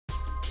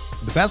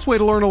The best way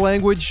to learn a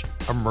language?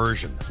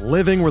 Immersion.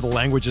 Living where the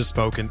language is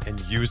spoken and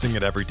using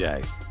it every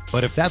day.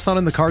 But if that's not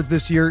in the cards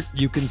this year,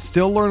 you can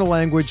still learn a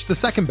language the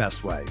second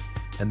best way,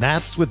 and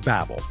that's with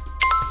Babbel.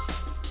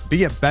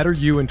 Be a better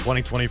you in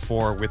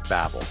 2024 with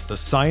Babbel, the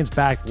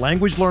science-backed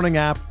language learning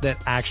app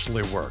that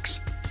actually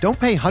works. Don't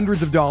pay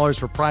hundreds of dollars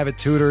for private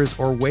tutors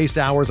or waste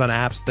hours on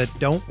apps that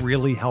don't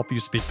really help you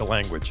speak the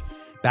language.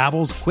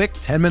 Babbel's quick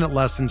 10-minute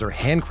lessons are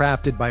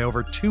handcrafted by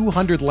over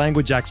 200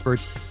 language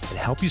experts and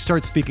help you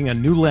start speaking a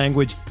new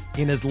language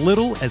in as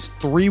little as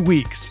 3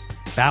 weeks.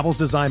 Babbel's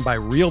designed by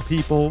real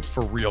people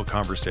for real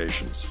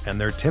conversations,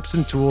 and their tips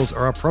and tools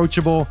are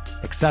approachable,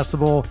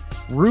 accessible,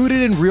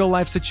 rooted in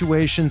real-life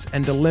situations,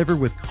 and delivered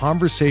with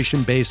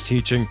conversation-based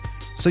teaching,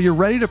 so you're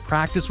ready to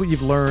practice what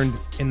you've learned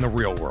in the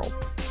real world.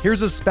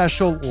 Here's a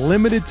special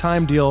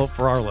limited-time deal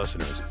for our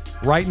listeners.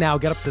 Right now,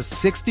 get up to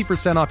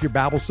 60% off your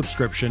Babbel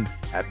subscription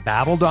at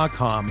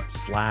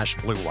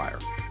babbel.com/Blue Wire.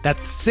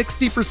 That's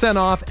 60%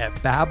 off at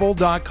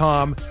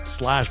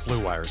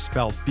babbel.com/Blue Wire,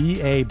 spelled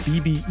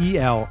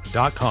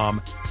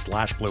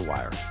BABBEL.com/Blue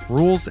Wire.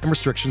 Rules and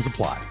restrictions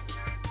apply.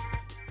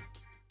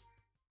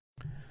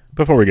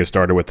 Before we get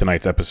started with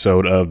tonight's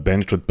episode of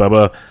Benched with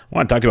Bubba, I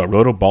want to talk to you about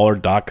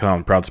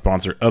Rotoballer.com, proud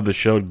sponsor of the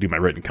show. Do my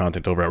written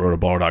content over at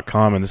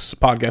Rotoballer.com, and this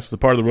podcast is a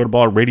part of the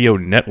Rotoballer Radio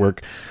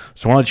Network.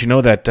 So I want to let you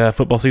know that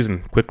football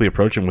season quickly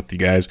approaching with you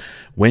guys.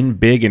 Win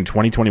big in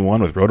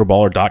 2021 with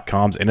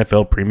Rotoballer.com's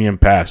NFL Premium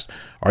Pass.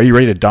 Are you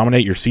ready to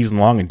dominate your season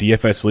long in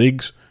DFS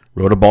leagues?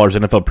 Rotoballer's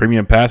NFL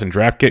Premium Pass and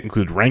Draft Kit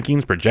include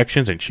rankings,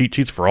 projections, and cheat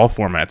sheets for all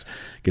formats.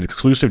 Get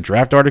exclusive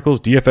draft articles,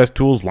 DFS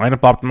tools,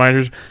 lineup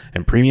optimizers,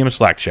 and premium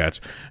Slack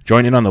chats.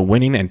 Join in on the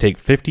winning and take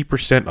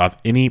 50% off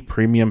any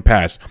Premium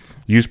Pass.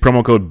 Use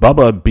promo code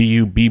BUBBA,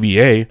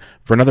 B-U-B-B-A,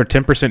 for another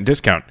 10%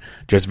 discount.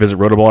 Just visit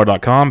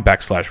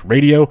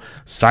rotoballer.com/radio,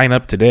 sign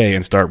up today,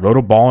 and start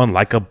rotoballing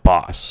like a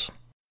boss.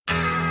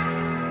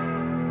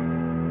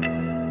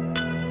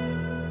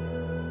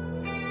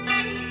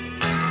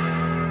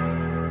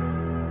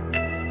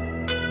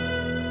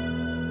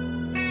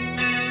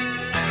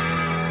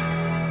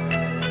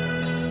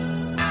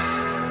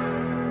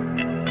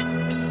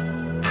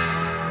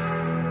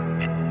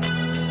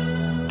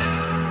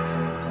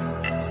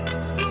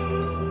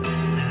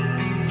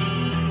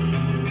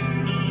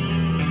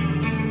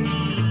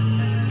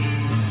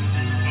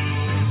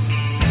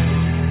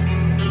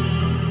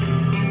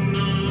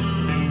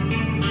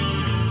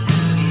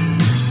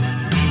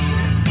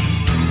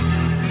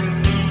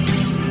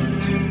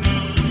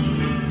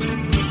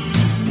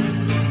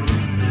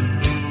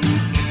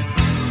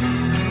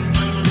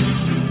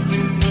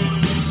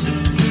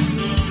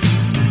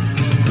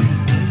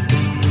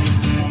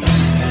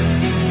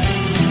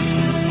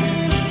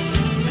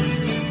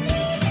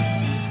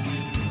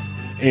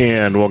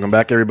 And welcome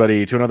back,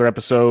 everybody, to another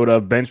episode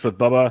of Benched with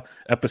Bubba,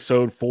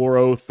 episode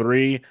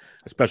 403.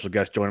 A special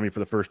guest joining me for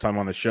the first time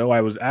on the show. I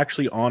was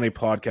actually on a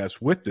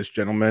podcast with this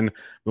gentleman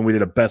when we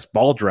did a best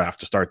ball draft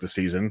to start the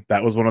season.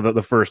 That was one of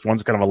the first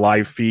ones, kind of a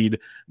live feed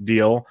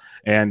deal.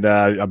 And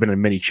I've been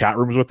in many chat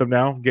rooms with him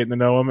now, getting to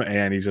know him.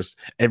 And he's just,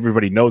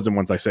 everybody knows him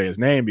once I say his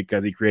name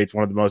because he creates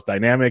one of the most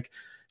dynamic,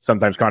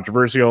 sometimes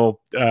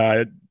controversial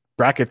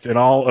brackets in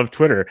all of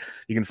Twitter.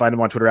 You can find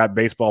him on Twitter at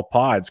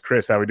BaseballPods.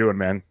 Chris, how we doing,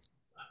 man?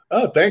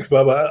 Oh, thanks,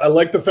 Bubba. I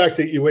like the fact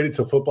that you waited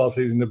till football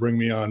season to bring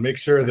me on. Make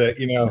sure that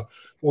you got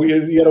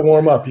to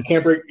warm up. You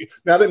can't bring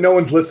now that no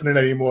one's listening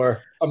anymore.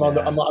 I'm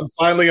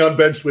finally on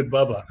Benched with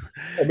Bubba.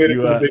 I made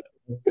it to the big.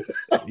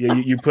 Yeah,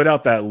 you put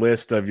out that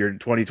list of your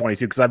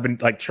 2022 because I've been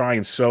like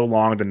trying so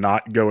long to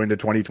not go into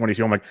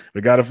 2022. I'm like, we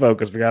got to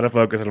focus. And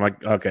I'm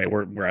like, okay,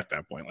 we're at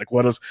that point. Like,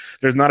 what is?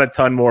 There's not a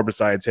ton more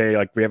besides, hey,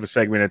 like we have a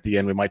segment at the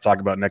end. We might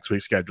talk about next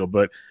week's schedule,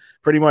 but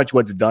pretty much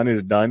what's done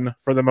is done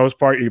for the most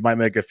part. You might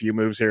make a few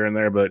moves here and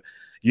there, but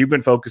you've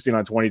been focusing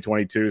on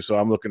 2022, so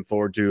I'm looking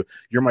forward to.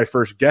 You're my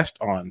first guest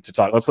on to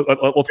talk. Let's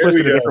twist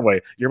it a different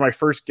way. You're my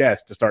first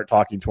guest to start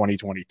talking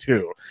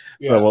 2022,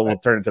 so we'll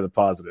turn it to the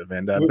positive.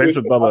 And Benched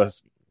with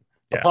Bubba.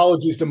 Yeah.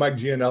 Apologies to Mike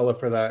Gianella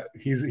for that.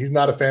 He's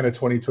not a fan of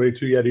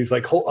 2022 yet. He's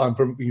like, hold on.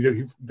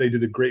 They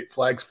did the Great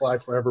Flags Fly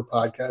Forever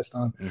podcast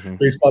on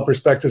Baseball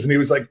Prospectus, and he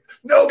was like,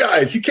 no,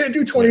 guys, you can't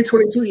do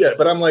 2022 yet.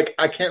 But I'm like,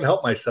 I can't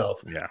help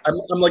myself. Yeah,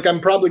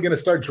 I'm probably going to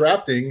start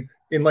drafting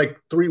in like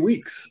 3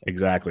 weeks.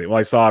 Exactly. Well,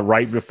 I saw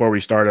right before we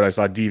started, I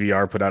saw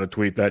DVR put out a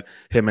tweet that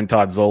him and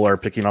Todd Zola are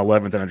picking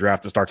 11th in a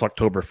draft that starts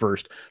October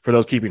 1st. For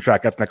those keeping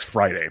track, that's next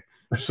Friday.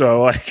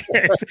 So like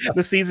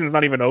the season's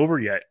not even over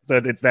yet. So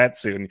it's that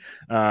soon.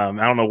 I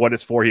don't know what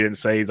it's for. He didn't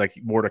say. He's like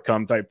more to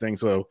come type thing.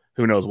 So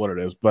who knows what it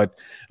is, but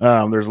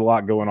there's a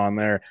lot going on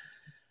there.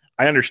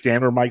 I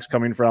understand where Mike's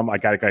coming from.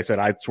 Like I said,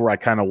 that's where I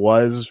kind of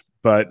was,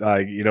 but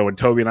when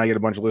Toby and I get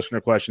a bunch of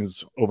listener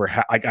questions over,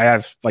 I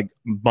have like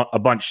a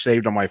bunch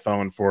saved on my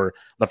phone for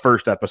the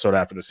first episode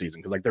after the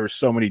season. Cause like there were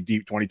so many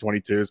deep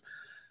 2022s,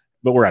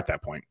 but we're at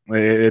that point.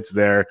 It's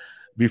there.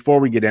 Before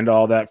we get into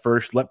all that,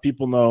 first, let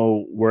people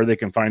know where they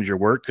can find your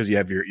work because you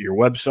have your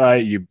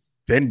website. You've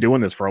been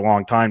doing this for a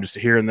long time, just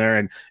here and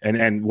there,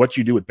 and what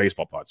you do with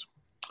Baseball Pods.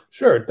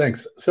 Sure,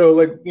 thanks. So,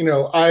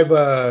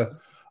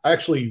 I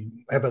actually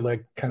have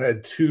kind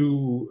of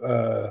two,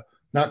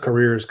 not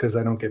careers because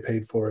I don't get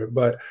paid for it,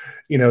 but,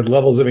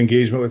 levels of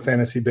engagement with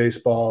fantasy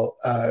baseball,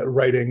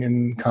 writing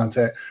and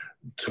content.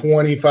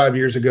 25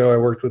 years ago, I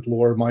worked with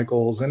Laura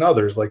Michaels and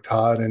others like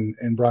Todd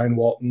and Brian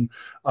Walton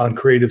on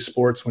Creative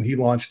Sports when he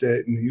launched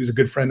it. And he was a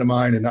good friend of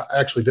mine. And I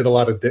actually did a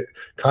lot of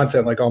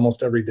content like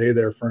almost every day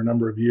there for a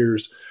number of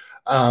years.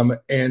 Then,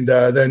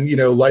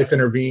 life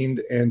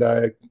intervened and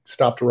I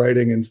stopped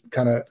writing and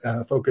kind of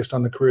focused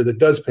on the career that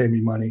does pay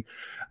me money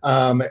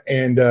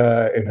and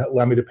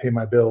allow me to pay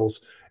my bills.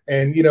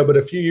 And, but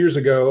a few years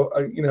ago,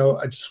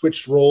 I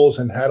switched roles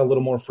and had a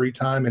little more free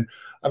time. And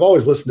I've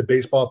always listened to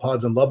baseball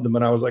pods and loved them.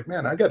 And I was like,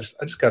 man, I just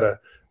gotta,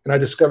 and I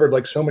discovered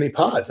like so many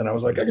pods and I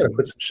was like, I got to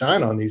put some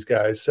shine on these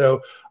guys. So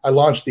I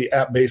launched the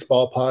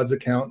 @Baseball Pods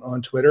account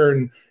on Twitter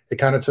and it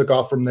kind of took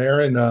off from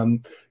there.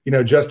 And,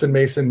 Justin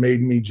Mason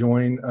made me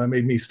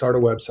start a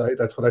website.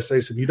 That's what I say.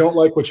 So if you don't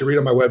like what you read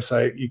on my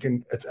website,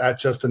 it's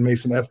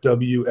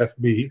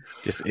 @JustinMasonFWFB.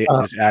 Just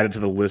add it to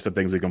the list of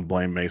things we can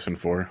blame Mason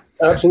for.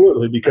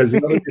 Absolutely. Because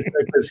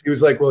he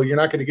was like, well, you're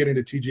not going to get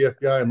into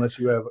TGFBI unless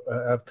you have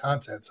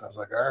content. So I was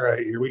like, all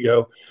right, here we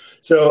go.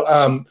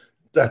 So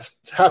that's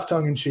half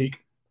tongue in cheek.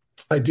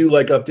 I do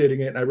like updating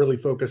it, and I really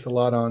focus a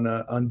lot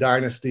on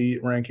Dynasty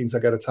rankings. I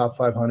got a top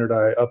 500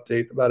 I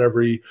update about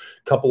every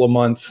couple of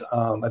months.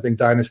 I think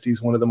Dynasty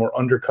is one of the more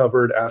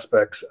undercovered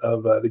aspects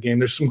of the game.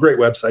 There's some great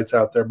websites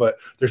out there, but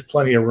there's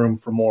plenty of room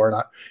for more.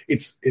 And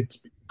it's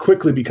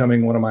quickly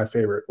becoming one of my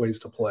favorite ways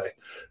to play.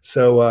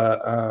 So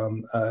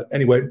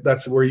anyway,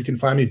 that's where you can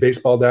find me,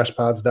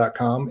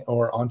 baseball-pods.com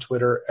or on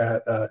Twitter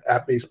at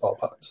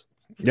baseballpods.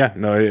 Yeah,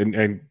 no,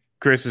 and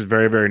Chris is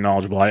very, very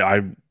knowledgeable.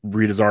 I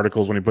read his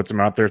articles when he puts them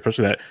out there,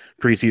 especially that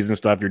preseason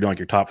stuff. You're doing like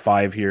your top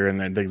 5 here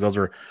and things. Those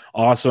are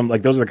awesome.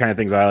 Like those are the kind of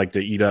things I like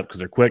to eat up because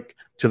they're quick,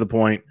 to the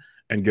point,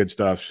 and good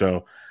stuff.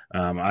 So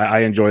I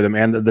enjoy them.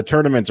 And the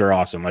tournaments are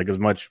awesome. Like as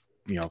much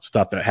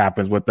stuff that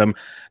happens with them,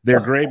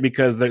 they're great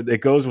because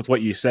it goes with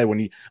what you said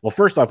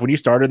first off, when you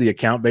started the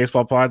account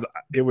Baseball Pods,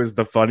 it was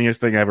the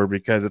funniest thing ever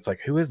because it's like,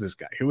 who is this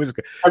guy?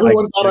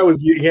 Everyone thought I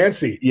was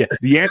Yancey. Yeah,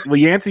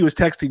 Yancey was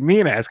texting me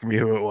and asking me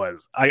who it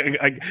was.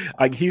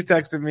 He's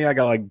texting me. I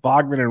got like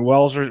Bogman and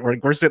Wells.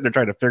 We're sitting there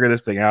trying to figure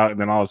this thing out, and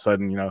then all of a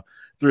sudden,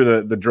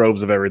 through the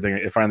droves of everything,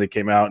 it finally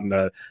came out. And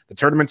the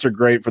tournaments are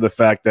great for the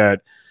fact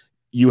that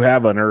you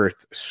have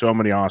unearthed so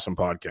many awesome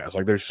podcasts.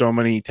 Like there's so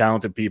many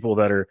talented people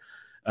that are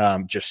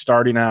just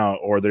starting out,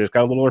 or they just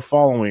got a little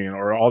following,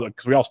 or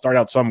because we all start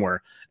out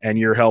somewhere, and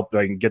your help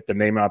get the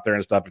name out there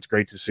and stuff. It's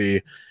great to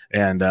see,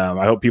 and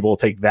I hope people will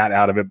take that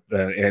out of it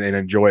and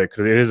enjoy it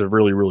because it is a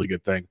really, really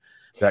good thing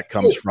that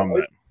comes from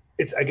that.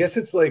 I guess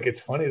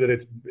it's funny that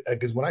it's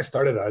because when I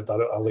started, I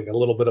thought it was like a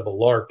little bit of a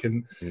lark,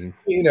 and and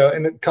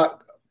it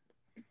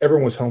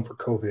everyone was home for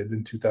COVID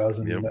in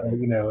 2000,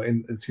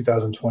 in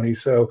 2020.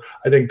 So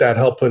I think that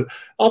helped put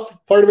off.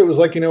 Part of it was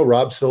like,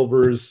 Rob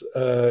Silver's,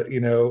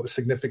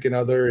 significant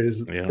other is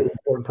an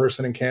important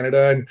person in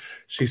Canada. And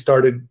she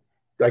started,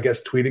 I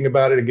guess, tweeting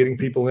about it and getting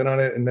people in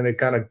on it. And then it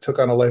kind of took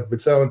on a life of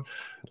its own.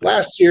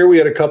 Last year, we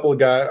had a couple of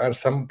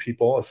guys, some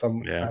people,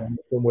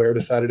 somewhere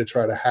decided to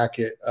try to hack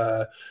it.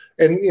 But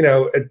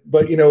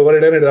what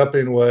it ended up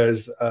in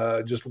was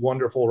just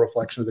wonderful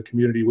reflection of the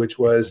community, which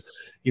was,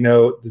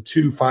 the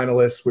 2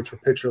 finalists, which were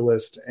Pitcher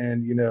List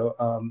and,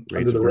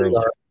 Under the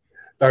Radar.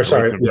 Rates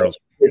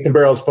and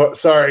Barrels.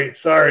 Sorry.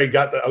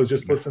 I was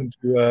just listening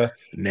to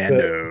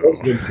Nando.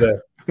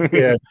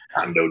 Yeah,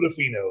 Nando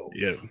DeFino.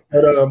 Yeah.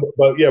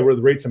 But yeah, we're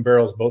the Rates and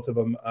Barrels. Both of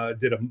them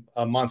did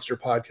a monster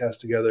podcast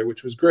together,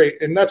 which was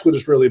great. And that's what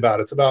it's really about.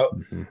 It's about,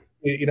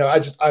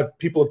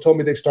 people have told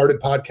me they've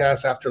started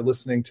podcasts after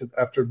listening to,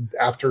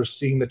 after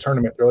seeing the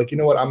tournament. They're like, you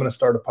know what, I'm going to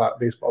start a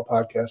baseball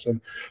podcast.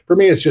 And for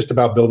me, it's just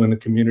about building a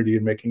community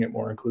and making it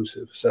more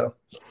inclusive. So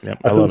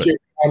I love it.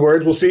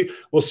 Words.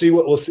 We'll see.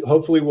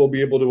 Hopefully we'll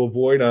be able to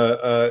avoid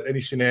any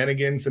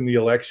shenanigans in the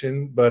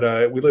election,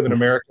 but we live in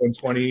America in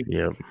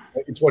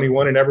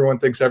 2021 and everyone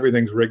thinks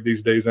everything's rigged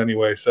these days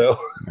anyway. So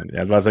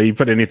as I say, you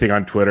put anything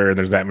on Twitter and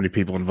there's that many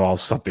people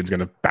involved, something's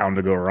bound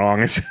to go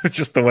wrong. It's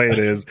just the way it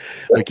is.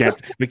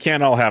 We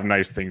can't all have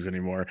nice things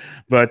anymore,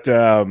 but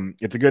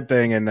it's a good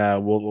thing. And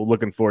we're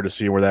looking forward to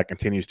see where that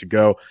continues to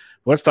go.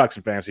 Let's talk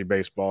some fantasy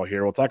baseball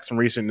here. We'll talk some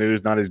recent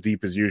news, not as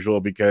deep as usual,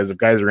 because if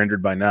guys are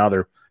injured by now,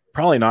 they're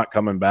probably not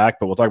coming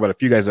back, but we'll talk about a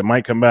few guys that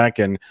might come back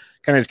and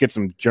kind of just get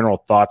some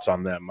general thoughts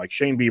on them. Like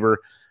Shane Bieber,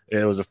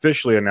 it was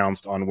officially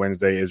announced on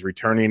Wednesday, is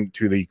returning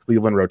to the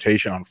Cleveland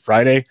rotation on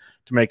Friday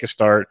to make a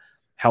start.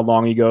 How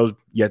long he goes,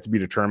 yet to be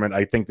determined.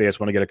 I think they just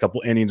want to get a couple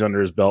innings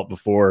under his belt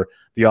before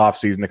the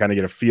offseason to kind of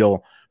get a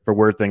feel for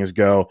where things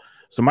go.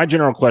 So my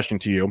general question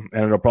to you,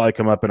 and it'll probably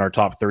come up in our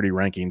top 30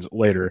 rankings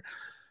later,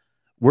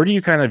 where do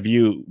you kind of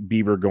view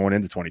Bieber going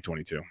into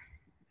 2022?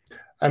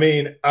 I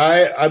mean,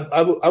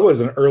 I was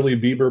an early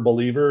Bieber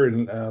believer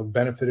and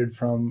benefited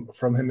from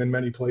him in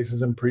many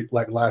places. And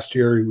like last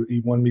year, he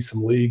won me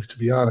some leagues, to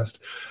be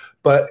honest.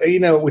 But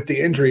with the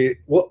injury,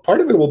 part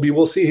of it will be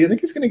we'll see. I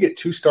think he's going to get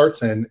 2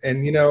 starts in,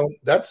 and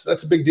that's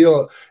a big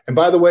deal. And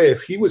by the way,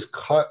 if he was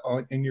cut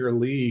in your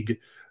league,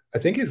 I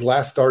think his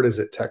last start is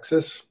at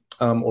Texas.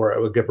 Or it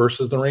would get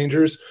versus the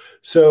Rangers.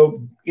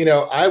 So,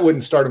 I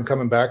wouldn't start him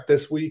coming back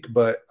this week,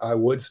 but I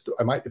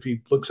might, if he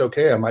looks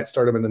okay, I might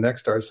start him in the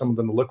next start.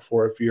 Something to look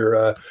for if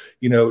you're,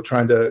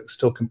 trying to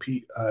still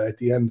compete at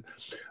the end.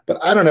 But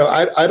I don't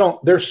know.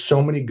 There's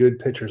so many good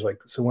pitchers.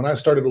 So when I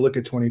started to look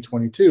at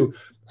 2022,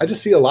 I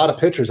just see a lot of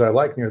pitchers I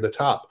like near the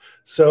top.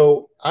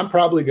 So I'm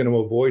probably going to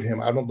avoid him.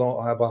 I don't know.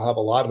 I'll have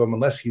a lot of them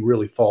unless he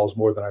really falls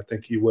more than I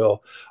think he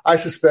will. I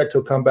suspect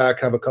he'll come back,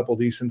 have a couple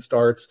decent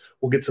starts.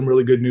 We'll get some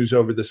really good news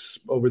over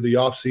the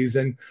off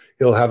season.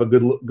 He'll have a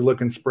good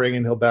look in spring,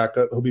 and he'll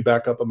be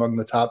back up among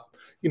the top,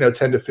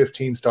 10 to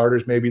 15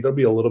 starters. Maybe there'll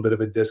be a little bit of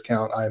a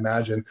discount, I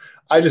imagine.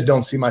 I just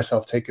don't see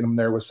myself taking him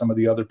there with some of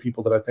the other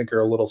people that I think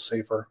are a little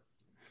safer.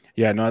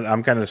 Yeah, no,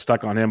 I'm kind of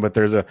stuck on him, but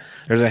there's a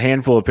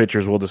handful of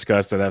pitchers we'll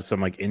discuss that have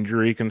some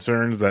injury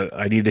concerns that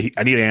I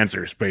need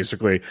answers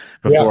basically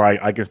before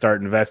I can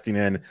start investing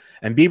in.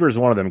 And Bieber's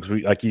one of them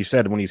because, like you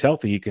said, when he's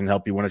healthy, he can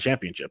help you win a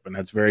championship, and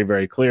that's very,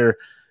 very clear.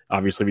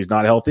 Obviously, if he's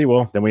not healthy,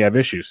 well, then we have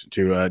issues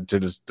to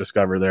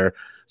discover there.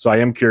 So I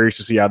am curious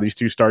to see how these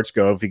two starts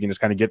go. If he can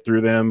just kind of get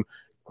through them,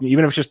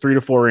 even if it's just 3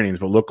 to 4 innings,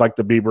 but look like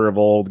the Bieber of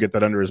old, get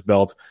that under his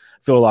belt,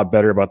 feel a lot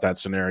better about that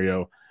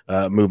scenario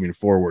moving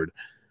forward.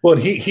 Well,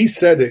 he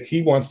said that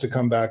he wants to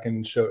come back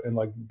and show, and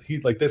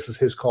this is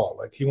his call.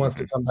 He wants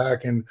to come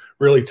back and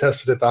really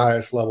test it at the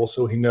highest level,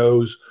 so he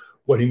knows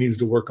what he needs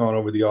to work on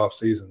over the off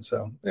season.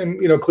 So,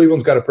 and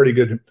Cleveland's got a pretty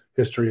good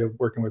history of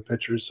working with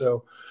pitchers.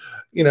 So,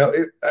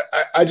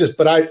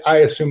 I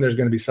assume there's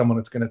going to be someone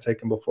that's going to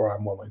take him before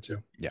I'm willing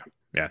to.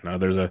 Yeah, no,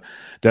 there's a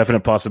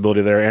definite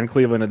possibility there. And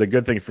Cleveland, the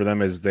good thing for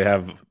them is they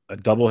have a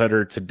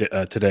doubleheader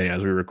today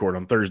as we record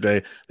on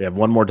Thursday. They have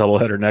one more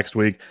doubleheader next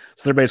week.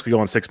 So they're basically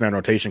going 6-man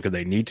rotation because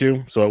they need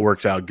to. So it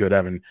works out good,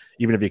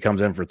 even if he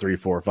comes in for 3,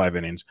 4, 5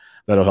 innings,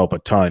 that'll help a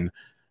ton.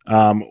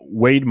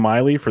 Wade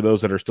Miley, for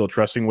those that are still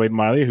trusting Wade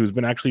Miley, who's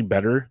been actually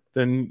better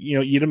than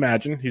you'd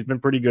imagine. He's been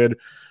pretty good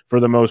for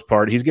the most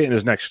part. He's getting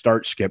his next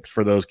start skipped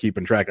for those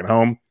keeping track at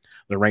home.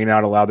 The rain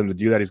out allowed him to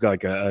do that. He's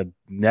got a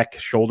neck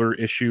shoulder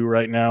issue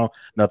right now.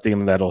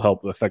 Nothing that'll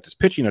help affect his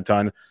pitching a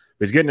ton.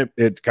 But he's getting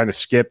it kind of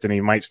skipped, and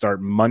he might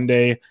start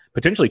Monday,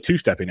 potentially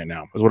 2-stepping it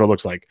now, is what it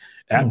looks like.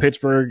 At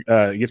Pittsburgh,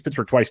 he gets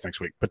Pittsburgh twice next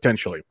week,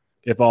 potentially,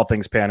 if all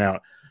things pan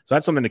out. So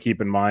that's something to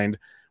keep in mind.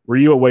 Were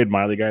you a Wade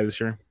Miley guy this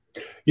year?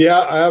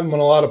 Yeah, I have him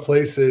in a lot of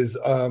places.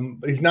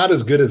 He's not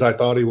as good as I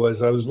thought he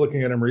was. I was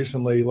looking at him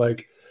recently.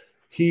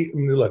 He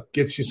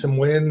gets you some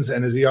wins,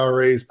 and his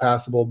ERA is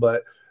passable,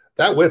 but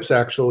that whip's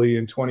actually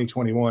in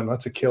 2021.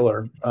 That's a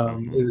killer.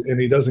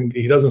 And he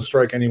doesn't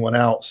strike anyone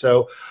out.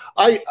 So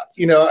I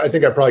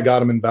think I probably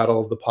got him in Battle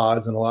of the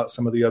Pods and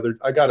some of the other,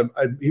 I got him.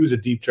 He was a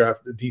deep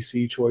draft, a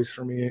DC choice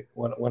for me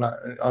when I,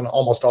 on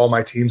almost all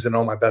my teams and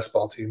all my best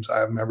ball teams, I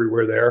have him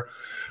everywhere there.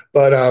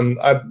 But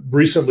I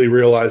recently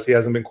realized he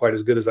hasn't been quite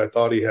as good as I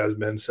thought he has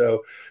been.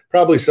 So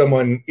probably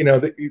someone,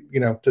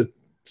 to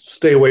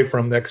stay away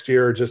from next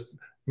year, or just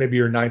maybe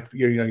your ninth,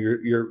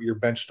 your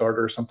bench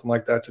starter or something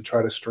like that to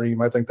try to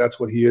stream. I think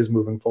that's what he is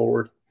moving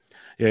forward.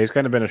 Yeah, he's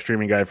kind of been a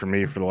streaming guy for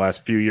me for the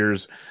last few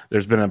years.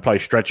 There's been probably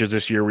stretches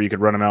this year where you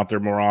could run him out there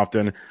more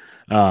often.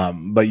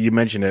 But you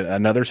mentioned it,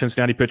 another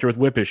Cincinnati pitcher with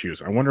whip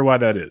issues. I wonder why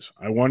that is.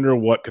 I wonder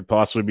what could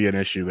possibly be an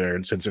issue there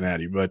in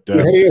Cincinnati. But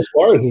Eugenio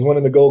Suarez is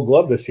winning the Gold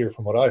Glove this year,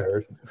 from what I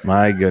heard.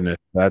 My goodness,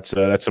 that's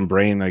some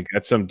brain,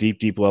 that's some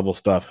deep level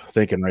stuff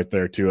thinking right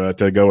there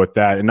to go with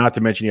that. And not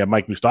to mention you have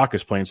Mike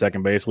Moustakas playing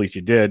second base. At least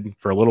you did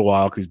for a little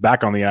while because he's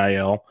back on the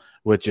IL,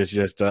 which is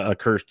just a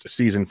cursed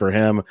season for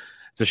him.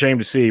 It's a shame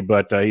to see,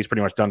 but he's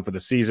pretty much done for the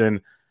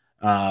season.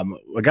 A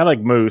guy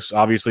like Moose,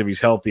 obviously, if he's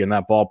healthy in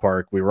that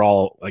ballpark, we were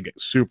all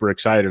super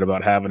excited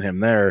about having him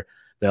there.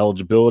 The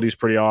eligibility is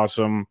pretty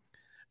awesome.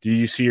 Do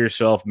you see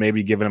yourself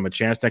maybe giving him a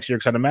chance next year?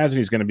 Because I'd imagine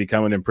he's going to be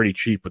coming in pretty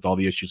cheap with all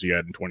the issues he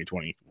had in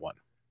 2021.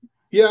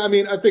 Yeah, I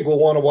mean, I think we'll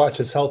want to watch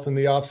his health in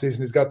the offseason.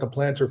 He's got the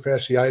plantar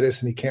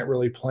fasciitis, and he can't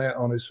really plant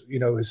on his,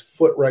 his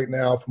foot right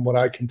now, from what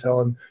I can tell.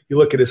 And you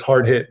look at his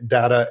hard hit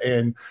data,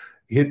 and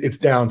it's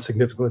down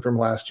significantly from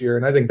last year.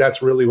 And I think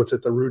that's really what's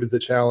at the root of the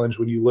challenge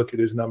when you look at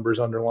his numbers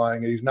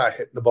underlying it. He's not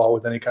hitting the ball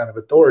with any kind of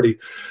authority.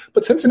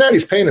 But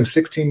Cincinnati's paying him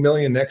 $16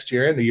 million next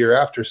year and the year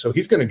after, so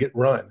he's going to get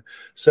run.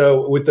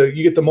 So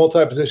you get the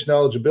multi-position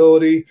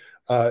eligibility.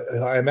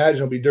 I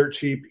imagine he'll be dirt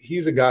cheap.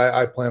 He's a guy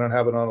I plan on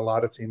having on a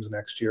lot of teams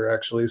next year,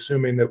 actually,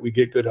 assuming that we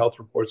get good health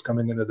reports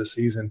coming into the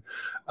season.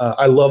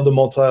 I love the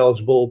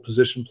multi-eligible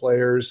position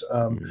players.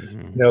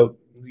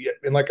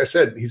 And like I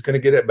said, he's going to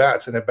get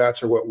at-bats, and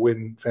at-bats are what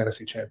win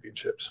fantasy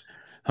championships.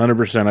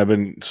 100%. I've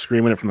been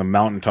screaming it from the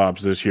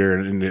mountaintops this year,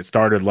 and it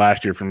started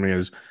last year for me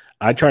as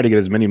I try to get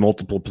as many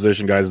multiple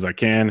position guys as I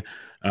can.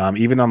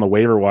 Even on the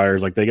waiver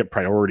wires, they get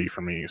priority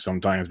for me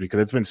sometimes because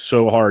it's been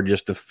so hard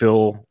just to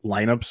fill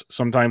lineups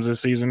sometimes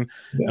this season.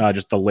 Yeah.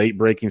 Just the late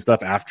breaking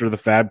stuff after the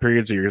fab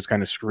period, so you're just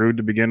kind of screwed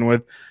to begin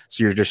with.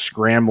 So you're just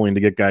scrambling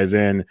to get guys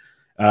in.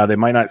 They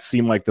might not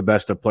seem like the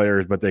best of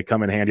players, but they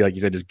come in handy, like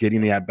you said, just getting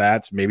the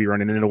at-bats, maybe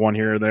running into one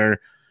here or there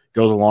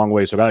goes a long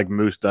way. So a guy like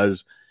Moose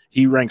does.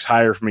 He ranks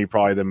higher for me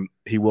probably than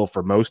he will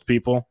for most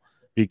people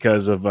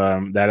because of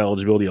that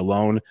eligibility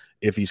alone.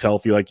 If he's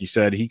healthy, like you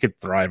said, he could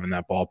thrive in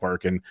that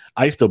ballpark. And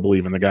I still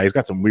believe in the guy. He's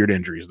got some weird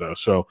injuries, though.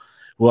 So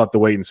we'll have to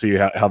wait and see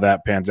how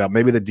that pans out.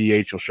 Maybe the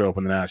DH will show up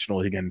in the National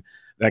League, and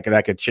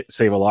that could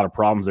save a lot of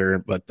problems there.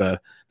 But then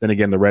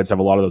again, the Reds have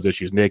a lot of those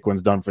issues.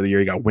 Naquin's done for the year.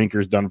 You got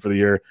Winker's done for the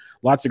year.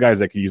 Lots of guys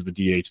that could use the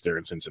DH there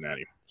in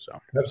Cincinnati. So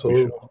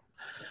absolutely.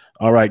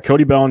 All right,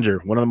 Cody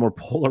Bellinger, one of the more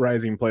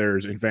polarizing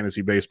players in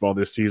fantasy baseball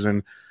this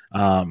season.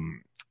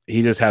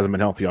 He just hasn't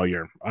been healthy all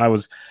year. I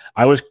was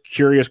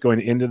curious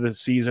going into the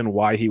season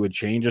why he would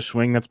change a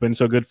swing that's been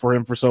so good for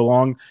him for so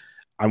long.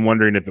 I'm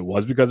wondering if it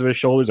was because of his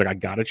shoulders, like I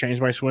got to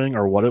change my swing,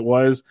 or what it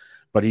was.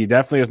 But he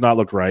definitely has not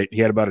looked right.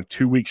 He had about a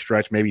 2-week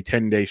stretch, maybe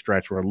 10-day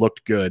stretch where it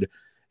looked good.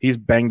 He's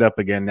banged up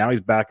again. Now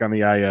he's back on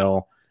the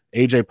IL.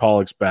 AJ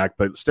Pollock's back,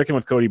 but sticking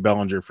with Cody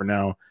Bellinger for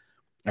now.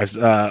 As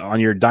on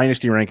your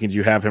dynasty rankings,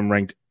 you have him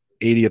ranked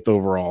 80th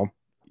overall.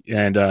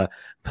 And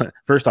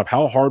first off,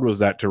 how hard was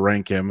that to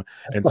rank him?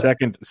 And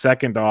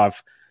second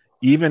off,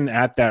 even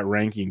at that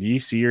ranking, do you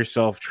see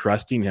yourself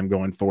trusting him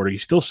going forward?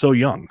 He's still so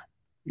young.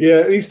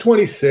 Yeah, he's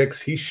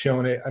 26. He's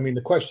shown it. I mean,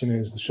 the question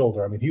is the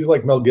shoulder. I mean, he's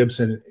like Mel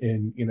Gibson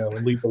in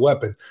Lethal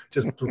Weapon,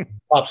 just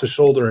pops his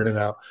shoulder in and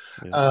out.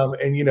 Yeah.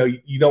 And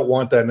you don't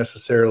want that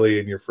necessarily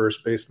in your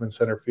first baseman,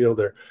 center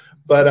fielder.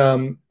 But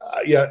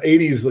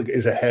 80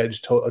 is a hedge,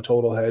 a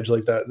total hedge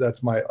like that.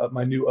 That's my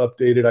new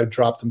updated. I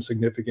dropped him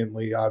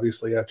significantly,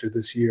 obviously after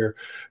this year.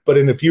 But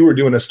if you were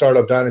doing a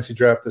startup dynasty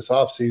draft this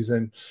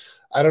offseason,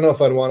 I don't know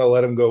if I'd want to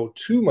let him go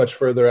too much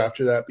further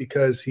after that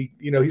because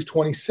he's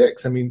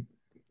 26. I mean,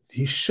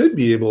 he should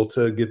be able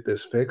to get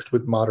this fixed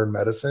with modern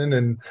medicine,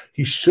 and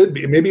he should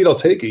be. Maybe it'll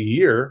take a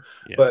year,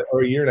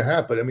 or a year and a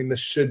half. But I mean,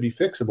 this should be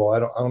fixable. I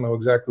don't know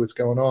exactly what's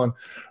going on,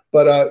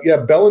 but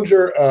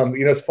Bellinger.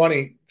 It's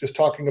funny just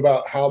talking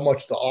about how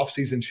much the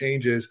offseason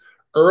changes.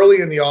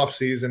 Early in the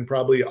offseason,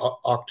 probably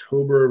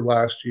October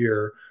last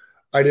year,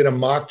 I did a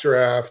mock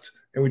draft,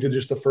 and we did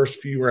just the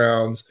first few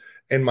rounds.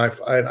 And I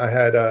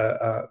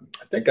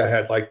think I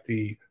had like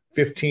the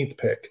 15th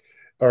pick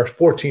or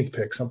 14th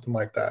pick, something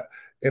like that.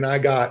 And I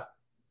got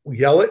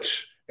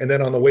Yelich, and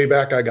then on the way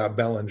back, I got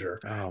Bellinger.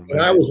 Oh,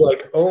 and I was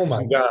like, oh,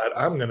 my God,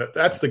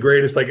 that's the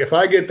greatest. Like, if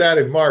I get that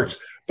in March,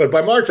 but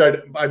by March,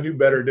 I knew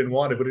better, didn't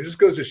want it. But it just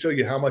goes to show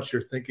you how much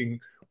your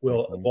thinking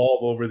will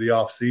evolve over the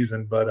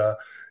offseason. But,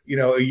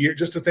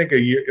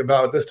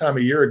 about this time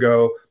a year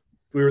ago,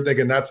 we were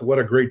thinking what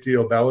a great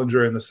deal,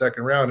 Bellinger in the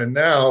second round. And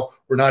now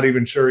we're not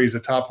even sure he's a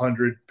top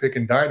 100 pick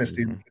in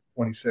Dynasty in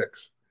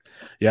 26.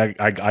 Yeah,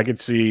 I could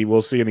see,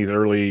 we'll see in these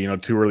early,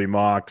 too early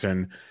mocks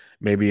and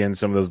maybe in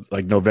some of those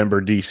like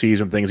November DCs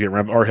when things get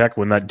ramped, or heck,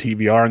 when that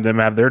TVR and them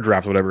have their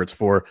draft, whatever it's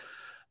for.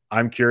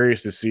 I'm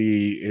curious to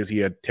see, is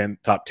he a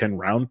top 10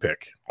 round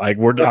pick? Like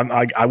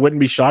I wouldn't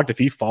be shocked if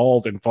he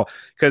falls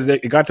because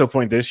it got to a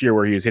point this year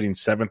where he was hitting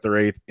 7th or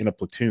 8th in a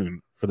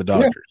platoon for the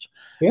Dodgers.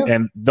 Yeah.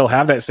 And they'll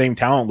have that same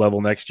talent level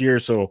next year.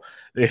 So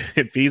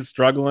if he's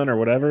struggling or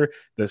whatever,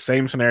 the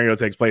same scenario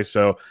takes place.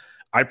 So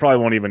I probably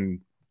won't even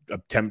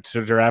attempt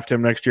to draft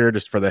him next year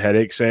just for the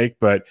headache's sake.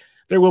 But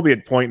there will be a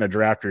point in a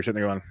draft where you're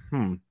sitting there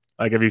going,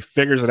 like if he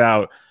figures it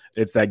out,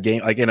 it's that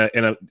game, like in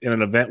an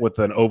event with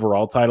an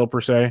overall title per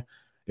se.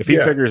 If he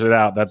figures it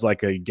out, that's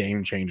like a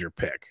game changer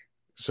pick.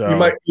 So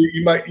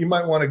you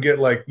might want to get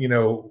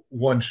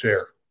one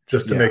share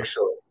just to make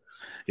sure.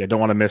 Yeah,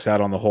 don't want to miss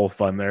out on the whole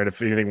fun there. And if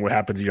anything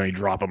happens, you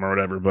drop him or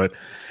whatever. But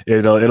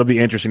it'll be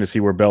interesting to see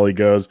where Belly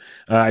goes.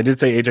 I did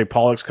say AJ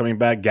Pollock's coming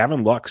back.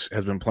 Gavin Lux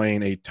has been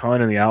playing a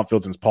ton in the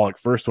outfield since Pollock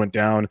first went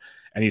down,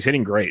 and he's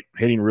hitting great,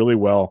 hitting really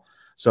well.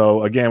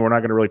 So, again, we're not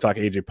going to really talk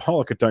AJ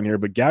Pollock a ton here,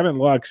 but Gavin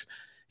Lux,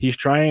 he's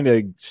trying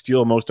to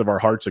steal most of our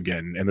hearts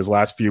again in his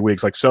last few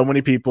weeks. Like so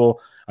many people,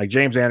 like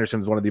James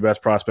Anderson's one of the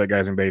best prospect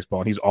guys in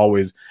baseball, and he's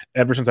always,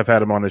 ever since I've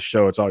had him on this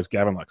show, it's always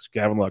Gavin Lux,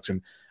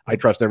 and I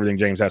trust everything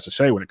James has to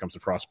say when it comes to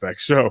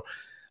prospects. So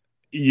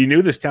you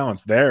knew this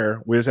talent's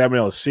there. We just haven't been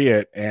able to see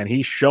it, and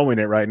he's showing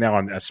it right now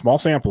on a small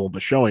sample,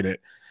 but showing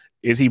it.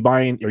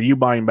 Are you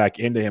buying back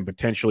into him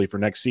potentially for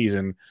next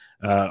season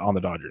on the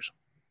Dodgers?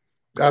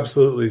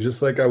 Absolutely.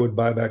 Just like I would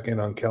buy back in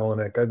on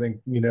Kelenic. I think,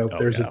 if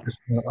there's a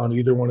discount on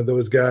either one of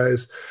those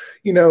guys,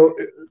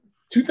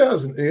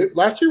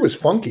 last year was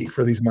funky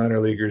for these minor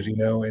leaguers,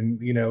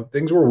 and,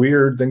 things were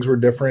weird. Things were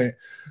different.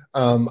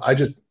 I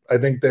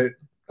think that,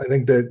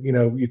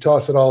 you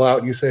toss it all out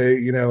and you say,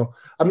 I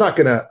don't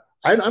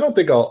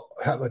think I'll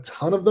have a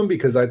ton of them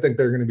because I think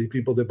there are going to be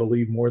people that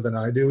believe more than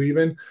I do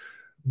even.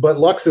 But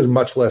Lux is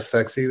much less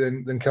sexy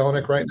than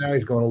Kelenic right now.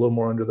 He's going a little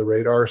more under the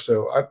radar.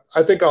 So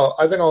I think I'll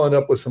end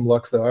up with some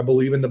Lux though. I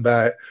believe in the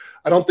bat.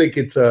 I don't think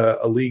it's a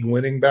league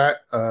winning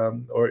bat,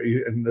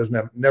 and doesn't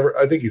have never.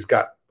 I think he's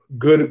got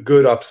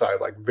good upside,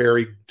 like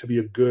to be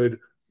a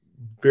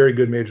very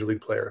good major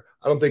league player.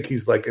 I don't think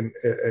he's like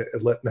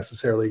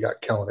necessarily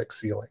got Kelenic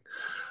ceiling.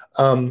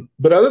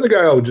 But other than the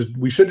guy,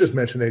 we should just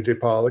mention AJ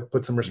Pollock,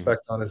 put some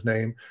respect on his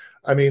name.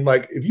 I mean,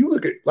 like if you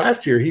look at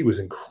last year, he was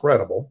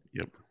incredible.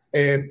 Yep.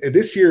 And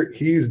this year,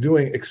 he's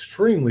doing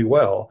extremely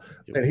well.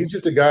 Yep. And he's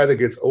just a guy that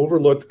gets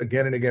overlooked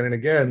again and again and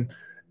again.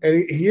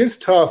 And he is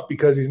tough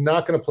because he's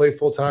not going to play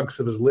full time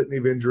because of his litany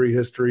of injury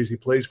histories. He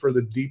plays for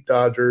the deep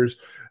Dodgers,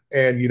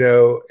 and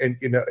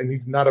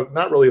he's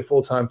not really a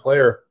full time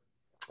player.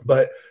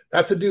 But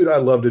that's a dude I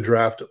love to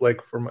draft,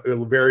 like from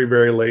a very,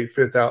 very late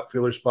fifth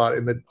outfielder spot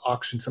in the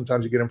auction.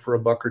 Sometimes you get him for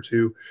 $1 or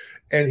 $2,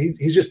 and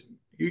he's just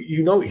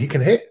he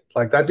can hit.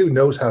 Like that dude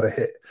knows how to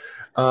hit.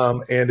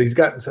 And he's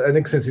gotten, I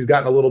think since he's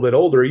gotten a little bit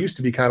older, he used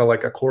to be kind of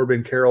like a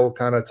Corbin Carroll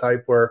kind of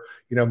type where,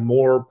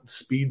 more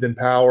speed than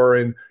power.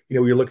 And,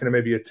 you're looking at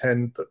maybe a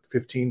 10,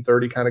 15,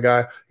 30 kind of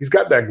guy. He's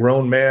got that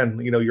grown man,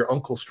 your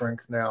uncle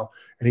strength now,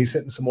 and he's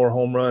hitting some more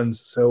home runs.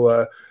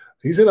 So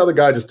he's another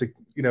guy just to,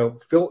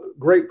 feel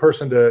great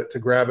person to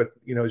grab it,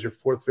 as your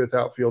 4th, 5th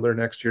outfielder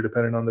next year,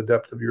 depending on the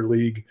depth of your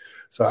league.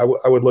 So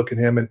I would look at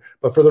him.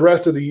 But for the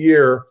rest of the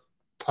year,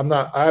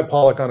 I have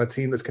Pollock on a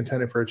team that's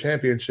contending for a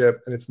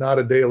championship, and it's not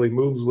a daily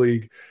moves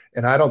league.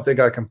 And I don't think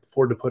I can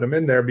afford to put him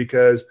in there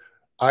because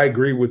I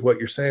agree with what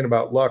you're saying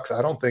about Lux.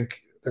 I don't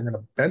think they're going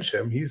to bench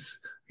him. He's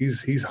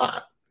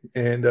hot.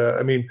 And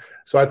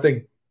so I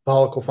think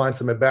Pollock will find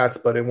some at bats,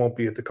 but it won't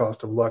be at the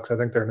cost of Lux. I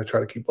think they're going to try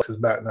to keep his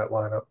bat in that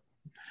lineup.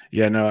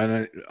 Yeah, no,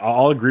 and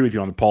I'll agree with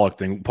you on the Pollock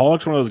thing.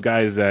 Pollock's one of those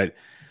guys that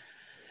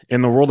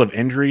in the world of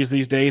injuries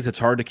these days, it's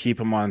hard to keep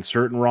him on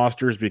certain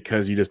rosters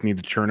because you just need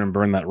to churn and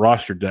burn that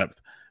roster depth.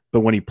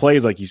 But when he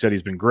plays, like you said,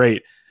 he's been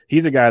great.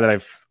 He's a guy that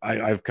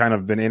I've kind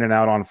of been in and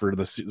out on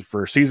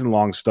for season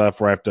long stuff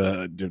where I have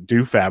to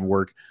do fab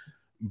work.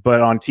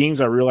 But on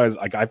teams, I realize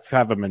like I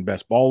have him in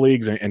best ball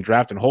leagues and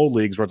draft and hold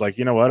leagues where it's like,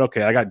 you know what?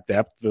 Okay, I got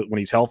depth. When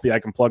he's healthy, I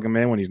can plug him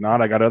in. When he's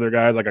not, I got other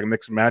guys. I can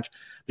mix and match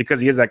because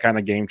he is that kind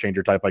of game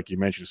changer type, like you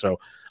mentioned. So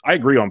I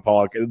agree on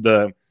Pollock.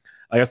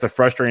 I guess the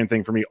frustrating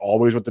thing for me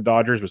always with the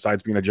Dodgers,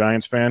 besides being a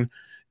Giants fan,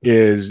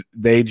 is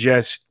they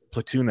just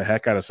platoon the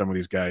heck out of some of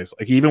these guys.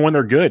 Like even when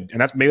they're good,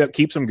 and maybe that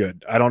keeps them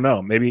good. I don't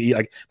know. Maybe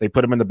like they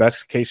put them in the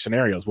best case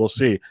scenarios. We'll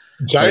see.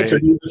 Giants are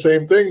doing the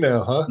same thing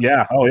now, huh?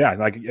 Yeah. Oh yeah.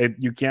 Like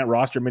you can't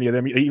roster many of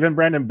them. Even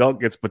Brandon Belt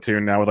gets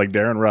platooned now with like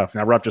Darren Ruff.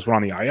 Now Ruff just went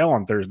on the IL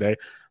on Thursday,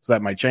 so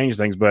that might change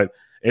things. But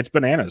it's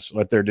bananas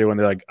what they're doing.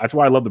 They're like, that's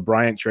why I love the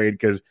Bryant trade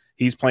because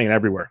he's playing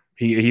everywhere.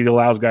 He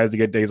allows guys to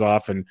get days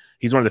off, and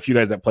he's one of the few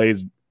guys that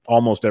plays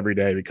almost every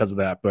day because of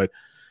that. But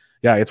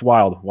yeah, it's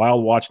wild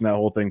watching that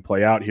whole thing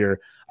play out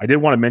here. I did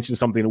want to mention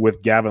something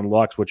with Gavin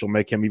Lux, which will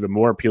make him even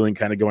more appealing,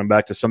 kind of going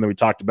back to something we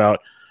talked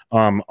about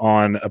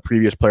on a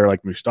previous player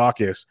like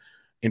Moustakas.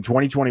 In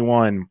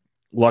 2021,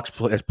 Lux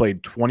has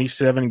played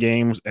 27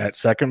 games at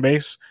second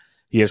base.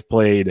 He has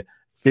played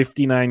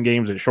 59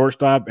 games at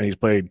shortstop, and he's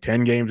played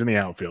 10 games in the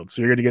outfield.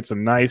 So you're going to get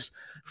some nice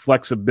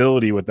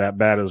flexibility with that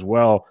bat as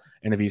well.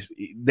 And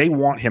they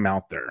want him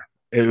out there.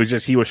 It was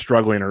just he was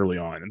struggling early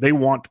on. They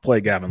want to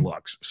play Gavin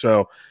Lux.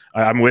 So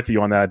I'm with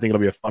you on that. I think it'll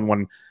be a fun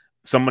one.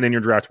 Someone in your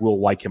draft will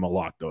like him a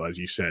lot, though, as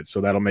you said. So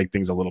that'll make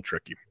things a little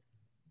tricky.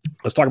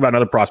 Let's talk about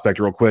another prospect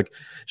real quick.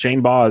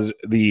 Shane Baz,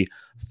 the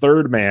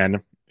third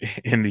man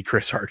in the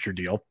Chris Archer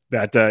deal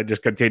that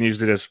just continues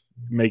to just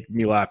make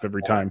me laugh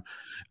every time.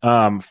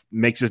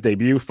 Makes his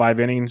debut, 5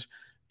 innings,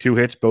 2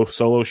 hits, both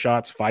solo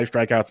shots, 5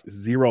 strikeouts,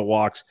 0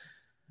 walks.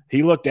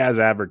 He looked as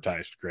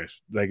advertised,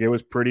 Chris. Like it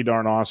was pretty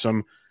darn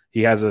awesome.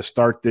 He has a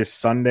start this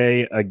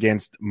Sunday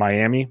against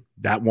Miami.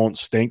 That won't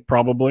stink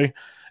probably.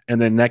 And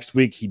then next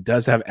week he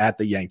does have at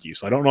the Yankees.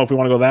 So I don't know if we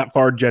want to go that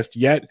far just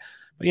yet,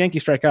 but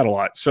Yankees strike out a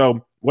lot.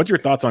 So what's your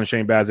thoughts on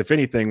Shane Baz? If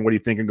anything, what are you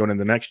thinking going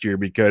into next year?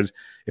 Because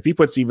if he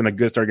puts even a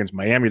good start against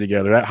Miami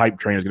together, that hype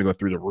train is going to go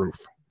through the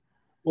roof.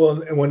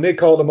 Well, and when they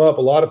called him up,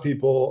 a lot of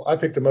people, I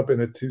picked him up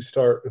in a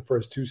 2-start, the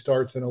first 2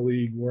 starts in a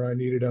league where I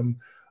needed him.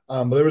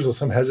 But there was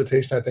some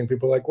hesitation. I think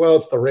people were like, well,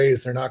 it's the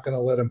Rays. They're not going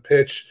to let him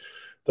pitch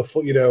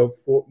for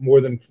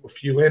more than a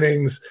few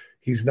innings.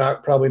 He's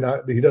probably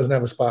not, he doesn't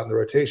have a spot in the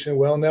rotation.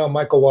 Well, now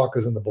Michael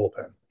Wacha's in the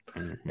bullpen.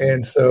 Mm-hmm.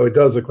 And so it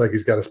does look like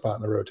he's got a spot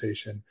in the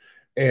rotation.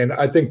 And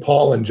I think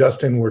Paul and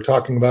Justin were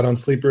talking about on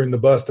Sleeper in the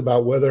Bust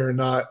about whether or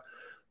not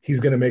he's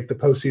going to make the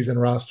postseason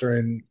roster.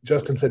 And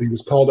Justin said he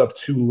was called up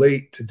too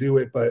late to do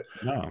it, but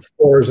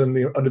Spurs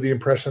under the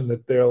impression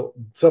that there'll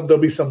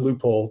be some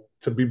loophole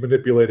to be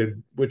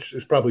manipulated, which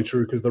is probably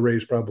true because the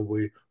Rays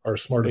probably are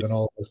smarter than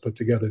all of us put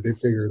together. They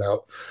figure it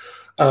out.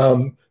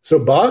 So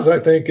Baz, I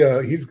think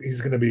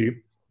he's going to be.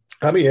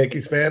 I'm a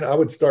Yankees fan. I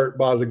would start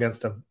Baz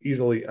against him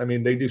easily. I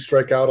mean, they do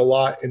strike out a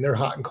lot, and they're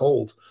hot and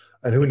cold,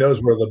 and who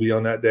knows where they'll be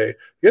on that day.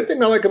 The other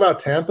thing I like about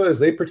Tampa is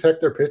they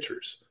protect their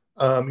pitchers.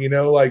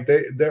 Like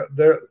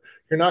they're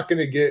you're not going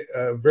to get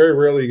very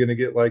rarely going to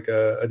get like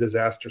a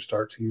disaster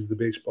start, to use the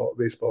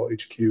baseball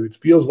HQ. It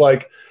feels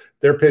like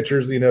their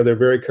pitchers, they're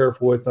very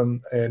careful with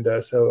them, and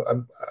so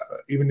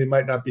even it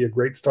might not be a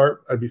great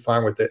start, I'd be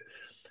fine with it.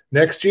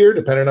 Next year,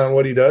 depending on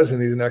what he does in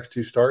these next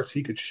 2 starts,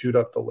 he could shoot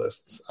up the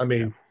lists. I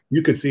mean,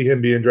 you could see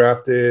him being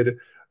drafted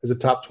as a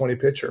top 20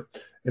 pitcher.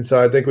 And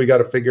so I think we got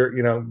to figure,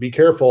 be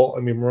careful.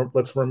 I mean,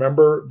 let's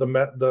remember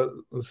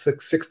the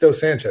Sixto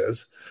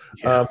Sanchez,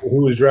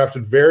 who was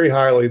drafted very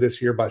highly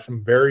this year by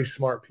some very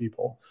smart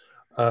people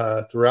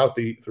throughout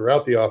the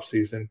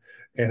offseason.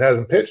 and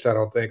hasn't pitched, I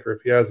don't think, or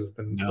if he has, it's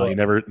been he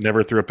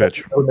never threw a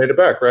pitch. Never made it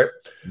back, right?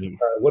 Yeah.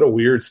 What a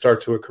weird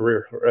start to a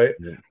career, right?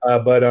 Yeah.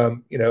 But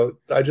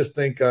I just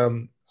think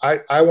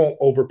I won't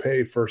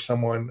overpay for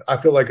someone. I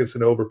feel like it's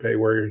an overpay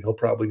where he'll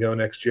probably go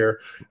next year,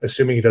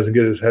 assuming he doesn't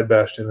get his head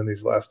bashed in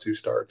these last 2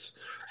 starts.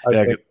 I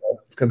think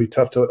it's going to be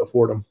tough to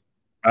afford him.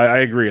 I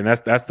agree, and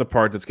that's the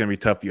part that's going to be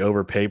tough, the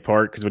overpay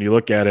part, because when you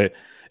look at it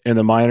in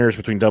the minors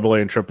between AA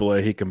and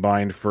AAA, he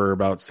combined for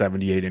about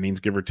 78 innings,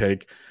 give or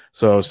take.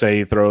 So say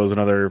he throws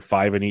another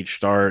 5 in each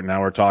start. Now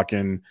we're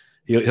talking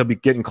he'll be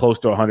getting close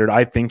to 100.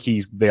 I think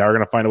they are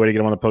going to find a way to get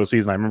him on the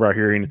postseason. I remember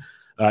hearing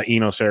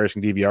Eno Saris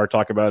and DVR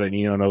talk about it, and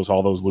Eno knows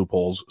all those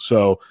loopholes.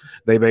 So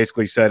they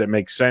basically said it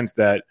makes sense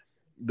that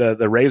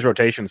the Rays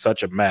rotation is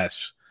such a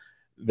mess.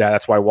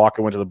 That's why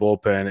Walker went to the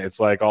bullpen. It's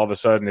like all of a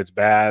sudden it's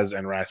Baz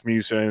and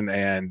Rasmussen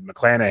and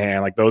McClanahan.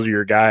 Like those are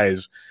your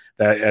guys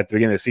that at the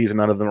beginning of the season,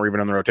 none of them are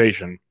even on the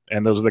rotation.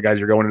 And those are the guys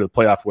you're going into the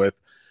playoff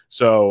with.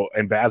 So,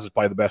 and Baz is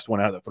probably the best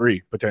one out of the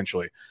 3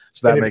 potentially.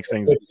 So that makes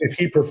things. If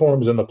he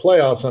performs in the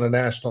playoffs on a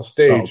national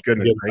stage, oh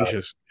goodness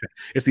gracious,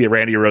 it's the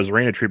Randy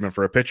Arozarena treatment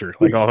for a pitcher.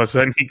 Like all of a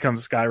sudden he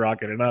comes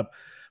skyrocketing up.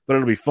 But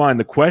it'll be fun.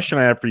 The question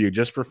I have for you,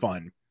 just for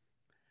fun,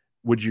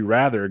 would you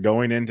rather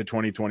going into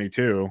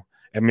 2022,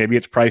 and maybe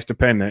it's price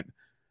dependent,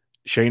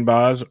 Shane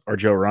Baz or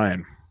Joe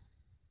Ryan?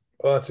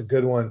 Oh, that's a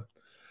good one.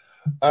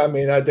 I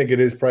mean, I think it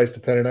is price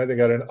dependent. I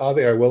think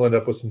I will end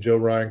up with some Joe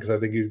Ryan because I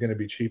think he's going to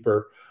be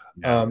cheaper.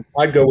 Yeah.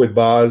 I'd go with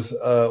Baz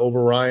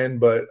over Ryan,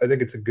 but I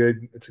think it's a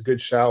good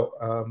shout.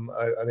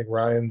 I think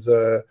Ryan's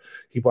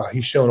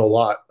he's shown a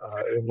lot.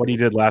 What he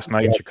did last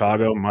night in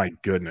Chicago, my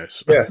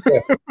goodness. Yeah.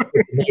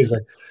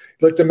 Amazing.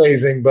 Looked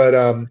amazing, but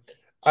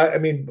I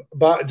mean,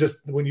 just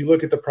when you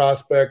look at the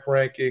prospect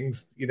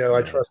rankings,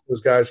 I trust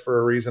those guys for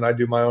a reason. I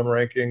do my own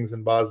rankings,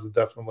 and Baz is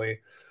definitely,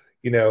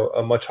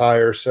 a much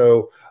higher.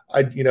 So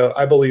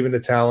I believe in the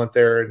talent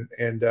there,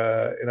 and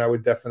I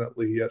would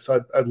definitely,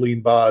 so I'd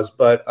lean Baz,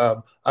 but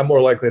I'm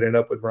more likely to end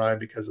up with Ryan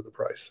because of the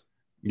price.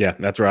 Yeah,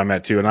 that's where I'm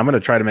at too, and I'm going to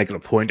try to make it a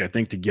point, I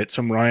think, to get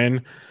some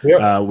Ryan.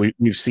 Yeah.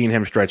 We've seen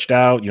him stretched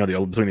out,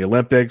 between the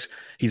Olympics.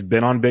 He's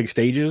been on big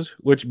stages,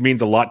 which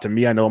means a lot to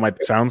me. I know it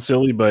might sound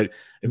silly, but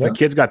if the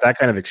kid's got that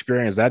kind of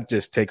experience, that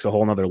just takes a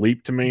whole nother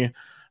leap to me.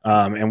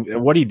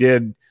 And what he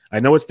did, I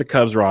know it's the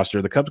Cubs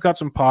roster. The Cubs got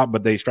some pop,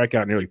 but they strike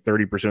out nearly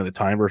 30% of the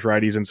time versus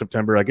righties in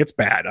September. Like, it's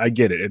bad. I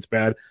get it. It's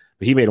bad.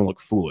 But he made him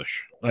look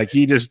foolish. Like,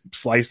 he just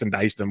sliced and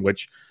diced him,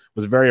 which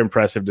was very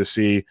impressive to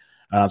see.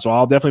 So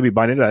I'll definitely be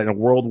buying into that in a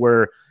world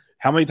where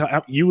how many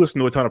times you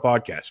listen to a ton of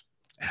podcasts?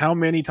 How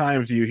many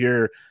times do you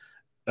hear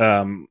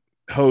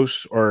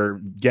hosts or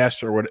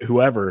guests or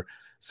whoever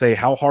say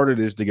how hard it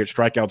is to get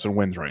strikeouts and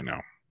wins right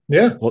now?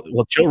 Yeah.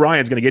 Well, Joe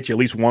Ryan's going to get you at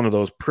least one of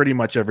those pretty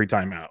much every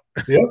time out.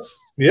 Yes.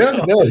 Yeah.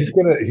 No,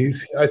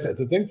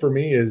 the thing for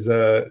me is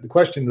the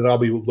question that I'll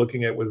be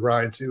looking at with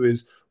Ryan too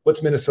is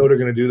what's Minnesota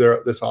going to do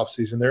this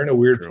offseason? They're in a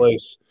weird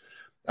place.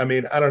 I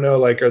mean, I don't know.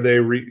 Like, are they,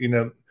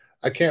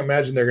 I can't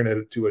imagine they're going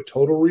to do a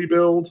total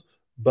rebuild.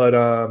 But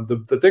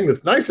the thing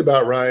that's nice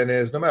about Ryan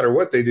is no matter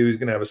what they do, he's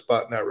going to have a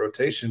spot in that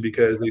rotation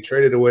because they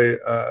traded away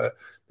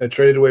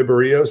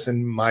Barrios,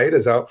 and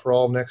Maeda's out for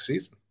all of next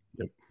season.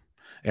 Yep.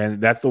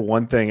 And that's the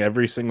one thing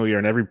every single year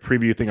and every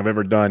preview thing I've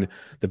ever done,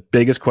 the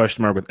biggest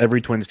question mark with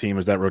every Twins team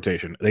is that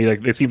rotation.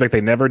 It seems like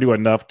they never do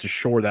enough to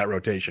shore that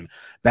rotation.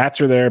 Bats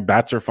are there.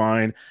 Bats are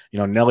fine.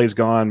 Nelly's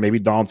gone. Maybe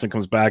Donaldson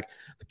comes back.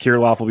 The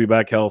Kirilloff will be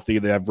back healthy.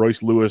 They have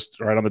Royce Lewis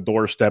right on the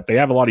doorstep. They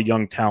have a lot of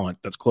young talent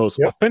that's close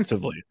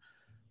offensively.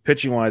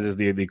 Pitching wise is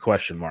the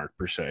question mark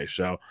per se.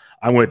 So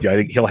I'm with you. I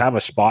think he'll have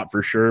a spot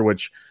for sure,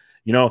 which,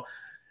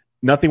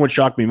 nothing would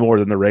shock me more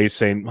than the Rays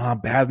saying,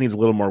 Baz needs a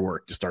little more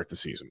work to start the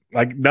season.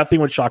 Like,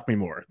 nothing would shock me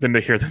more than to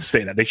hear them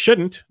say that. They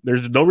shouldn't.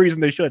 There's no reason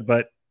they should,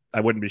 but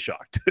I wouldn't be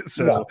shocked.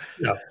 So,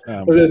 no.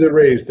 But they're the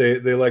Rays. They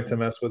like to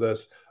mess with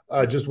us.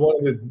 Just one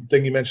of the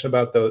thing you mentioned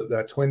about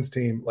that Twins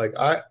team, like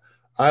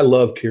I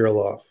love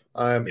Kirilloff.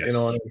 I'm in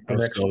on him for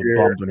next year.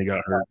 Bummed when he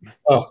got hurt.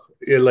 Oh,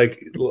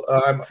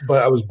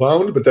 but I was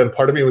bummed. But then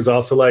part of me was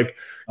also like,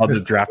 I'll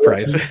just draft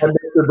price.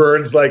 Mr.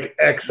 Burns, like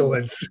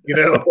excellence.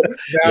 Now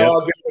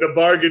I'll get it a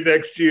bargain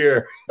next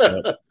year.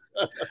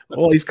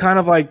 Well, he's kind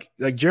of like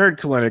Jared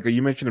Kelenic.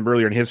 You mentioned him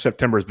earlier, and his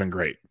September has been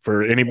great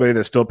for anybody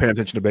that's still paying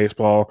attention to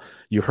baseball.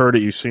 You heard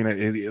it, you've seen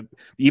it.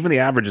 Even the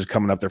average is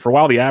coming up there. For a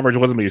while, the average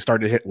wasn't, but he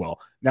started to hit well.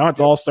 Now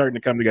it's all starting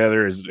to come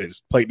together.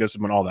 His plate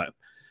discipline, all that.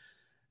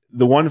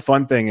 The one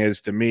fun thing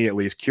is, to me at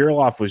least,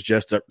 Kirilloff was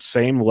just a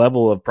same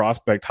level of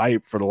prospect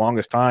hype for the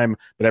longest time,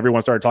 but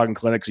everyone started talking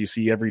Kelenic. You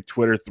see every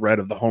Twitter thread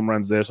of the home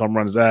runs this, home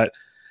runs that,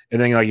 and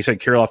then, like you said,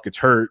 Kirilloff gets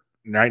hurt.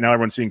 Right now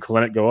everyone's seeing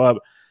Kelenic go up.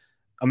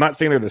 I'm not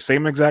saying they're the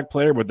same exact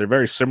player, but they're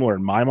very similar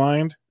in my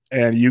mind,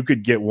 and you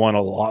could get one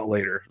a lot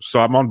later.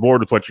 So I'm on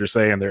board with what you're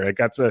saying there. Like,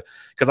 that's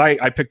because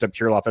I picked up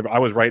Kirilloff. I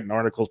was writing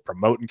articles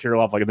promoting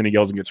Kirilloff, and then he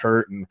goes and gets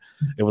hurt, and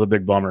it was a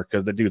big bummer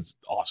because the dude's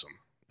awesome.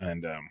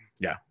 And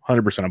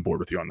 100% on board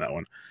with you on that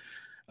one.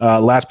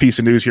 Last piece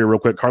of news here real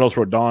quick. Carlos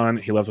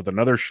Rodon, he left with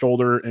another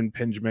shoulder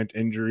impingement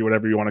injury,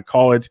 whatever you want to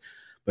call it.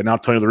 But now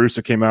Tony La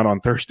Russa came out on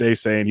Thursday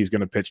saying he's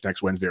going to pitch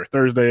next Wednesday or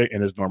Thursday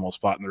in his normal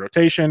spot in the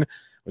rotation,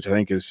 which I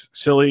think is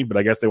silly, but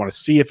I guess they want to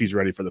see if he's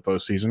ready for the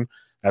postseason.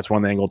 That's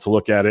one angle to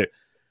look at it.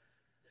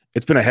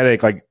 It's been a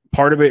headache. Like,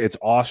 part of it, it's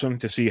awesome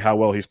to see how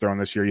well he's thrown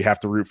this year. You have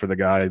to root for the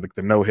guy, like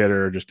the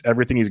no-hitter, just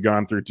everything he's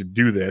gone through to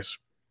do this.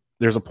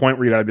 There's a point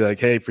where you got to be like,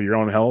 hey, for your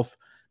own health,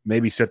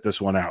 maybe sit this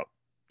one out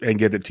and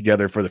get it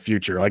together for the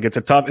future. Like, it's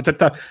a tough,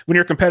 when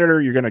you're a competitor,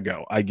 you're going to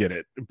go. I get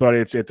it. But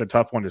it's a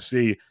tough one to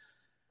see.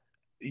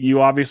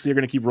 You obviously are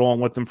going to keep rolling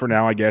with him for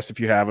now, I guess, if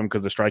you have him,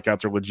 because the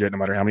strikeouts are legit no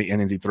matter how many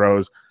innings he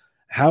throws.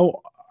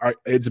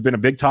 It's been a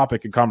big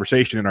topic and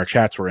conversation in our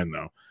chats we're in,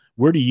 though.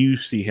 Where do you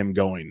see him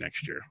going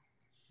next year?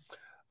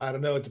 I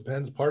don't know. It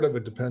depends. Part of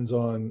it depends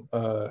on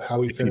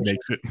how he finishes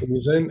the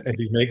season, if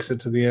he makes it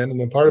to the end. And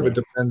then part of it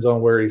depends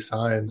on where he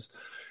signs.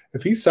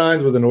 If he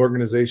signs with an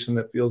organization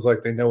that feels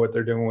like they know what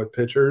they're doing with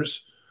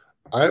pitchers,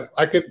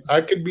 I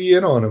could be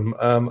in on him.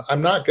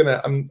 I'm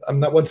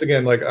not once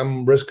again, like,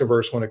 I'm risk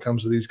averse when it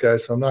comes to these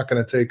guys, so I'm not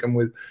going to take him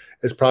with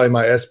as probably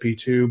my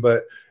SP2.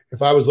 But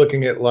if I was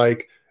looking at an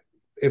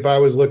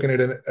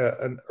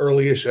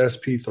early-ish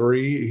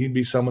SP3, he'd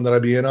be someone that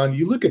I'd be in on.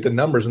 You look at the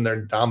numbers and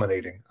they're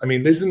dominating. I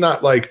mean, this is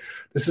not like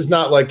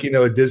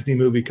a Disney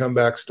movie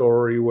comeback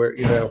story where,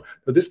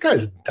 but this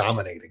guy's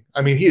dominating.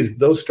 I mean,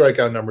 those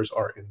strikeout numbers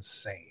are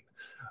insane.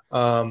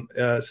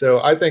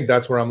 So I think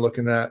that's where I'm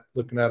looking at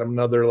him,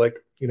 another,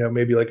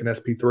 maybe like an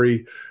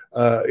SP3.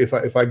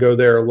 If I go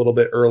there a little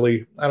bit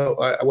early,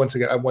 once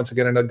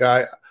again, another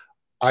guy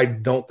I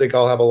don't think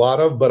I'll have a lot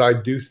of, but I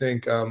do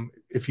think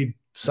if he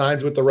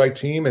signs with the right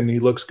team and he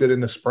looks good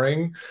in the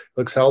spring,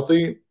 looks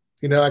healthy,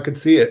 I could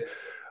see it.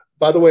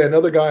 By the way,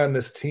 another guy on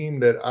this team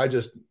that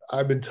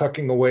I've been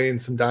tucking away in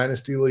some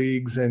dynasty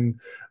leagues, and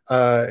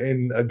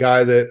in a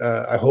guy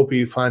that I hope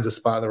he finds a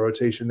spot in the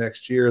rotation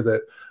next year,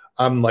 that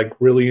I'm like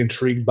really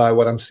intrigued by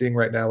what I'm seeing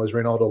right now, is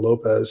Reynaldo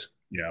Lopez.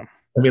 Yeah.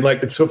 I mean,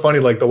 like, it's so funny.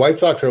 Like, the White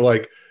Sox are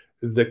like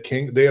the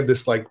king. They have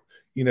this this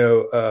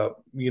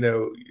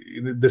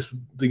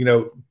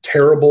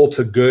terrible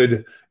to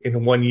good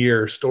in 1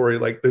 year story.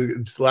 Like,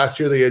 last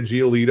year they had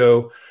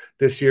Giolito,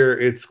 this year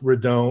it's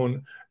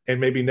Rodon, and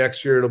maybe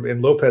next year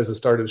and Lopez has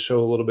started to show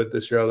a little bit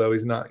this year, although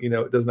he's not,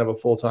 doesn't have a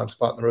full-time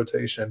spot in the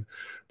rotation,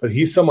 but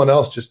he's someone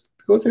else. Just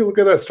go take a look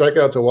at that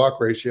strikeout to walk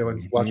ratio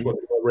and watch what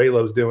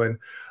Raylo's doing.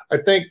 I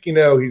think,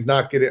 he's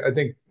not getting, I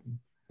think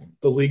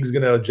the league's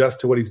going to adjust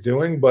to what he's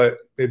doing, but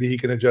maybe he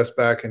can adjust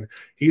back, and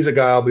he's a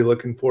guy I'll be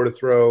looking for to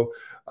throw.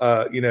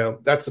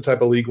 That's the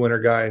type of league winner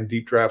guy in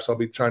deep drafts. I'll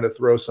be trying to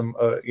throw some,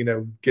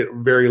 get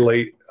very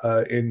late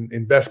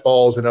in best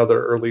balls and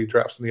other early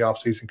drafts in the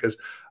offseason, because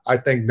I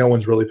think no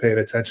one's really paying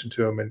attention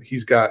to him, and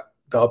he's got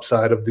the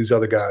upside of these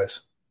other guys.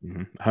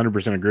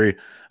 100% agree.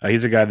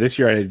 He's a guy this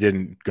year I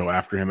didn't go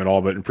after him at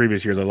all, but in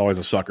previous years I was always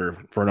a sucker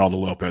for Reynaldo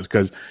Lopez,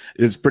 because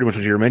it's pretty much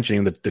what you were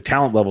mentioning, that the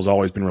talent level's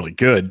always been really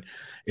good.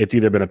 It's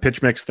either been a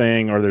pitch mix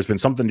thing or there's been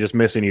something just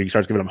missing. He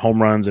starts giving him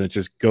home runs and it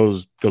just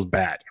goes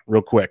bad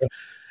real quick.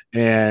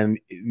 And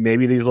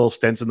maybe these little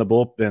stints in the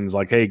bullpens,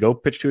 like, hey, go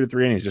pitch 2 to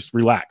 3 innings, just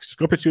relax, just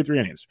go pitch 2 to 3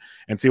 innings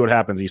and see what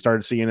happens. You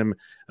started seeing him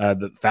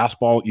using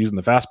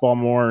the fastball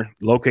more,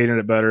 locating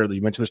it better. You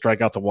mentioned the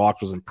strikeout to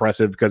walks was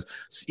impressive, because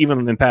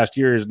even in past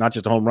years, not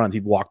just home runs,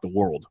 he'd walk the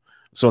world.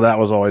 So that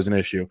was always an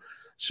issue.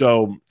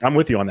 So I'm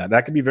with you on that.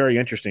 That could be very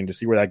interesting to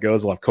see where that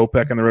goes. They'll have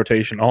Kopech in the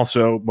rotation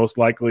also, most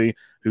likely,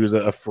 who's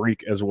a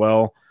freak as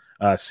well.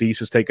 Cease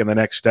has taken the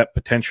next step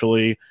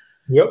potentially.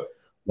 Yep.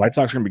 White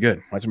Sox are going to be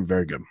good. White Sox are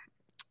very good.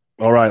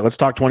 All right, let's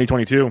talk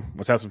 2022.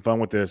 Let's have some fun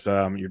with this.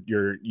 You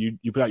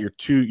put out your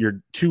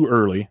two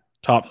early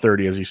top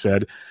 30, as you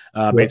said.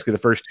 Basically the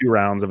first 2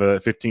 rounds of a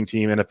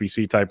 15-team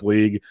NFBC type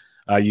league.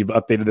 You've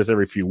updated this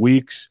every few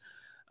weeks.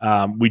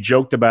 We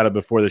joked about it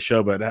before the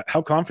show, but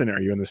how confident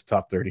are you in this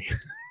top 30?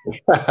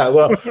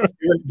 Well,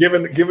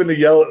 given the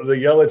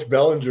Yelich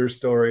Bellinger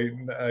story,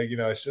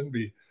 I shouldn't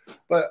be.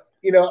 But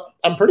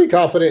I'm pretty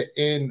confident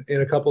in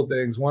a couple of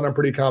things. One, I'm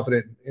pretty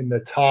confident in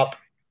the top.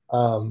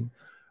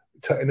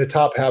 In the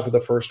top half of the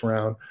first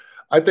round.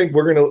 I think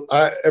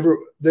I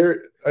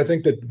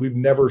think that we've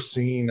never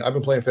seen. I've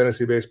been playing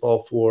fantasy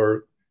baseball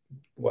for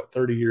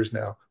 30 years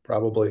now,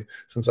 probably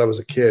since I was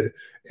a kid,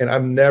 and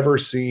I've never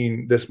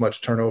seen this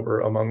much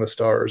turnover among the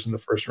stars in the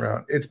first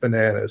round. It's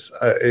bananas.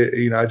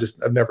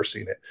 I've never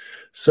seen it.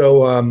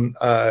 So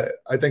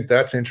I think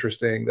that's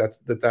interesting.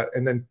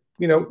 And then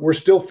we're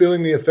still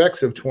feeling the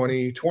effects of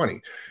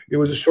 2020. It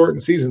was a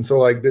shortened season. So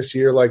like this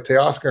year, like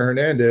Teoscar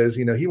Hernandez,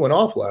 he went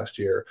off last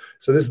year.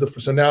 So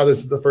now this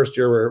is the first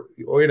year where,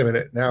 wait a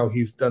minute, now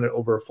he's done it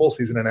over a full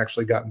season and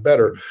actually gotten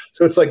better.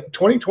 So it's like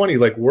 2020,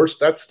 like worse,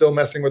 that's still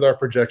messing with our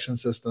projection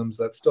systems.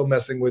 That's still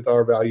messing with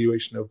our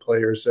evaluation of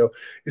players. So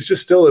it's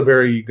just still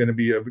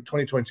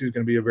 2022 is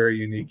going to be a very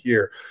unique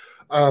year.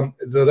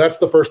 So that's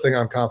the first thing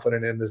I'm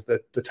confident in, is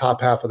that the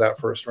top half of that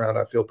first round,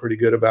 I feel pretty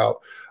good about.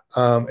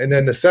 And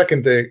then the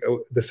second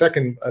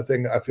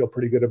thing I feel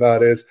pretty good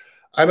about is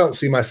I don't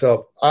see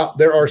myself.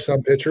 There are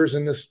some pitchers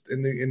in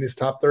this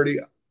top 30.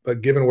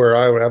 But given where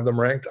I would have them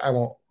ranked, I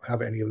won't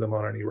have any of them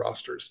on any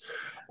rosters.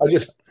 I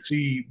just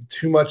see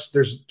too much.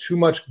 There's too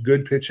much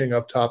good pitching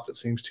up top that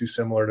seems too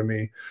similar to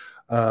me.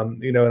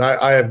 And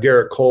I have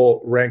Garrett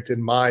Cole ranked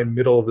in my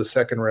middle of the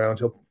second round.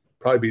 He'll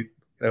probably be,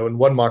 in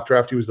one mock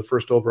draft, he was the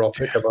first overall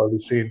pick I've already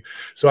seen.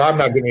 So I'm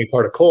not getting any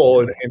part of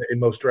Cole in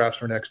most drafts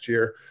for next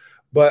year.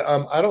 But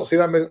I don't see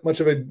that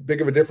much of a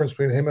big of a difference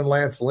between him and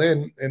Lance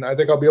Lynn. And I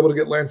think I'll be able to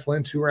get Lance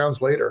Lynn 2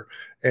 rounds later.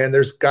 And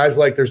there's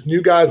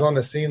new guys on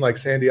the scene like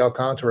Sandy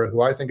Alcantara,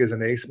 who I think is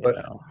an ace.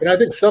 And I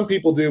think some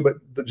people do, but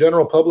the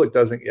general public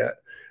doesn't yet.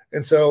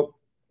 And so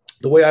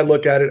the way I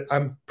look at it,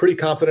 I'm pretty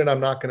confident I'm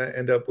not going to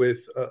end up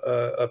with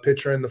a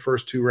pitcher in the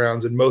first 2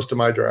 rounds in most of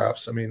my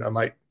drafts. I mean, I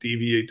might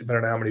deviate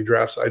depending on how many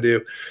drafts I do.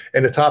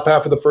 In the top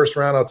half of the first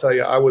round, I'll tell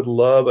you, I would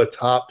love a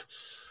top –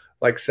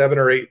 like 7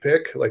 or 8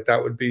 pick. Like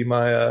that would be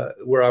my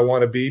where I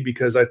want to be,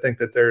 because I think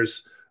that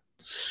there's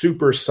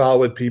super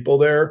solid people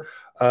there.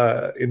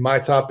 In my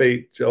top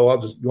 8, Joe,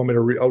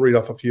 I'll read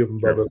off a few of them,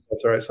 Bubba.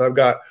 That's all right. So I've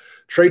got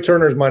Trey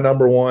Turner is my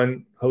number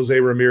 1. Jose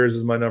Ramirez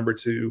is my number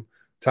 2.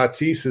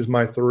 Tatis is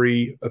my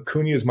 3.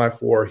 Acuna is my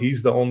 4.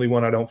 He's the only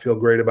one I don't feel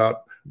great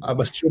about. I'm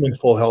assuming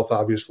full health,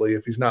 obviously.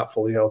 If he's not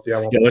fully healthy,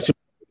 I won't. Yeah,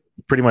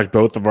 pretty much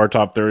both of our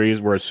top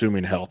 30s, we're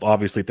assuming health.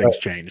 Obviously, things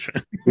change.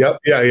 Yep.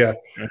 Yeah.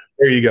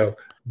 There you go.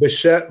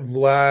 Bichette,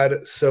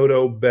 Vlad,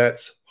 Soto,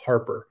 Betts,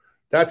 Harper.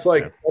 That's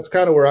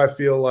kind of where I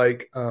feel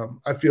like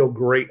I feel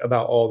great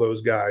about all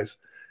those guys.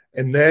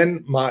 And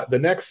then the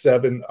next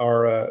 7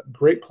 are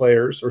great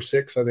players, or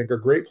 6 I think are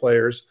great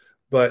players,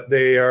 but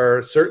they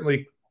are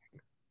certainly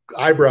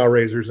eyebrow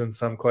raisers in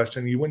some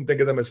question. You wouldn't think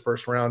of them as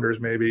first rounders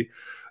maybe.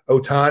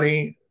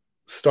 Ohtani,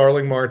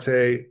 Starling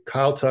Marte,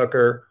 Kyle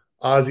Tucker,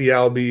 Ozzie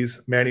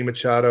Albies, Manny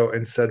Machado,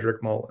 and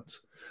Cedric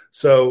Mullins.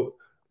 So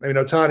I mean,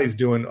 Ohtani's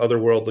doing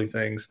otherworldly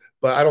things,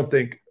 but I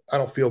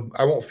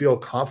won't feel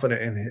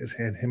confident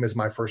in him as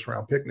my first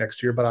round pick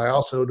next year. But I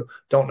also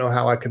don't know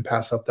how I can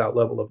pass up that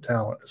level of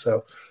talent.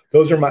 So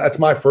that's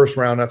my first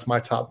round. That's my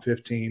top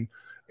 15.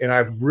 And I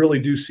really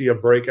do see a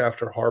break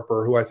after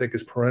Harper, who I think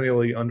is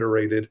perennially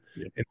underrated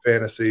in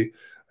fantasy.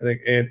 I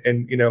think,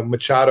 and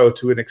Machado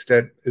to an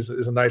extent is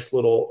a nice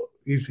little.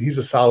 He's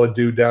a solid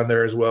dude down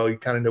there as well. You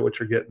kind of know what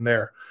you're getting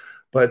there.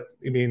 But,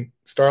 I mean,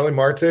 Starling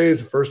Marte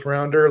is a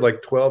first-rounder,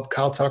 like 12.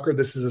 Kyle Tucker,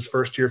 this is his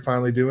first year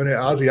finally doing it.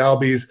 Ozzie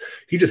Albies,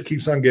 he just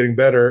keeps on getting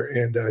better,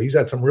 and he's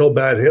had some real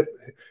bad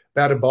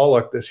ball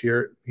luck this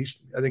year.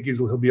 I think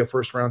he'll be a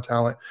first-round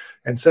talent.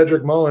 And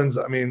Cedric Mullins,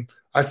 I mean,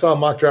 I saw a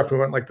mock draft and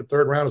went like the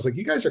 3rd round. I was like,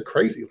 you guys are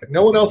crazy. Like,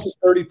 no one else is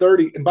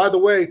 30-30. And by the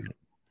way,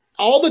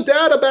 all the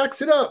data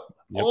backs it up.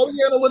 Yep. All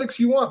the analytics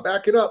you want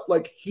back it up.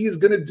 Like,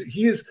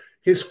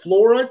 his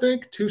floor, I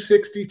think,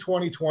 260,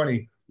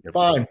 20-20. Yep.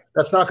 Fine.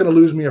 That's not going to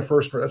lose me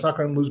that's not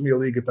going to lose me a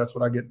league if that's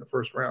what I get in the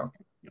first round.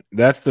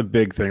 That's the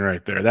big thing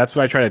right there. That's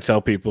what I try to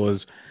tell people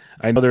is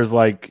I know there's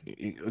I'll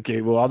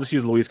just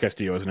use Luis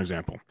Castillo as an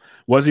example.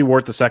 Was he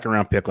worth the 2nd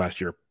round pick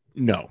last year?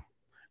 No.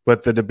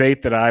 But the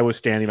debate that I was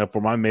standing up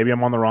for, maybe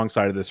I'm on the wrong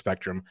side of the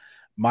spectrum.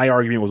 My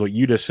argument was what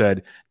you just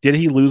said. Did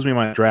he lose me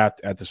my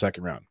draft at the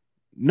 2nd round?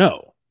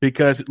 No.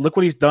 Because look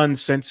what he's done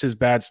since his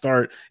bad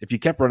start. If you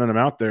kept running him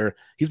out there,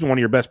 he's been one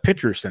of your best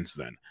pitchers since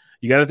then.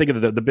 You got to think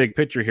of the big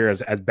picture here.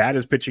 As bad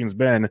as pitching's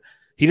been,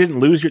 he didn't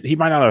lose he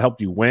might not have helped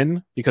you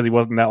win because he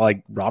wasn't that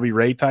like Robbie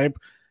Ray type.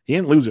 He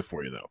didn't lose it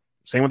for you though.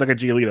 Same with like a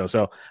Giolito.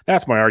 So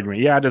that's my argument.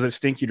 Yeah, does it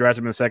stink you draft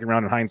him in the 2nd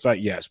round in hindsight?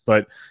 Yes,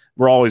 but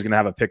we're always going to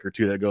have a pick or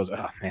two that goes,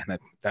 oh man,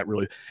 that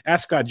really.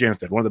 Ask Scott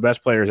Jenstead, one of the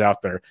best players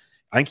out there.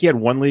 I think he had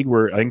one league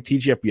where I think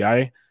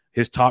TGFBI,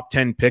 his top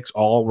 10 picks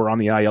all were on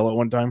the IL at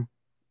one time.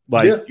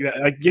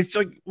 It's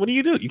like, what do?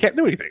 You can't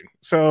do anything.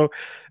 So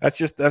that's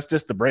just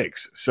the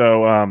breaks.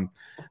 So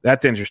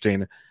that's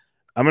interesting.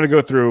 I'm going to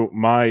go through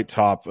my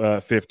top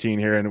 15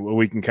 here, and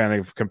we can kind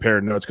of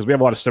compare notes because we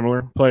have a lot of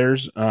similar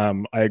players.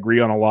 I agree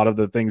on a lot of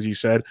the things you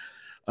said.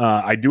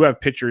 I do have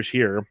pitchers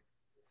here.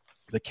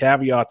 The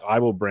caveat I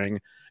will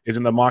bring is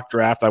in the mock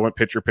draft, I went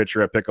pitcher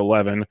at pick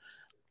 11.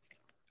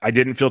 I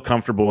didn't feel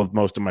comfortable with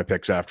most of my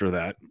picks after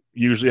that.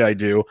 Usually I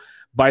do.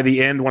 By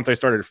the end, once I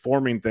started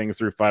forming things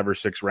through 5 or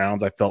 6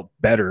 rounds, I felt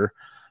better.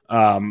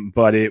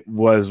 But it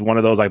was one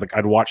of those,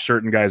 I'd watch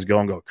certain guys go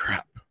and go,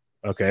 crap.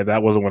 Okay,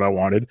 that wasn't what I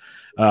wanted.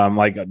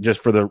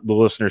 Just for the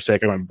listener's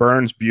sake, I went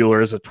Burns,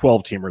 Buehler is a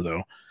 12-teamer,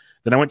 though.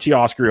 Then I went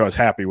Teoscar, who I was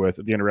happy with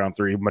at the end of round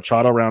 3.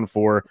 Machado, round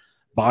 4.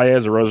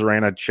 Baez,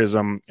 Arozarena,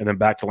 Chisholm, and then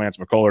back to Lance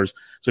McCullers.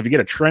 So if you get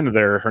a trend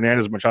there,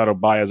 Hernandez, Machado,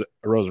 Baez,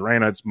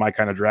 Arozarena, it's my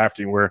kind of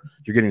drafting where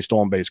you're getting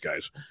stolen base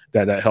guys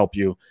that help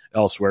you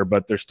elsewhere.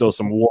 But there's still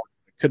some war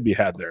that could be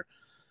had there.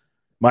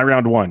 My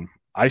round 1,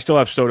 I still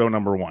have Soto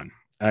number 1.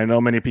 And I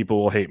know many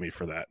people will hate me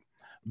for that.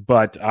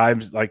 But I'm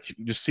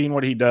just seeing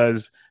what he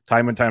does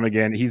time and time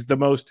again. He's the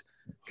most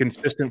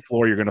consistent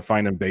floor you're going to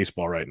find in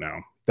baseball right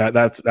now.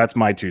 That's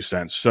my 2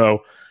 cents.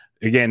 So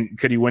again,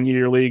 could he win you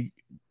your league?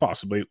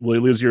 Possibly. Will he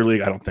lose your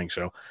league? I don't think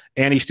so.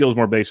 And he steals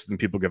more bases than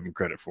people give him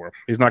credit for.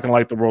 He's not going to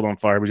light the world on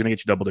fire, but he's going to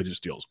get you double-digit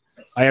steals.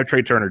 I have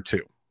Trey Turner,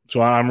 too.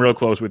 So I'm real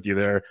close with you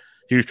there.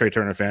 Huge Trey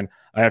Turner fan.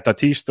 I have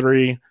Tatis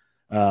 3,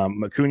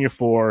 Acuna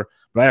 4,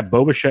 But I have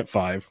Bo Bichette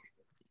 5,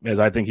 as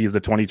I think he's the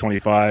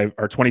 2025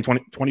 or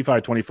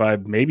 2020,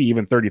 25, maybe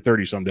even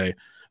 30 someday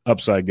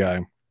upside guy.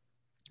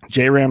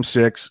 J-Ram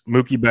 6,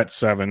 Mookie Betts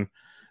 7.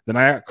 Then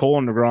I got Cole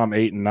and DeGrom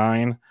 8 and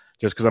 9,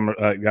 just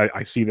because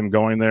I see them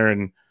going there,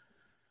 and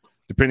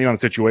depending on the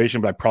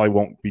situation, but I probably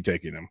won't be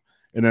taking him.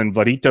 And then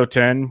Vladito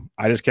 10,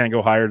 I just can't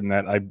go higher than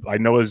that. I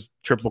know his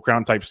Triple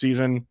Crown type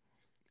season,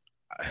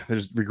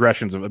 there's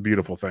regressions of a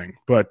beautiful thing,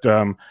 but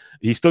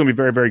he's still gonna be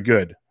very, very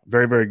good.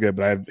 Very, very good.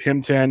 But I have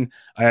him 10.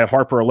 I have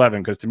Harper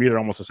 11 because to me they're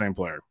almost the same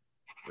player.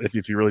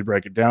 If you really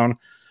break it down,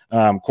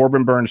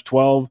 Corbin Burns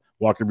 12,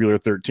 Walker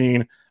Buehler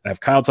 13. I have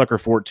Kyle Tucker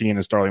 14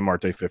 and Starling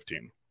Marte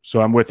 15.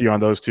 So I'm with you on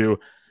those two.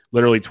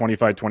 Literally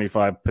 25.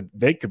 But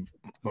they could.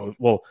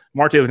 Well,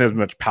 Marte doesn't have as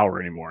much power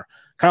anymore.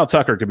 Kyle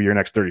Tucker could be your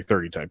next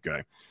 30-30 type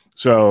guy.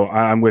 So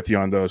I'm with you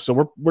on those.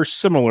 So we're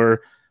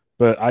similar,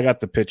 but I got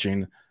the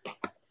pitching.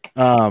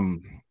 I'll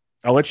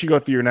let you go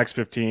through your next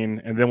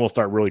 15, and then we'll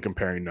start really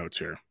comparing notes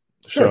here.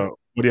 Sure. So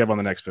what do you have on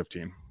the next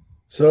 15?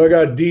 So I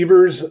got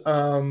Devers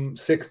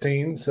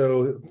 16.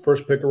 So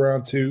first pick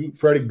around 2.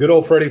 Good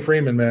old Freddie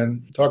Freeman,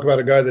 man. Talk about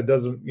a guy that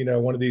doesn't,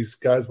 one of these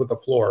guys with the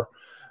floor.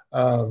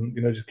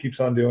 Just keeps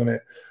on doing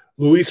it.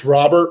 Luis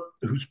Robert,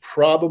 who's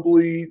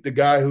probably the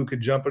guy who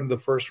could jump into the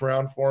first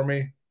round for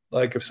me.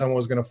 Like if someone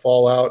was going to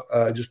fall out,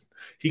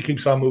 he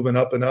keeps on moving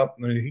up and up.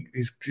 I mean,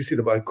 you see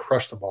the ball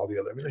crushed the ball the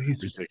other. I mean,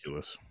 he's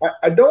ridiculous.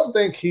 I don't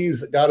think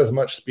he's got as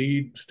much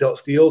speed,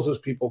 steals as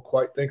people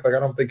quite think. Like I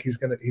don't think he's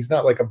going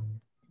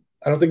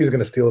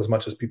to steal as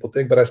much as people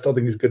think, but I still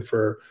think he's good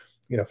for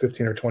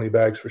 15 or 20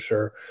 bags for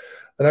sure.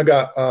 Then I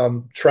got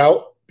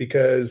Trout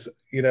because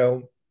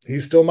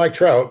he's still Mike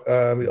Trout,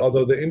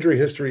 although the injury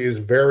history is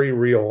very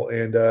real.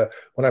 And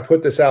when I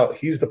put this out,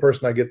 he's the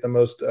person I get the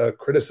most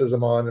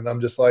criticism on. And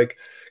I'm just like,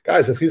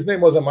 guys, if his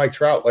name wasn't Mike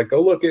Trout, like go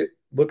look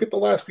at the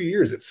last few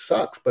years. It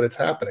sucks, but it's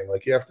happening.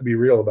 Like you have to be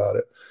real about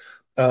it.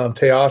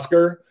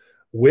 Teoscar,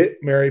 Whit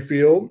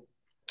Merrifield,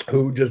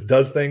 who just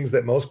does things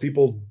that most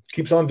people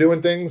keeps on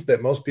doing things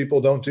that most people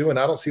don't do. And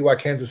I don't see why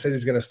Kansas City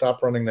is going to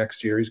stop running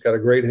next year. He's got a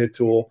great hit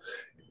tool.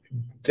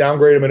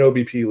 Downgrade him in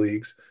OBP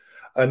leagues.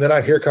 And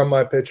then here come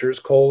my pitchers,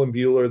 Cole and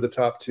Buehler, the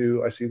top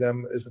 2. I see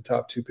them as the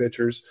top 2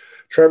 pitchers.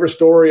 Trevor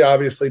Story,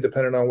 obviously,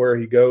 depending on where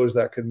he goes,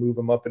 that could move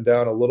him up and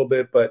down a little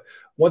bit. But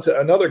once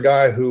another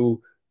guy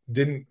who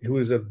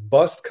is a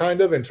bust kind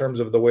of in terms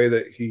of the way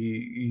that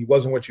he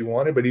wasn't what you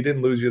wanted, but he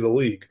didn't lose you the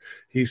league.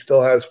 He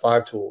still has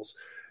 5 tools.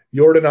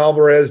 Jordan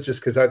Alvarez,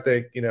 just because I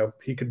think,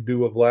 he could do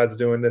what Vlad's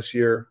doing this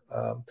year.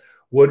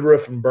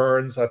 Woodruff and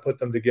Burns, I put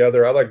them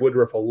together. I like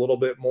Woodruff a little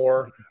bit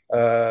more,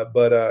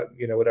 but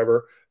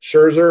whatever.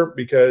 Scherzer,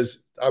 because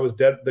I was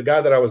dead. The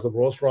guy that I was the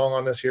most wrong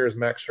on this year is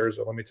Max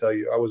Scherzer. Let me tell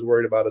you, I was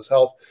worried about his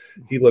health.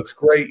 He looks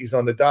great. He's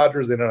on the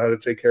Dodgers. They know how to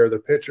take care of their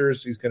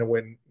pitchers. He's going to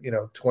win,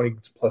 20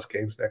 plus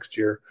games next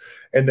year.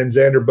 And then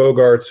Xander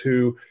Bogaerts,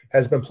 who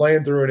has been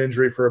playing through an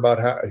injury for about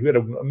he had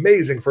an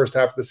amazing first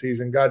half of the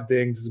season, got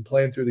dinged, is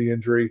playing through the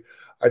injury.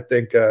 I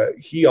think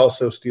he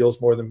also steals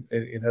more than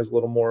and has a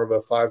little more of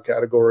a 5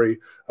 category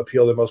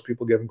appeal than most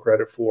people give him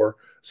credit for.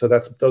 So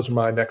those are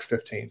my next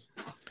 15.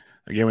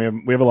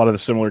 Again, we have a lot of the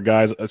similar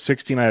guys.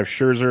 16, I have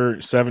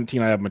Scherzer.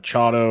 17, I have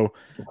Machado,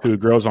 who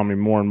grows on me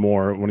more and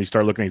more when you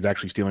start looking. He's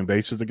actually stealing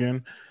bases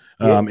again.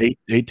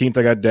 18th,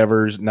 I got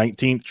Devers.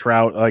 19th,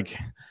 Trout. Like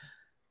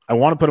I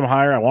want to put him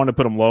higher. I want to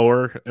put him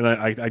lower. And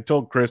I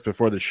told Chris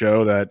before the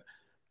show that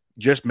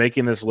just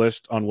making this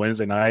list on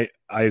Wednesday night,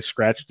 I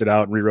scratched it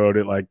out and rewrote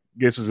it. Like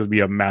this is going to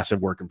be a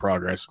massive work in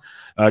progress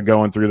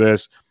going through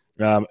this.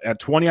 At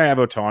 20, I have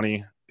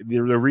Ohtani. The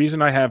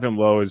reason I have him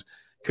low is,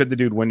 could the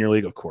dude win your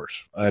league? Of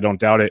course. I don't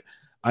doubt it.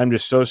 I'm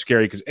just so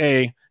scary because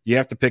A, you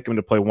have to pick him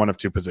to play one of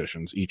 2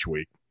 positions each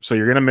week. So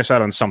you're going to miss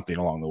out on something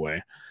along the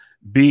way.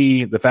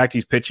 B, the fact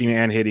he's pitching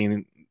and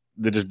hitting,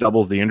 that just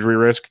doubles the injury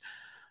risk.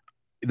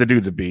 The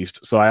dude's a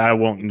beast. So I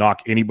won't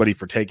knock anybody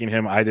for taking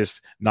him. I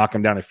just knock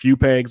him down a few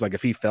pegs. Like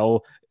if he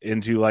fell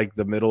into like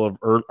the middle of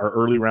our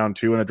early round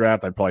 2 in the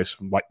draft, I'd probably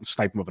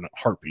snipe him up in a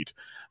heartbeat.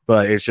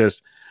 But it's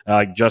just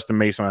like Justin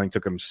Mason, I think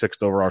took him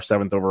 6th overall,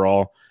 7th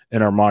overall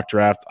in our mock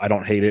draft. I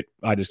don't hate it.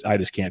 I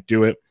just can't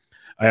do it.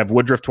 I have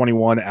Woodruff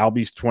 21,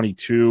 Albies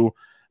 22.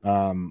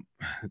 Albies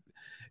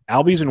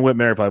and Whit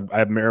Merrifield. I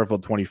have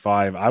Merrifield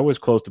 25. I was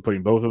close to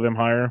putting both of them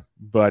higher,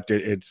 but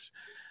it's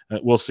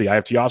we'll see. I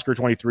have Teoscar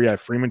 23. I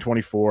have Freeman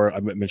 24. I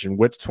mentioned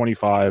Witt's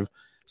 25.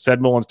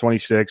 Sed Mullins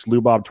 26.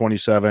 Lubob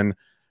 27.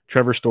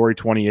 Trevor Story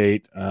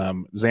 28.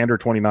 Xander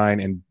 29.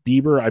 And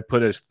Bieber I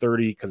put as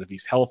 30 because if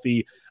he's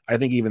healthy, I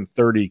think even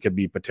 30 could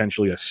be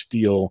potentially a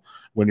steal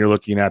when you're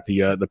looking at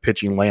the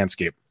pitching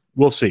landscape.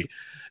 We'll see.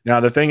 Now,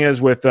 the thing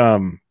is with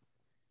the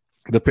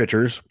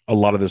pitchers, a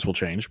lot of this will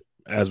change,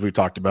 as we've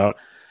talked about.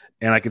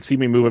 And I can see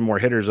me moving more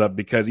hitters up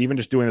because even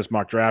just doing this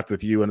mock draft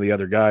with you and the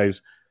other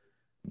guys,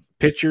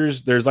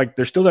 pitchers, there's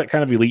still that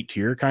kind of elite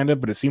tier kind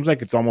of, but it seems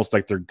like it's almost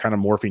like they're kind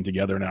of morphing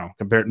together now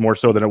compared more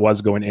so than it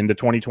was going into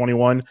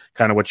 2021,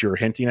 kind of what you were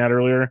hinting at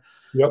earlier.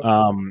 Yep.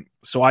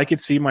 So I could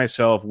see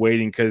myself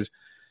waiting because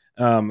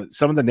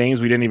some of the names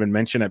we didn't even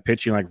mention at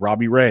pitching, like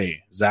Robbie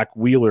Ray, Zach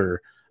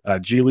Wheeler,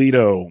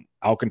 Giolito,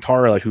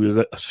 Alcantara, like, who is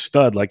a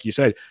stud, like you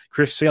said.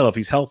 Chris Sale, if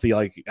he's healthy,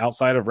 like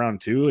outside of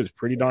round 2, is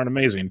pretty darn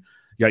amazing.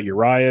 You got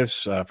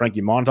Urias,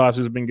 Frankie Montas,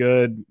 who's been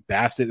good.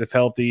 Bassett, if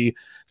healthy.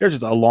 There's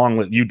just a long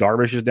list.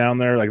 Darvish is down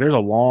there. Like, there's a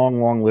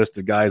long list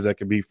of guys that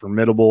could be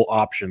formidable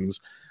options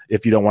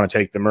if you don't want to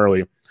take them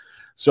early.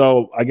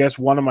 So I guess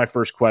one of my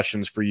first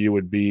questions for you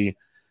would be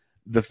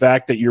the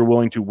fact that you're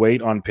willing to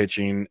wait on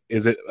pitching.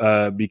 Is it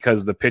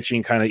because the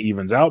pitching kind of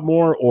evens out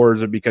more, or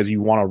is it because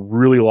you want to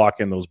really lock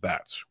in those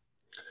bats?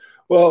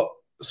 Well,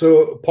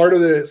 so part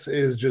of this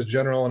is just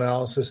general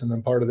analysis, and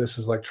then part of this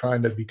is like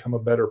trying to become a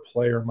better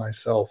player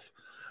myself.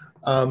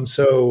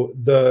 So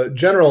the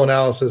general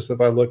analysis, if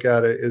I look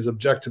at it, is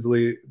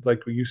objectively,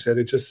 like what you said,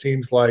 it just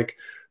seems like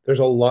there's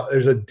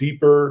a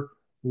deeper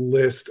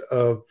list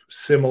of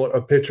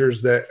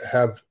pitchers that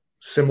have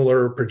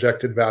similar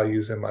projected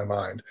values in my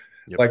mind.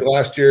 Yep. Like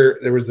last year,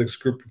 there was this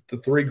group, the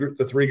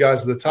three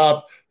guys at the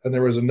top, and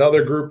there was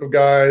another group of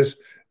guys,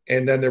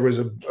 and then there was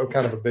a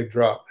kind of a big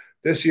drop.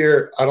 This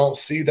year, I don't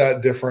see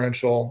that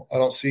differential. I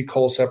don't see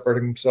Cole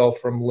separating himself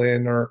from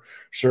Lynn or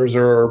Scherzer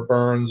or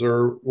Burns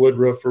or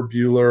Woodruff or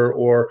Buehler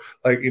or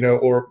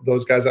or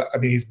those guys. I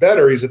mean, he's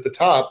better. He's at the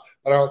top.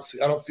 But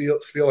I don't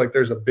feel like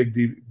there's a big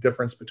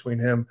difference between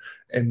him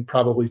and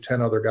probably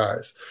 10 other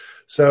guys.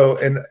 So,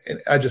 and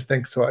I just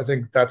think so. I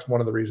think that's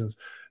one of the reasons.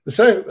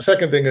 The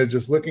second thing is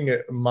just looking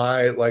at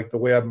the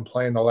way I've been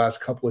playing the last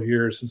couple of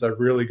years since I've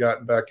really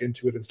gotten back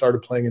into it and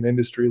started playing in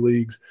industry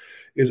leagues.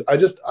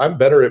 I'm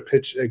better at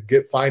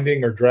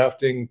finding or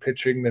drafting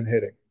pitching than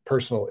hitting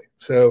personally.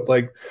 So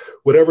like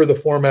whatever the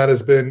format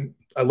has been,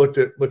 I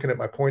looking at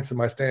my points and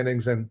my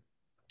standings, and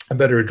I'm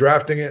better at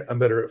drafting it. I'm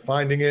better at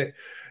finding it.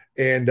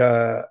 And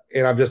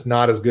I'm just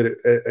not as good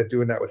at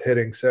doing that with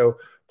hitting. So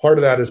part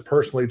of that is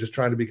personally just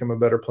trying to become a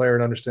better player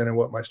and understanding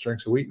what my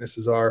strengths and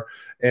weaknesses are.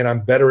 And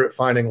I'm better at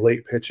finding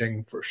late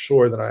pitching for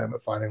sure than I am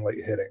at finding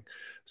late hitting.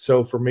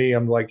 So for me,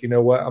 I'm like, you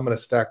know what, I'm going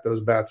to stack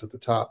those bats at the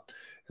top.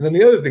 And then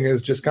the other thing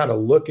is just kind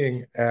of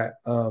looking at,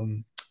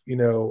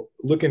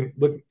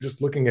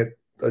 looking at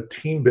a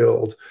team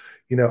build.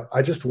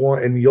 I just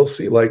want, and you'll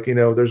see,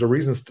 there's a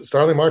reason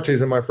Starling Marte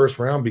is in my first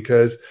round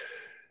because,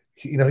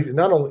 he's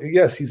not only,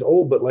 yes, he's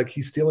old, but like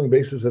he's stealing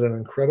bases at an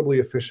incredibly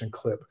efficient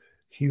clip.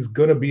 He's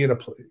going to be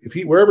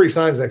wherever he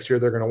signs next year,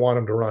 they're going to want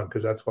him to run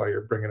because that's why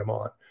you're bringing him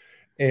on.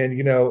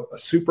 And, a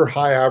super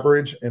high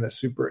average and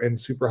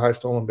super high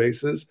stolen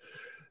bases,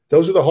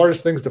 those are the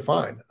hardest things to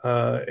find.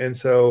 And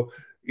so,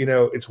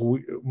 it's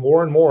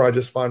more and more, I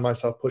just find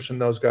myself pushing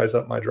those guys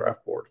up my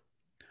draft board.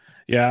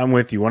 Yeah, I'm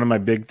with you. One of my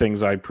big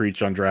things I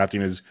preach on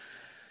drafting is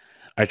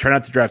I try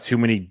not to draft too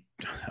many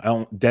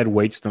dead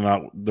weight's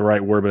not the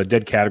right word, but a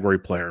dead category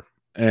player.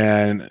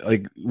 And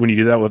like when you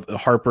do that with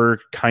Harper,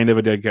 kind of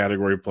a dead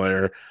category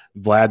player.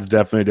 Vlad's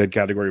definitely a dead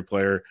category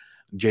player.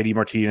 JD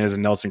Martinez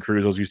and Nelson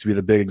Cruz, those used to be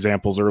the big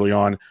examples early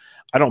on.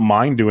 I don't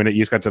mind doing it.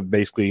 You just got to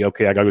basically,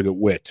 okay, I got to get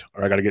Witt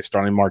or I got to get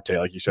Starling Marte,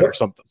 like you said, or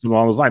something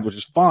along those lines, which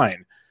is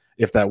fine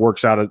if that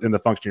works out in the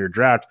function of your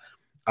draft.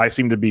 I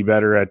seem to be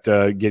better at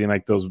getting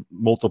like those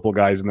multiple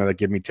guys in there that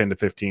give me 10 to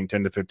 15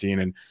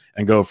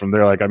 and go from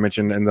there. Like I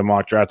mentioned in the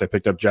mock draft, I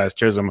picked up Jazz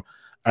Chisholm.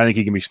 I think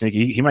he can be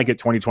sneaky. He might get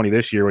 20-20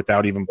 this year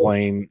without even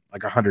playing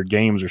like 100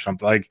 games or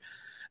something. Like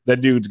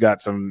that dude's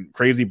got some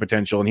crazy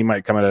potential, and he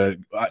might come at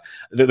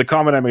the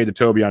comment I made to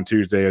Toby on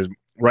Tuesday is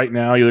right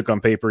now you look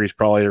on paper, he's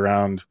probably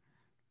around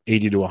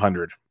 80 to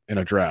 100 in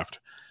a draft.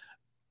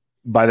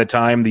 By the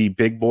time the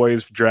big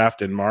boys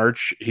draft in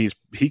March,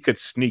 he could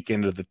sneak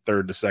into the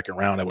third to second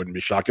round. I wouldn't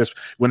be shocked. Just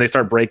when they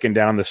start breaking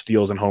down the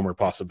steals and homer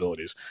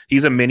possibilities,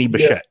 he's a mini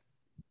Bichette.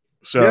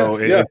 Yeah. So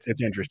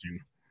it's interesting.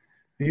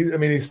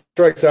 He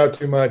strikes out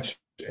too much,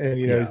 and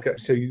he's got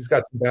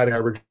some batting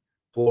average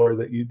floor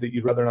that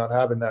you'd rather not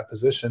have in that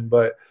position.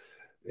 But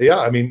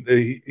yeah,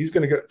 he's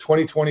going to go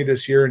 2020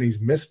 this year, and he's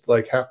missed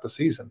like half the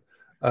season.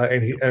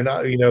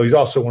 He's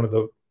also one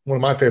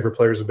of my favorite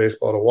players of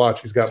baseball to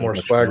watch. He's got more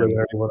swagger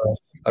than anyone else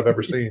I've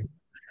ever seen.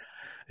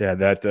 Yeah,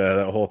 that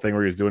whole thing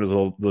where he was doing his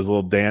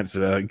little dance,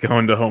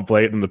 going to home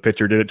plate, and the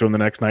pitcher did it to him the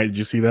next night. Did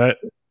you see that?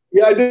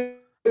 Yeah, I did.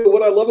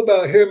 What I love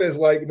about him is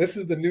this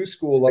is the new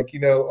school.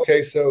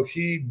 Okay, so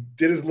he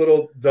did his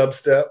little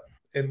dubstep,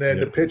 and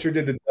then the pitcher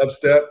did the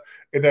dubstep,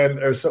 and then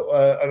there's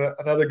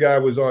another guy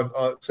was on.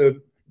 So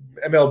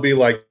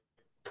MLB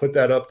put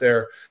that up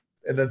there,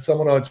 and then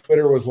someone on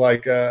Twitter was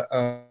like,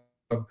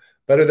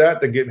 better that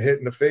than getting hit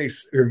in the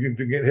face or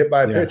getting hit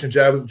by a pitch. And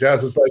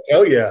Jazz was like,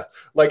 hell yeah.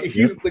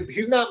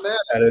 He's not mad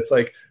at it. It's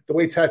like the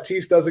way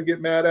Tatis doesn't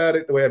get mad at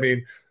it.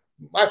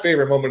 My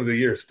favorite moment of the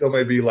year still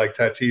may be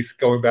Tatis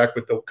going back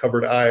with the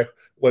covered eye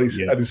when he's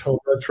at his home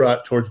run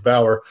trot towards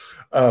Bauer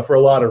for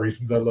a lot of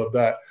reasons. I love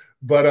that.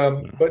 But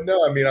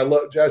no, I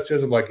love Jazz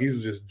Chisholm.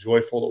 He's just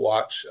joyful to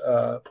watch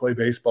play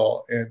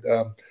baseball. And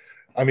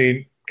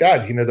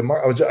God, I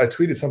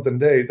tweeted something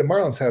today. The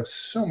Marlins have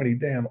so many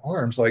damn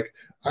arms.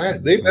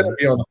 They better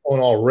be on the phone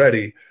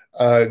already,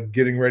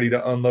 getting ready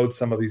to unload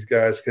some of these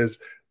guys because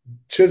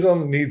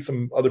Chisholm needs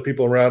some other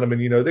people around him.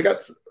 And, they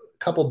got a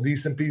couple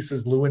decent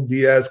pieces. Lewin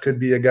Diaz could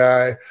be a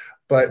guy.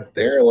 but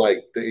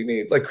they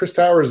need like Chris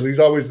Towers. He's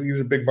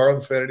a big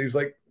Marlins fan, and he's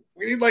like,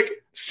 we need like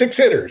 6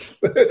 hitters.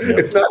 Yep.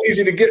 It's not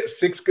easy to get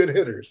 6 good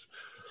hitters.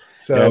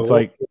 So yeah, it's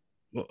like,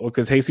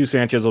 because Jesus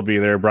Sanchez will be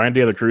there. Brian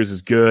De La Cruz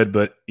is good,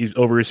 but he's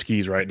over his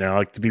skis right now.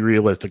 Like, to be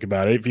realistic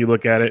about it, if you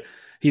look at it,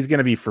 he's going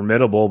to be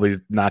formidable, but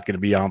he's not going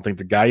to be. I don't think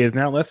the guy is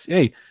now. Unless,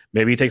 hey,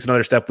 maybe he takes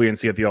another step we didn't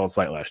see at the Alt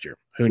site last year.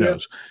 Who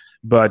knows?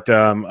 But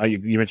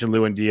you mentioned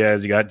Lewin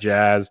Diaz. You got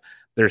Jazz.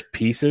 There's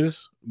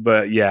pieces,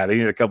 but yeah, they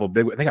need a couple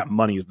big. They got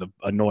money is the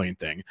annoying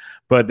thing,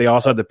 but they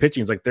also have the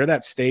pitching. It's like they're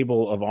that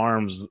stable of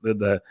arms.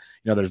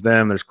 There's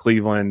them. There's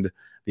Cleveland.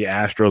 The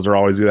Astros are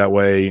always that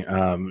way.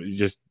 They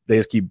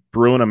just keep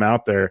brewing them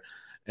out there,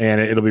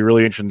 and it'll be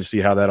really interesting to see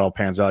how that all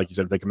pans out. Like you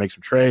said, if they can make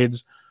some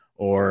trades,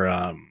 or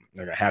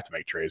they're gonna have to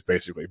make trades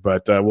basically.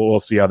 But we'll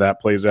see how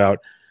that plays out.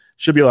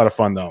 Should be a lot of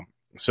fun though.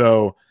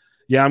 So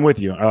yeah, I'm with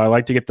you. I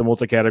like to get the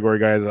multi-category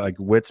guys. Like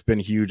Witt's been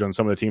huge on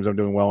some of the teams I'm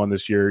doing well on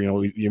this year.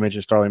 You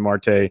mentioned Starling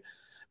Marte,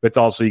 but it's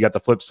also you got the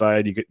flip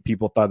side.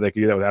 People thought they could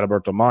do that with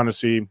Adalberto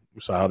Mondesi.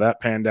 We saw how that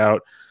panned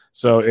out.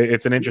 So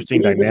it's an interesting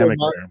dynamic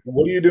there.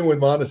 What are you doing with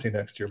Mondesi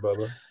next year,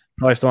 Bubba?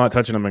 Probably still not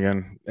touching him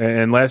again,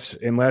 unless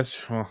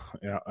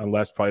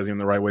probably isn't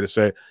the right way to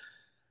say it.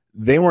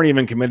 They weren't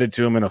even committed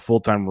to him in a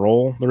full-time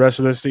role the rest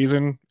of this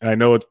season. And I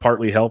know it's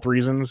partly health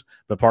reasons,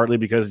 but partly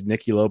because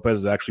Nicky Lopez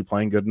is actually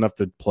playing good enough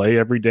to play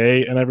every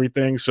day and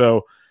everything.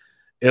 So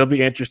it'll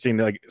be interesting.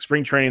 Like,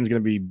 spring training is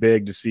going to be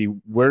big to see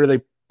where do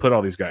they put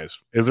all these guys.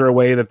 Is there a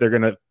way that they're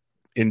going to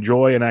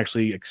enjoy and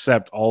actually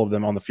accept all of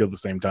them on the field at the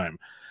same time?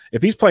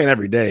 If he's playing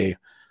every day,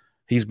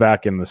 he's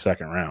back in the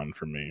second round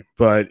for me.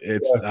 But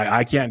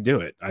I can't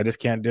do it. I just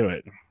can't do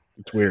it.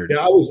 It's weird.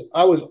 Yeah,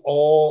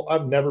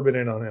 I've never been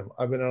in on him.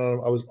 I've been on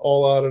him. I was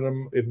all out on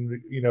him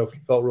and,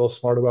 felt real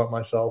smart about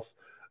myself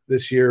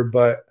this year,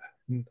 but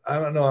I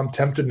don't know. I'm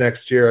tempted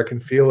next year. I can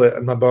feel it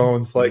in my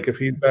bones. Like, if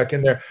he's back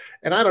in there,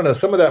 and I don't know,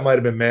 some of that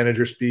might've been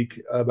manager speak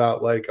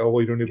about like, oh,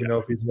 well, you don't even know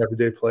if he's an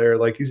everyday player.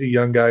 Like, he's a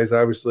young guy. He's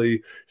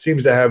obviously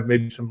seems to have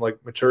maybe some like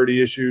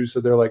maturity issues.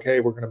 So they're like, hey,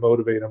 we're going to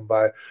motivate him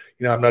by,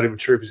 I'm not even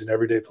sure if he's an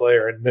everyday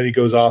player. And then he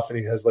goes off and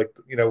he has like,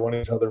 one of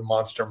his other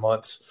monster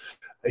months.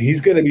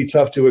 He's going to be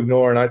tough to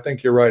ignore, and I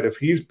think you're right. If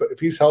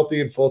he's healthy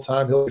and full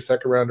time, he'll be a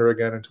second rounder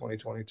again in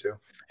 2022.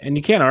 And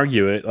you can't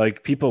argue it.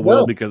 Like, people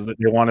will because they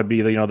want to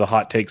be the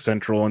hot take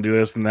central and do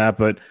this and that.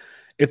 But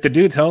if the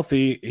dude's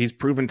healthy, he's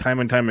proven time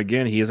and time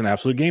again he is an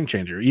absolute game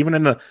changer. Even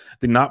in the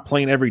not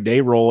playing every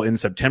day role in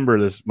September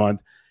this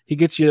month, he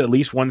gets you at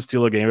least 1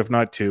 steal a game, if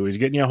not 2. He's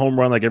getting you a home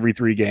run like every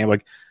 3 games.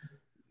 Like,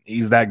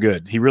 he's that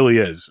good. He really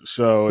is.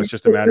 So it's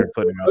just a matter of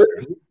putting him out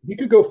there. He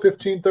could go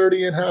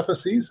 15-30 in half a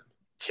season.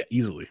 Yeah,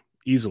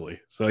 easily.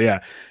 So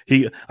yeah,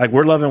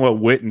 we're loving what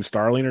Witt and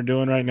Starling are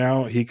doing right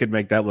now. He could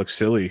make that look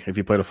silly if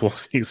he played a full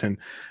season.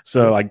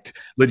 So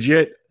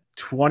legit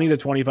 20 to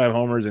 25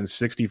 homers and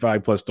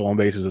 65 plus stolen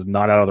bases is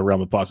not out of the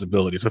realm of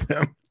possibilities with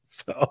him.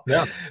 So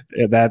yeah,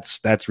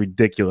 that's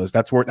ridiculous.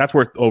 That's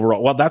worth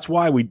overall. Well, that's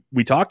why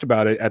we talked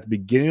about it at the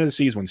beginning of the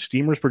season when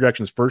Steamer's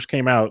projections first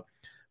came out.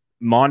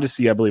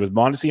 Mondesi, I believe, and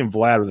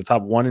Vlad were the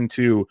top 1 and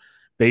 2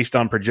 based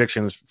on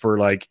projections for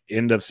like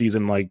end of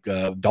season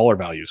dollar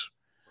values.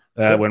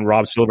 When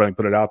Rob Silverling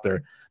put it out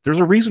there, there's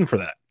a reason for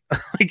that.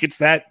 Like, it's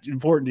that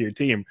important to your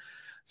team.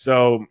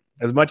 So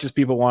as much as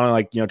people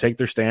want to take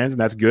their stands, and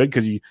that's good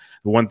because the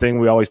one thing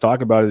we always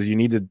talk about is you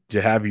need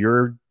to have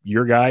your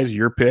guys,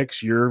 your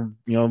picks, your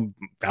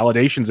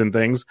validations and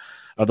things.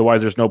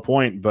 Otherwise, there's no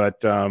point.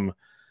 But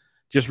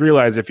just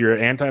realize if you're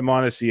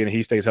anti-Mondesi and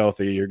he stays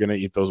healthy, you're going to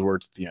eat those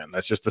words at the end.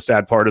 That's just the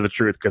sad part of the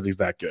truth because he's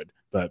that good.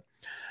 But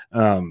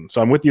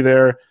so I'm with you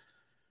there.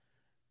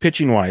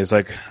 Pitching wise,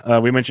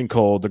 we mentioned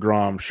Cole,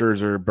 DeGrom,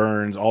 Scherzer,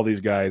 Burns, all these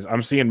guys.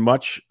 I'm seeing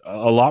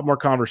a lot more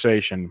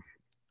conversation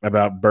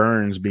about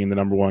Burns being the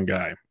number 1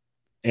 guy,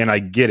 and I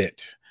get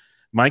it.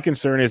 My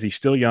concern is he's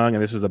still young,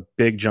 and this is a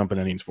big jump in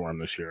innings for him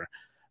this year.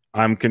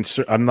 I'm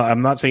concerned.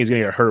 I'm not saying he's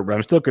going to get hurt, but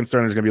I'm still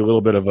concerned there's going to be a little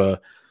bit of a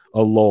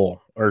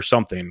lull or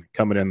something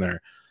coming in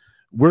there.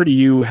 Where do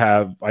you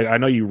have? I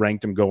know you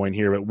ranked him going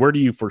here, but where do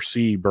you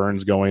foresee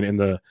Burns going in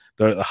the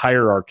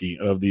hierarchy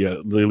of the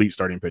elite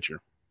starting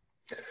pitcher?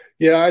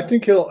 Yeah, I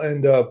think he'll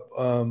end up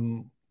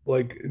in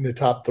the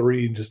top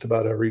 3 in just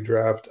about every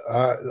draft.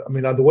 I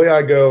mean, the way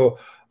I go,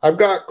 I've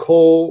got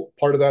Cole.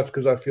 Part of that's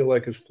because I feel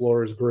like his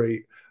floor is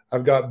great.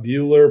 I've got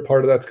Buehler.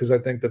 Part of that's because I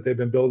think that they've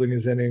been building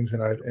his innings,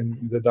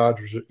 and the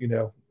Dodgers,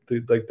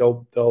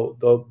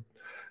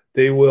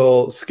 they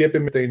will skip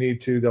him if they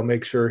need to. They'll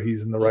make sure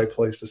he's in the right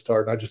place to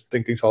start. And I just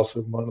think he's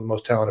also one of the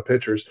most talented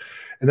pitchers.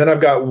 And then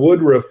I've got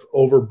Woodruff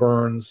over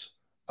Burns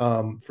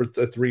for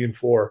the 3 and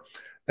 4.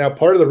 Now,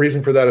 part of the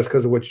reason for that is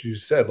because of what you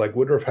said. Like,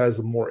 Woodruff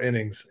has more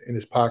innings in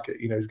his pocket.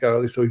 He's got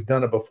at least, so he's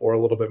done it before a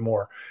little bit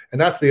more,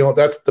 and that's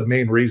the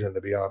main reason,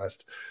 to be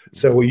honest.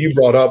 So what you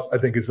brought up, I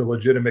think, is a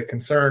legitimate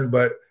concern,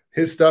 but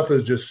his stuff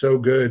is just so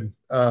good.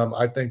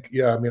 I think,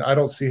 yeah. I mean, I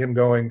don't see him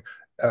going.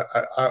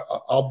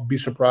 I'll be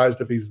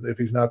surprised if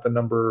he's not the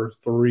number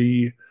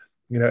 3,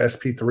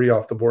 SP3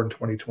 off the board in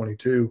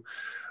 2022.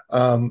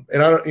 And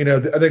I don't,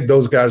 I think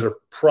those guys are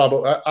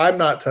probably. I'm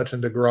not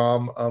touching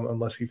DeGrom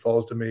unless he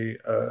falls to me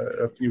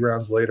a few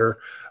rounds later.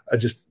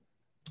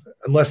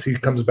 Unless he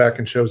comes back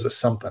and shows us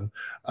something.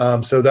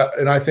 I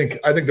think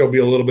there'll be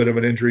a little bit of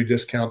an injury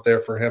discount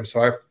there for him.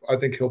 So I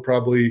think he'll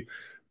probably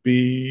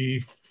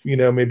be,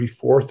 maybe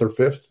fourth or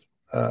fifth.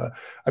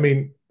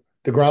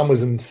 DeGrom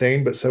was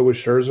insane, but so was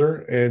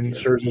Scherzer, and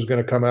Scherzer's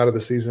going to come out of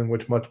the season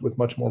with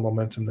much more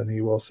momentum than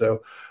he will.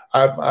 So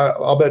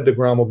I'll bet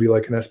DeGrom will be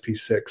like an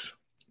SP6.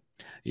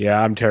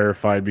 Yeah, I'm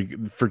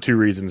terrified for two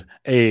reasons.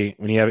 A,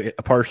 when you have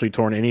a partially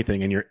torn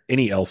anything in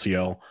any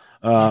LCL,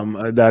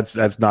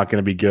 that's not going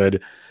to be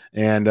good.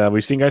 And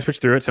we've seen guys pitch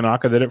through it.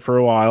 Tanaka did it for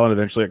a while, and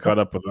eventually it caught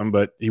up with him,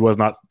 but he was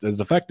not as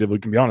effective. We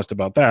can be honest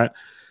about that.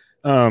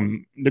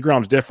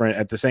 DeGrom's different.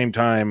 At the same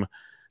time,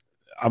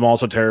 I'm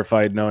also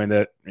terrified knowing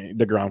that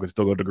DeGrom could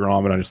still go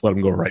DeGrom, and I just let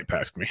him go right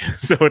past me.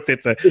 So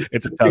it's a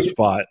tough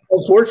spot.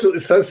 Unfortunately,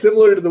 it sounds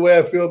similar to the way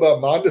I feel about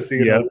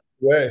Mondesi in a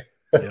way.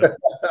 Yep.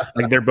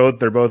 Like they're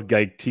both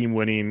like team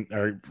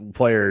winning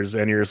players,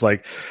 and you're just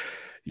like,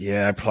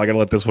 yeah, I probably gotta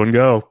let this one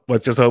go.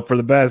 Let's just hope for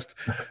the best.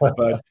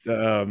 But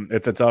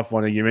it's a tough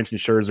one. And you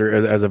mentioned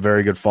Scherzer as a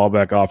very good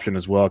fallback option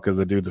as well, because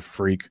the dude's a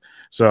freak.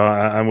 So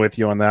I'm with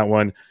you on that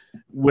one.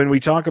 When we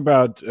talk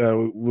about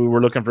we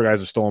were looking for guys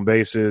with stolen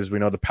bases, we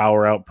know the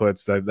power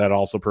outputs that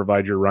also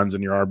provide your runs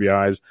and your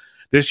RBIs.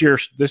 This year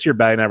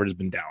batting average has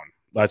been down.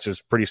 That's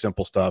just pretty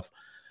simple stuff.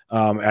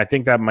 I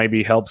think that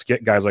maybe helps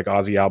get guys like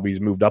Ozzie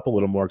Albies moved up a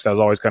little more, because that was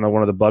always kind of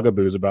one of the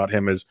bugaboos about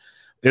him is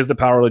the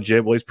power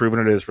legit? Well, he's proven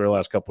it is for the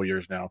last couple of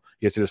years now.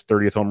 He hits his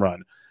 30th home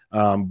run.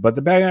 But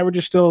the batting average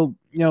is still,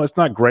 it's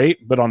not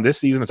great, but on this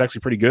season, it's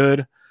actually pretty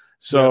good.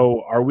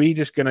 So Are we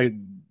just going to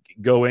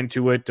go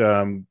into it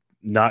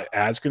not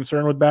as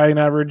concerned with batting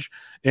average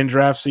in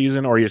draft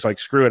season, or are you just like,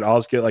 screw it, I'll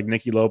just get like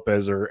Nicky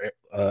Lopez or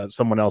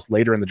someone else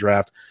later in the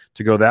draft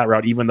to go that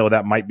route, even though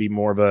that might be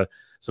more of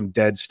some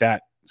dead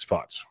stat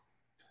spots?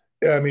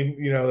 Yeah,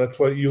 that's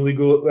what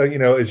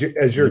Yuli,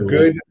 as your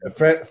good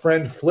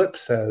friend Flip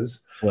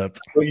says. Flip.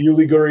 What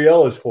Yuli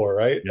Gurriel is for,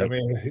 right? Yep.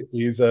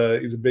 He's a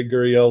big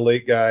Gurriel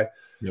late guy.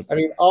 Yep.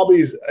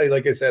 Albies,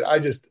 like I said,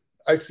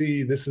 I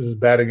see this is his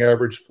batting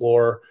average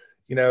floor.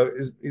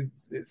 He's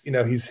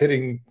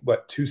hitting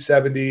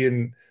 270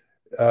 and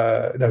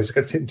he's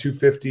got hitting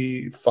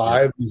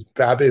 255. Yep. His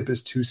BABIP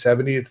is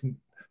 270.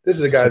 This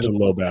is a guy that's a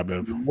low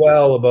BABIP,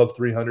 well above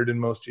 300 in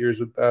most years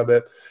with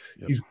BABIP.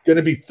 Yep. He's going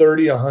to be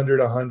 30, 100,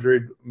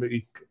 100.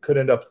 He could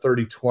end up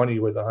 30, 20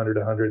 with 100,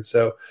 100.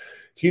 So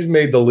he's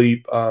made the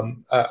leap.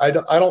 I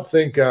don't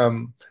think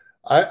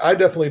I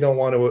definitely don't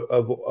want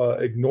to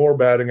ignore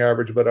batting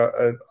average, but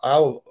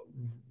I'll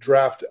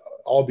draft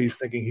Albies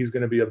thinking he's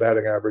going to be a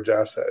batting average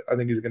asset. I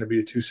think he's going to be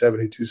a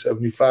 270,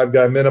 275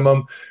 guy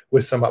minimum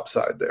with some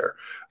upside there.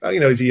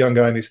 He's a young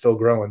guy and he's still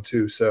growing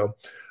too. So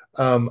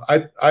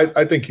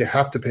I think you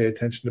have to pay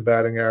attention to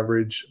batting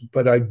average,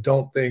 but I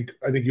think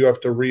you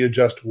have to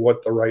readjust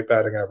what the right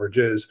batting average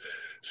is.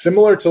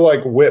 Similar to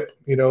like whip,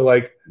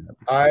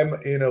 I'm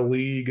in a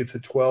league, it's a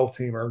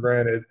 12-teamer,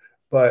 granted,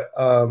 but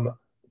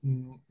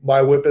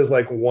my whip is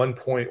like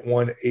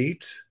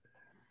 1.18,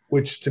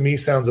 which to me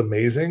sounds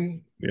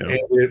amazing. Yeah.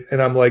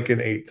 And I'm like in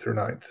 8th or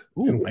 9th.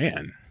 Ooh,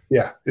 man.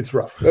 Yeah, it's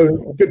rough.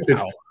 Good pitch.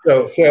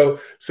 Wow. So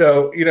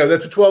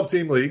that's a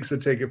 12-team league, so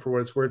take it for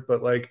what it's worth.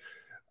 But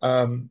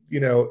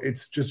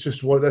it's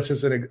just what that's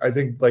just I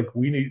think like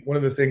we need, one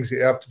of the things you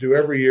have to do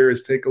every year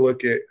is take a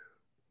look at,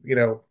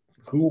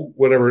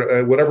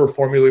 whatever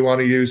formula you want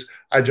to use.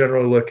 I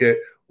generally look at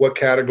what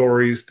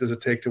categories does it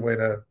take to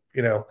win a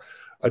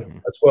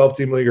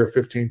 12-team league or a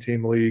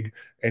 15-team league,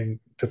 and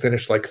to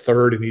finish like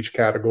third in each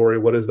category.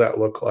 What does that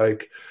look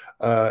like?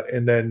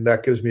 And then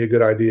that gives me a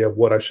good idea of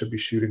what I should be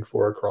shooting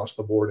for across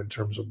the board in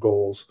terms of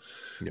goals.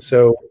 Yep.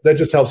 So that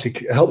just helps me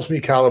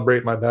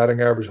calibrate my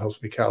batting average,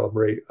 helps me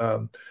calibrate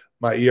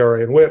my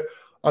ERA and whip.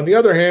 On the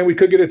other hand, we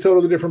could get a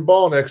totally different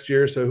ball next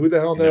year. So who the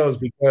hell knows?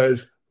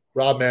 Because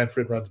Rob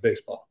Manfred runs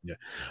baseball. Yeah.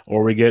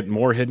 Or we get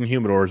more hidden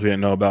humidors we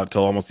didn't know about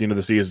till almost the end of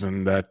the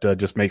season that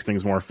just makes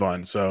things more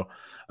fun. So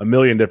a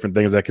million different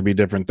things that could be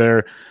different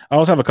there. I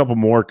also have a couple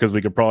more because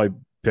we could probably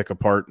pick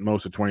apart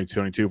most of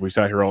 2022 if we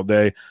sat here all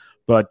day.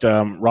 But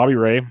Robbie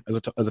Ray is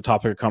a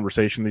topic of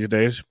conversation these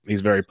days.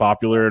 He's very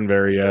popular and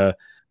very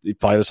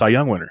probably the Cy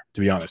Young winner,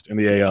 to be honest, in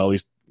the AL. At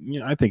least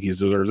I think he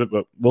deserves it,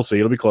 but we'll see.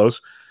 It'll be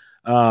close.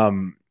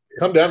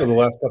 Come down to the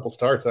last couple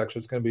starts, actually.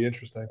 It's going to be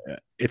interesting.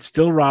 It's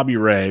still Robbie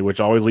Ray, which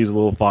always leaves a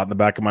little thought in the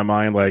back of my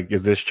mind, like,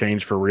 is this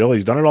change for real?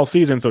 He's done it all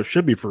season, so it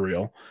should be for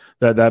real.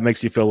 That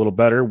makes you feel a little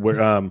better.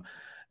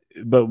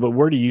 But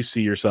where do you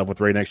see yourself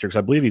with Ray next year? Because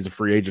I believe he's a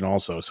free agent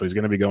also, so he's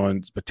going to be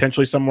going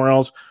potentially somewhere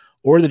else.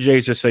 Or the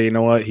Jays just say, you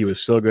know what, he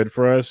was so good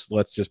for us,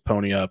 let's just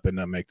pony up and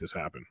make this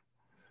happen.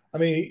 I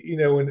mean,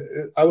 when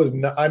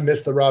I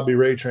missed the Robbie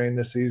Ray train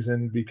this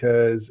season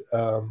because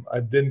I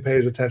didn't pay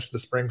as attention to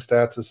spring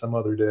stats as some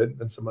other did,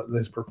 and some of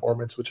his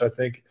performance, which I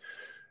think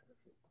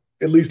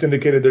at least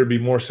indicated there'd be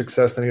more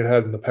success than he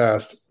had in the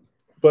past.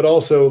 But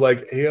also,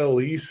 like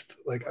AL East,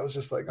 like I was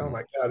just like, oh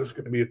my God, this is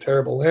going to be a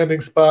terrible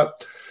landing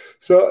spot.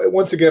 So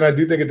once again, I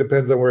do think it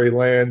depends on where he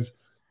lands.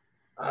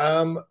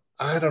 I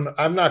don't know.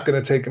 I'm not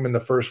going to take him in the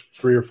first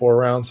 3 or 4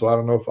 rounds, so I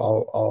don't know if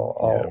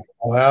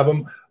I'll have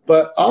him.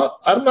 But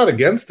I'm not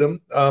against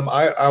him.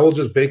 I will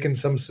just bake in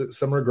some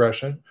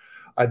regression.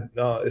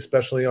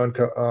 Especially on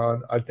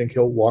I think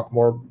he'll walk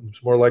more.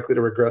 He's more likely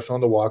to regress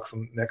on the walks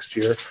next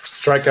year.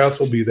 Strikeouts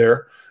will be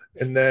there,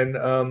 and then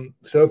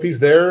so if he's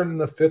there in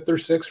the 5th or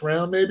 6th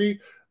round, maybe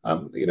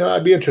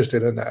I'd be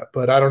interested in that.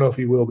 But I don't know if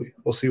he will be.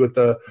 We'll see what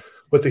the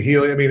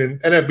healing. I mean, in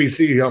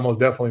NFBC, he almost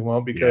definitely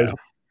won't because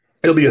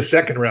he'll be a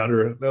 2nd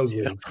rounder in those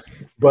leagues.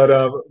 But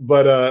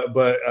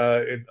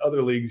in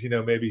other leagues,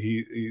 maybe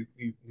he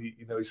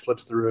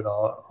slips through, and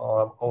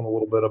I'll own a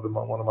little bit of him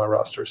on one of my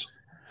rosters.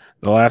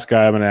 The last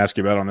guy I'm going to ask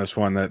you about on this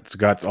one that's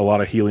got a lot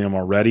of helium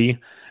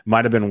already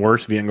might have been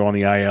worse if he didn't go on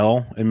the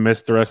IL and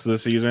missed the rest of the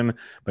season,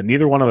 but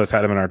neither one of us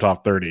had him in our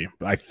top 30.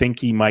 I think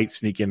he might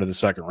sneak into the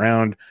 2nd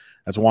round.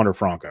 That's Wander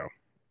Franco.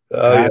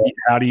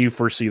 How do you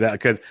foresee that?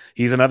 Because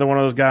he's another one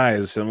of those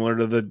guys, similar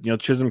to the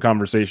Chisholm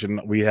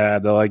conversation we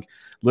had. That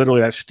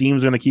literally that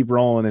steam's going to keep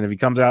rolling, and if he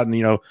comes out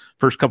in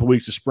first couple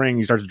weeks of spring,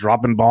 he starts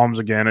dropping bombs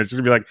again. It's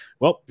going to be like,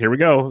 well, here we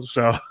go.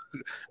 So,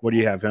 what do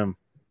you have him?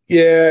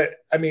 Yeah,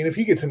 I mean, if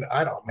he gets in,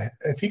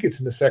 if he gets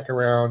in the 2nd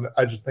round,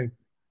 I just think,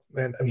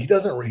 man, I mean,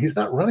 he's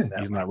not running that.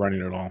 He's not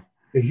running at all.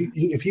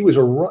 If he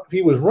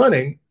was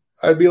running,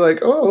 I'd be like,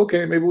 oh,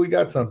 okay, maybe we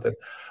got something.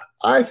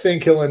 I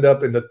think he'll end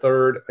up in the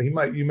 3rd.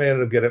 You may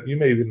end up getting him. You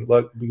may even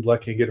be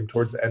lucky and get him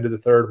towards the end of the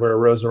 3rd, where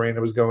Rosarena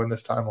was going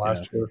this time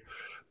last year.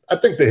 I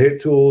think the hit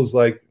tool is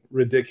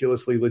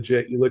ridiculously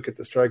legit. You look at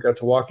the strikeout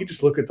to walk. You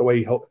just look at the way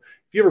he holds.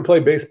 If you ever play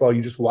baseball,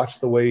 you just watch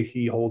the way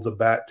he holds a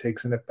bat,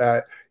 takes an at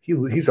bat.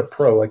 He's a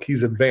pro.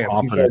 He's advanced.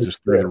 Confidence is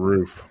through the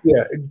roof.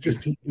 Yeah, it's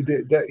just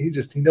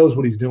he knows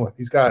what he's doing.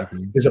 He's got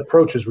his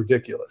approach is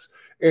ridiculous,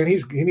 and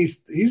he's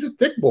a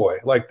thick boy,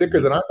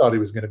 thicker than I thought he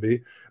was going to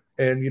be,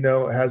 and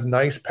has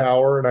nice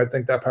power, and I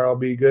think that power will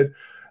be good.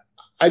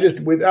 I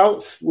just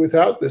without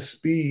the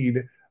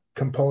speed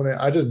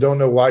component, I just don't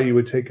know why you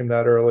would take him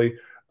that early.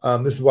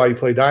 This is why you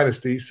play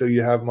Dynasty, so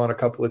you have him on a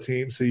couple of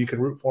teams, so you can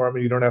root for him,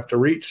 and you don't have to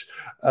reach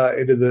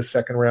into the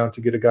 2nd round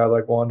to get a guy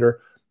like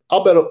Wander.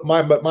 I'll bet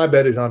my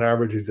bet is on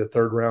average he's a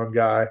 3rd round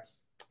guy.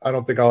 I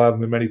don't think I'll have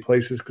him in many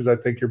places because I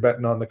think you're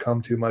betting on the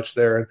come too much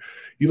there. And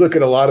you look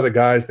at a lot of the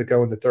guys that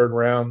go in the 3rd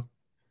round.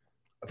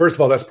 First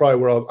of all, that's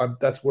probably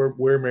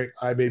where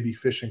I may be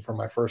fishing for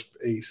my first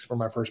ace, for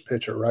my first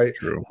pitcher, right?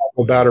 True.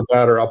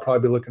 Batter. I'll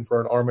probably be looking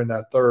for an arm in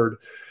that 3rd.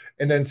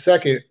 And then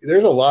 2nd,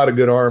 there's a lot of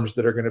good arms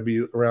that are going to be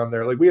around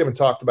there. We haven't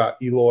talked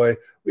about Eloy.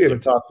 We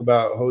haven't talked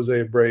about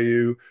Jose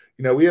Abreu.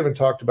 We haven't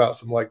talked about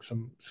some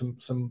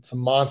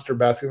monster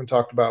bats. We haven't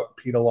talked about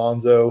Pete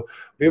Alonso.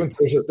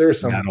 There's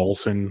some Matt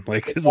Olson.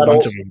 There's a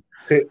bunch of them.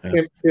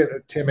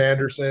 Tim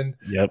Anderson.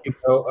 Yep.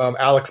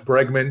 Alex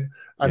Bregman.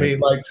 I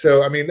mean,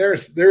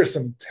 there's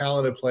some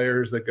talented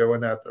players that go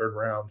in that 3rd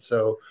round.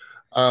 So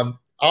I'm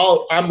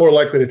more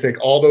likely to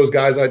take all those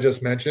guys I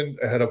just mentioned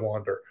ahead of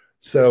Wander.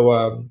 So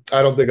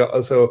I don't think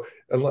so.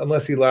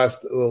 Unless he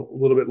lasts a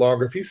little bit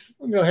longer, if he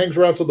hangs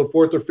around till the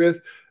 4th or 5th,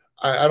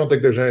 I don't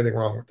think there's anything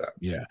wrong with that.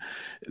 Yeah,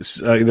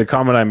 the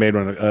comment I made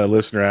when a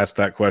listener asked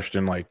that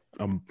question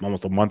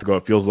almost a month ago,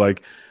 it feels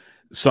like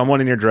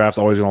someone in your draft's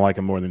always going to like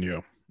him more than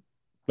you.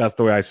 That's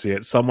the way I see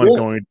it. Someone's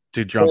going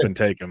to jump and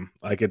take him.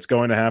 It's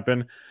going to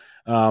happen.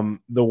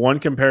 The one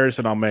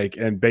comparison I'll make,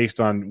 and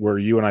based on where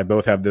you and I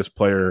both have this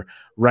player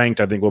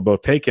ranked, I think we'll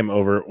both take him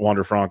over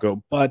Wander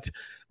Franco. But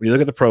when you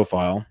look at the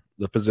profile,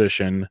 the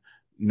position,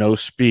 no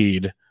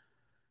speed,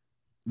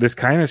 this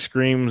kind of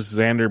screams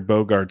Xander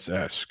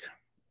Bogaerts-esque.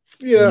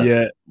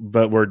 Yeah,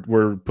 but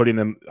we're putting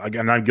him,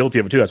 and I'm guilty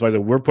of it too. That's why I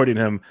said we're putting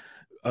him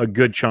a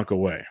good chunk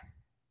away.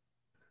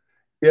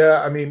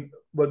 Yeah, I mean,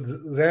 but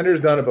Xander's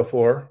done it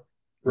before,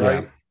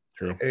 right? Yeah,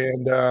 true.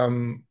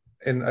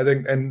 And I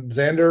think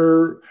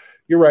Xander,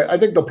 you're right. I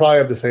think they'll probably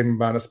have the same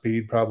amount of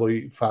speed,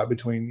 probably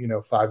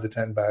between 5 to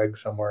 10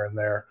 bags somewhere in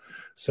there.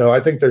 So I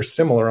think they're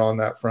similar on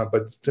that front.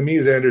 But to me,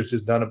 Xander's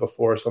just done it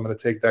before, so I'm going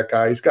to take that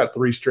guy. He's got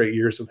 3 straight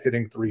years of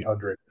hitting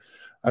 300.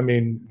 I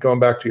mean, going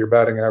back to your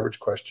batting average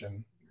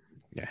question.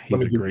 Yeah,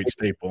 he's a great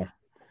staple.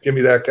 Give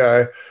me that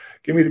guy.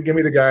 Give me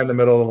the guy in the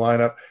middle of the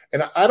lineup.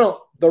 And I don't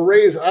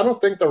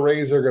think the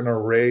Rays are going to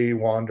Ray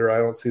Wander. I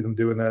don't see them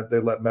doing that. They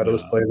let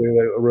Meadows play. They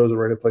let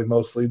Rosarena play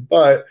mostly.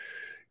 But,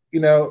 he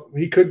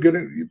could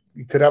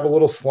have a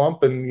little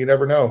slump, and you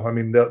never know. I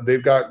mean,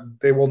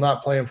 they will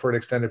not play him for an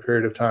extended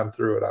period of time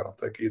through it, I don't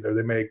think either.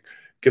 They may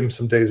give him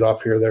some days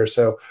off here or there.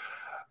 So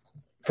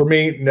for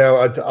me, no,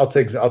 I'll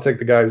take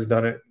the guy who's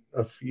done it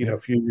a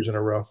few years in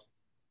a row.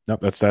 Nope,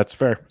 that's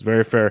fair. It's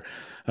very fair.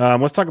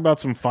 Let's talk about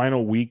some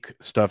final week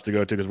stuff to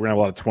go to, because we're going to have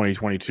a lot of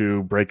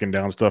 2022 breaking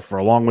down stuff for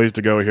a long ways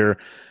to go here.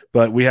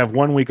 But we have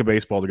 1 week of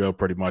baseball to go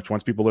pretty much.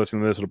 Once people listen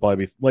to this, it'll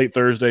probably be late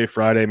Thursday,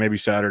 Friday, maybe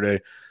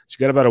Saturday. So you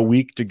got about a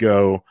week to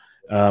go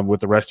with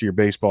the rest of your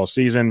baseball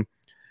season.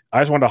 I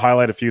just wanted to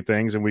highlight a few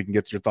things, and we can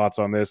get your thoughts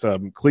on this.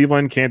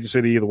 Cleveland, Kansas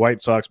City, the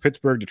White Sox,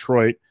 Pittsburgh,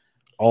 Detroit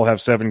all have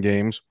 7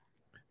 games.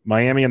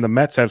 Miami and the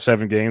Mets have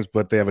 7 games,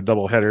 but they have a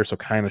doubleheader, so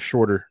kind of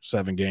shorter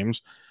 7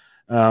 games.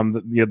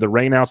 The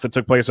rainouts that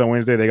took place on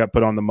Wednesday, they got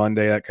put on the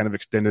Monday. That kind of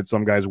extended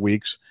some guys'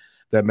 weeks.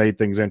 That made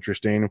things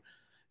interesting.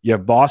 You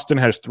have Boston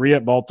has 3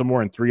 at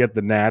Baltimore and 3 at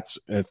the Nats,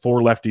 and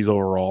 4 lefties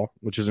overall,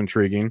 which is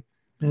intriguing.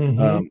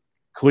 Mm-hmm.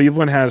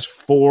 Cleveland has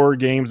 4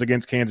 games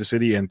against Kansas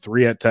City and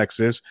 3 at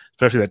Texas,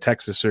 especially that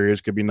Texas series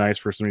could be nice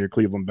for some of your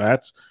Cleveland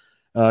bats.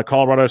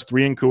 Colorado has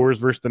 3 in Coors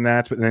versus the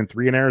Nats, but then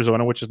 3 in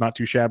Arizona, which is not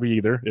too shabby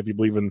either, if you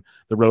believe in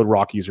the road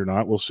Rockies or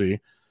not. We'll see.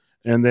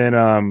 And then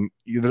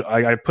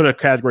I put a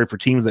category for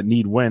teams that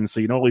need wins, so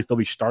you know at least they'll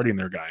be starting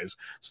their guys.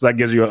 So that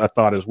gives you a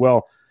thought as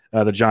well.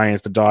 The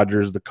Giants, the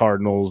Dodgers, the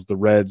Cardinals, the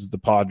Reds, the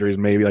Padres,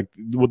 maybe.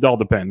 It all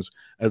depends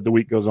as the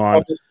week goes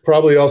on.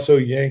 Probably also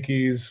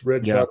Yankees,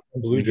 Red Sox,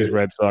 and Blue Jays.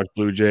 Red Sox,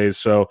 Blue Jays.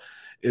 So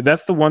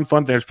that's the one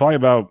fun thing. There's probably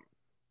about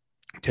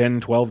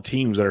 10, 12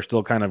 teams that are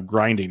still kind of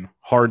grinding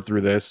hard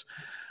through this.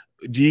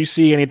 Do you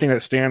see anything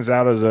that stands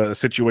out as a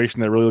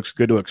situation that really looks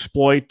good to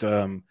exploit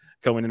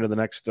coming into the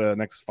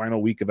next final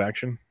week of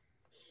action?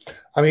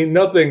 I mean,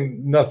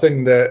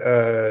 nothing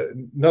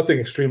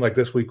extreme like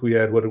this week we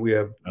had. What did we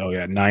have? Oh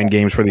yeah, 9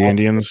 games for the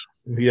Indians.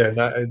 Yeah,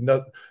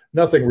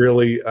 nothing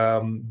really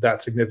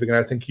that significant.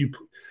 I think you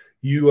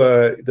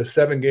the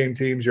 7-game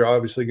teams you're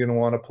obviously going to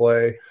want to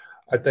play.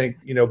 I think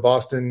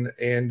Boston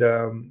and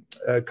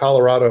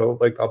Colorado.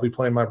 Like I'll be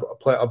playing my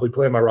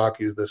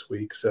Rockies this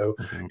week. So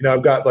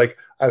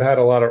I've had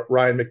a lot of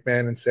Ryan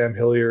McMahon and Sam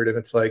Hilliard, and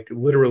it's like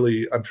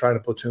literally I'm trying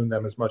to platoon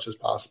them as much as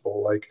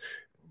possible. Like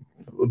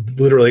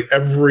literally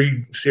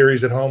every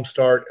series at home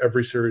start,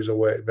 every series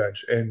away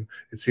bench, and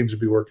it seems to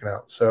be working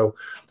out. So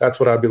that's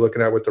what I'd be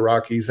looking at with the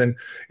Rockies. And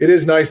it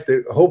is nice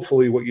that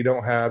hopefully what you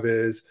don't have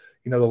is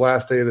the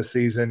last day of the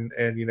season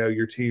and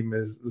your team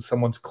is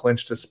someone's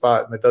clinched a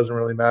spot and it doesn't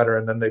really matter,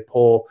 and then they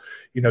pull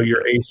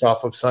your ace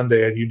off of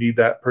Sunday and you need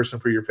that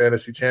person for your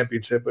fantasy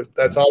championship. But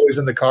that's always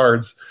in the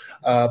cards.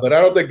 But I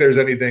don't think there's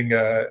anything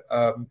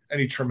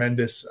any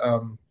tremendous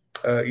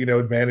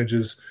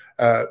advantages.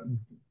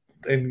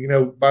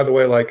 And by the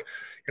way, like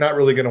you're not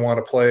really going to want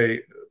to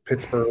play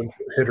Pittsburgh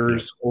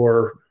hitters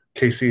or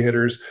KC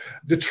hitters.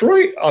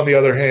 Detroit, on the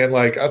other hand,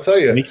 like I'll tell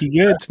you,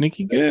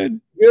 sneaky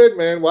good,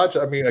 man. Watch,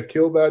 I mean,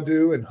 Akil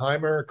Baddoo and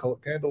Heimer,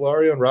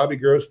 Candelario, and Robbie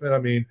Grossman. I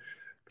mean,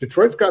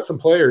 Detroit's got some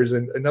players,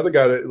 and another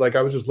guy that like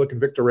I was just looking,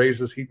 Victor Reyes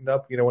is heating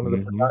up. One of the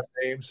forgotten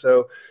names.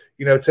 So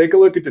take a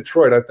look at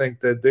Detroit. I think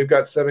that they've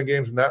got 7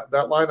 games, and that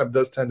lineup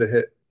does tend to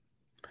hit.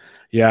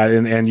 Yeah,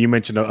 and you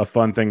mentioned a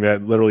fun thing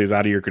that literally is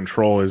out of your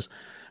control is.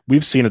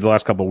 We've seen it the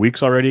last couple of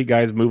weeks already,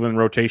 guys moving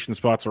rotation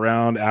spots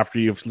around after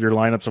your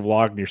lineups have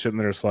locked and you're sitting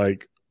there. It's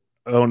like,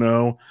 oh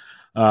no,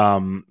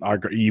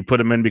 you put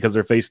them in because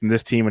they're facing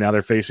this team and now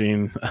they're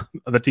facing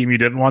the team you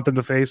didn't want them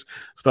to face,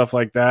 stuff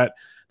like that.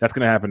 That's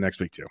going to happen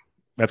next week too.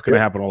 That's going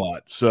to happen a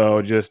lot.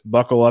 So just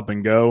buckle up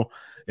and go.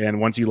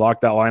 And once you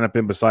lock that lineup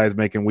in, besides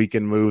making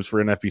weekend moves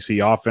for an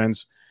FBC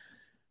offense,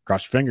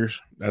 cross your fingers.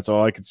 That's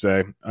all I could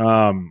say.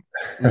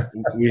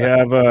 We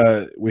have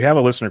a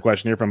listener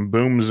question here from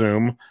Boom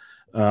Zoom.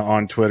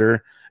 On Twitter.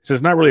 It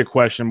says not really a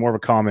question, more of a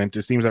comment.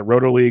 It seems that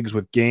roto leagues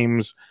with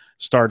games,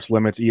 starts,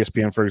 limits,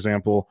 ESPN, for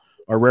example,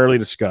 are rarely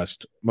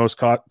discussed. Most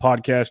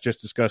podcasts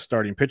just discuss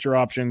starting pitcher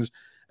options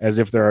as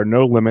if there are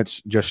no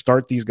limits. Just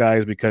start these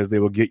guys because they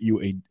will get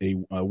you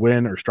a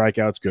win or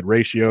strikeouts, good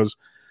ratios.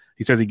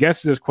 He says he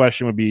guesses his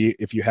question would be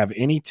if you have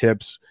any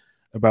tips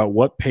about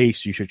what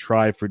pace you should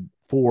try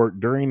for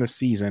during the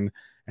season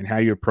and how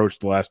you approach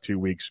the last 2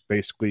 weeks,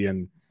 basically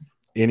in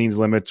innings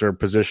limits or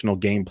positional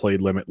game played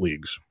limit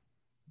leagues.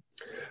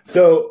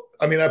 So,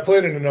 I mean, I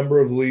played in a number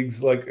of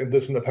leagues like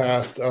this in the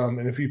past.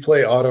 And if you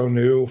play Auto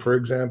New, for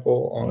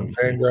example, on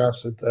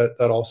Fangraphs,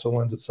 that also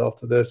lends itself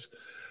to this.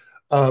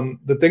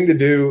 The thing to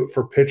do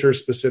for pitchers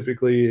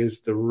specifically is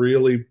to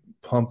really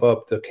pump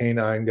up the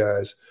K9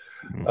 guys.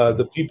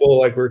 The people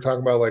like we were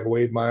talking about, like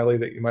Wade Miley,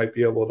 that you might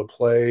be able to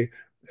play,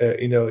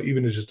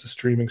 even as just a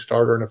streaming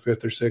starter in a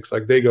 5th or 6th,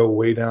 like they go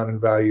way down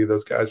in value.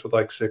 Those guys with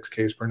like 6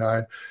 Ks per 9.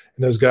 And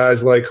those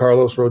guys like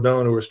Carlos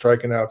Rodon, who are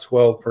striking out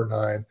 12 per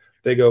 9,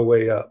 they go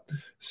way up.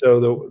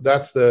 So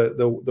that's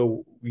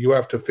the you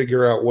have to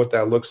figure out what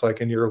that looks like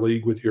in your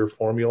league with your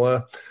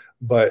formula.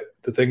 But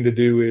the thing to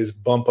do is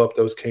bump up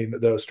those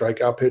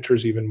strikeout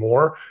pitchers even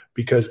more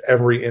because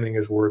every inning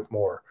is worth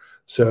more.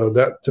 So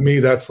that to me,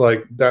 that's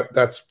like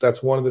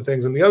that's one of the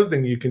things. And the other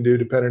thing you can do,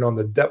 depending on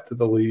the depth of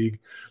the league,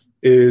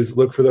 is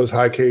look for those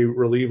high K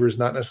relievers,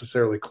 not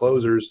necessarily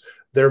closers.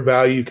 Their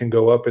value can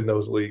go up in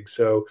those leagues.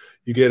 So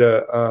you get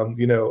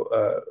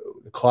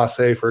Class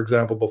A, for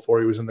example,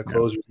 before he was in the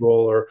closer's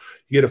role, or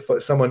you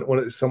get someone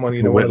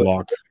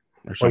Whitlock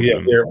or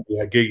something.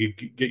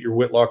 Get your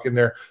Whitlock in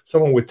there.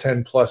 Someone with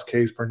 10 plus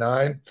Ks per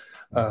 9.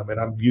 And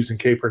I'm using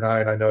K per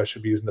 9. I know I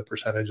should be using the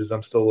percentages.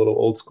 I'm still a little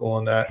old school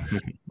on that.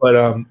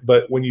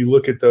 But when you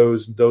look at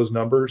those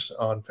numbers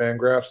on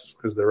Fangraphs,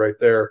 because they're right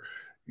there,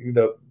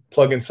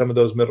 plug in some of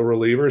those middle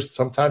relievers.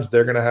 Sometimes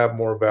they're going to have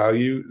more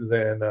value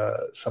than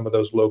some of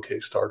those low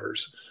K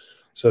starters.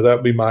 So that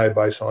would be my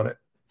advice on it.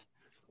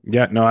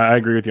 Yeah, no, I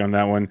agree with you on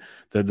that one.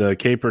 The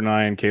K per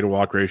 9, K to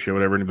walk ratio,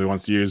 whatever anybody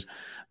wants to use,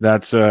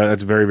 that's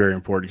very, very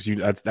important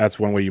because that's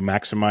one way you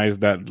maximize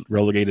that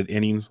relegated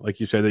innings, like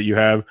you said that you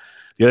have.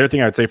 The other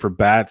thing I'd say for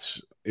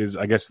bats is,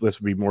 I guess this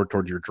would be more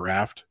towards your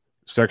draft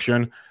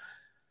section.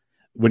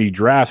 When you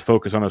draft,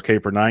 focus on those K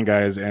per 9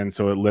 guys, and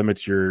so it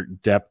limits your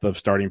depth of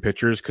starting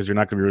pitchers because you're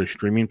not going to be really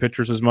streaming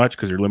pitchers as much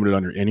because you're limited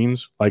on your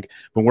innings. Like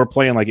when we're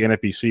playing like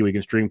NFBC, we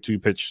can stream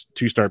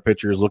two start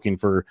pitchers looking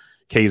for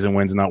Ks and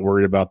wins and not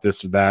worried about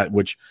this or that,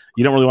 which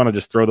you don't really want to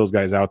just throw those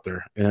guys out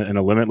there in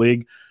a limit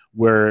league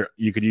where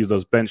you could use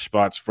those bench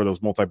spots for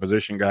those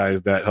multi-position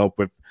guys that help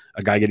with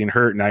a guy getting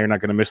hurt. Now you're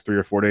not going to miss 3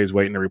 or 4 days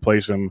waiting to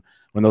replace him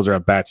when those are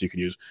at bats you could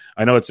use.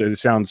 I know it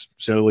sounds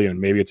silly and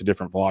maybe it's a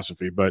different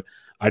philosophy, but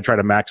I try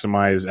to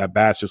maximize at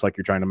bats just like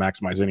you're trying to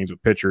maximize innings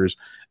with pitchers.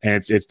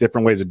 And it's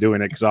different ways of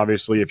doing it because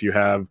obviously if you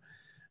have,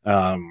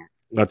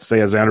 let's say,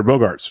 a Xander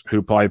Bogaerts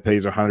who probably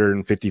plays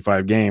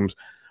 155 games,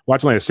 well,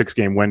 it's only a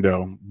 6-game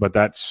window, but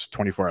that's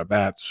 24 at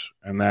bats,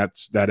 and that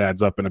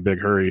adds up in a big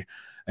hurry.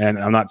 And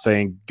I'm not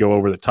saying go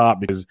over the top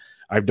because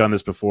I've done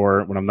this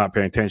before when I'm not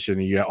paying attention.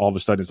 And all of a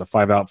sudden it's a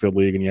 5 outfield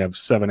league and you have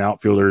 7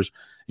 outfielders.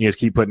 And you just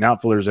keep putting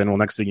outfielders in. Well,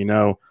 next thing you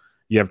know,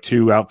 you have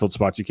 2 outfield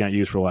spots you can't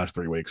use for the last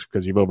 3 weeks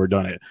because you've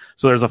overdone it.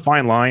 So there's a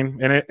fine line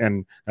in it,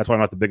 and that's why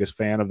I'm not the biggest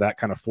fan of that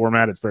kind of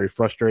format. It's very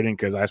frustrating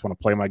because I just want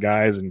to play my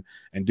guys and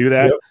do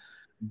that. Yep.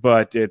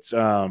 But it's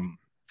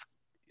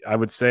I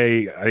would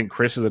say I think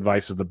Chris's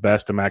advice is the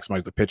best to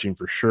maximize the pitching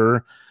for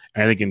sure.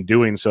 And I think in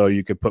doing so,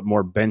 you could put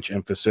more bench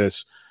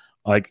emphasis.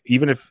 Like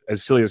even if,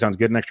 as silly as it sounds,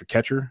 get an extra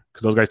catcher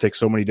because those guys take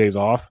so many days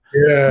off.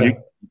 Yeah,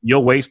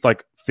 you'll waste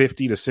like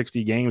 50 to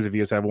 60 games if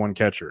you just have one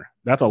catcher.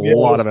 That's a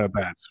lot of at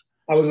bats.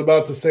 I was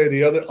about to say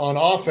the other on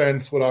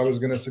offense. What I was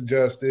going to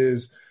suggest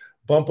is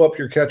bump up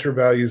your catcher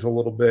values a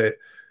little bit.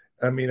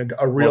 I mean,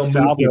 a real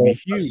Salvi would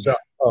be huge.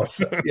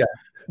 Yeah,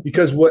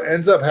 because what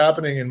ends up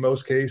happening in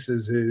most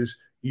cases is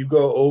you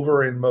go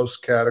over in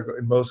most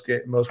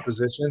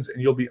positions,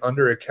 and you'll be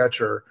under a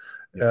catcher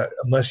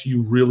unless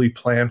you really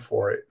plan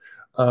for it.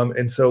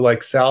 And so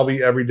like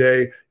Salvi every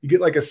day, you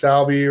get like a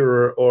Salvi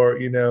or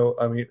Real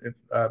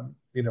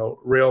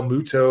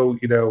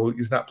Muto,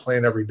 he's not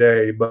playing every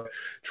day, but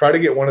try to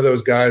get one of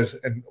those guys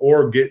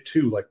or get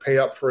 2, like pay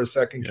up for a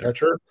second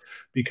catcher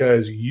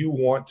because you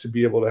want to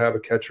be able to have a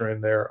catcher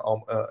in there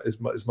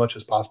as much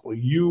as possible.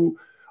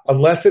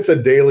 Unless it's a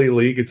daily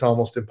league, it's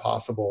almost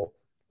impossible,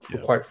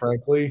 quite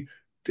frankly,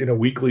 in a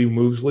weekly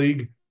moves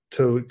league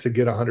to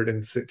get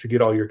 106 to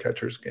get all your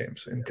catchers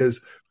games, and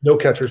because no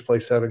catchers play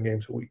 7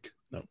 games a week.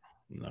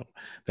 No,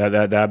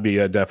 that'd be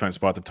a definite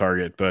spot to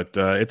target. But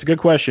it's a good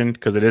question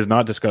because it is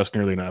not discussed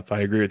nearly enough.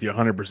 I agree with you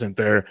 100%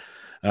 there.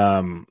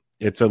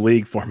 It's a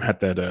league format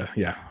that,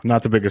 I'm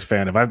not the biggest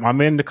fan of. I'm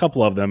in a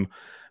couple of them,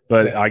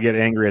 but I get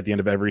angry at the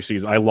end of every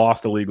season. I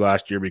lost a league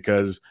last year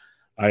because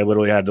I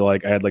literally had to I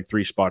had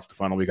 3 spots the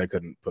final week. I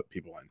couldn't put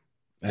people in.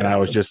 And I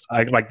was just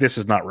this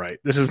is not right.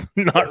 This is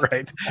not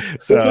right.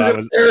 So this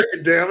is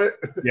American, damn it.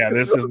 Yeah,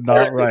 this is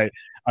not right.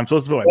 I'm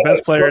supposed to put my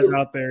best players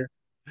out there.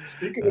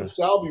 Speaking of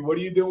Salvi, what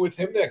are you doing with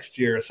him next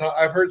year? So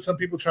I've heard some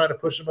people trying to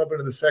push him up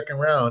into the 2nd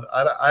round.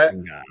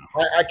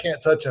 I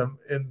can't touch him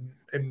in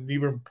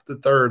even the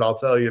 3rd. I'll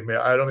tell you, man.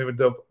 I don't even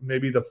know,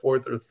 maybe the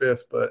 4th or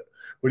 5th. But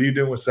what are you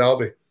doing with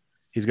Salvi?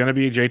 He's going to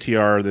be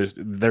JTR.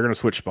 They're going to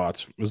switch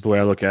spots. Is the way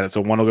I look at it.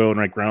 So one will go in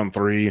like round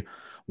 3.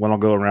 One will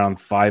go around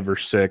 5 or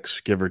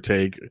 6, give or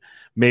take.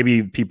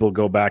 Maybe people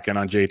go back in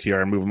on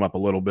JTR and move him up a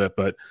little bit,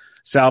 but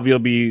Salvi will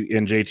be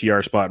in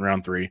JTR spot in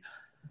round 3.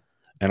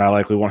 And I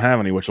likely won't have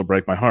any, which will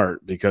break my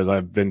heart because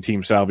I've been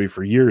Team Salvi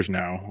for years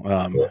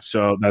now.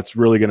 So that's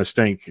really going to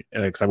stink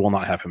because I will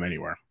not have him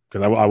anywhere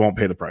because I won't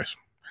pay the price.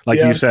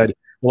 You said,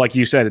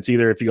 it's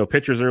either if you go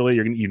pitchers early,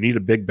 you need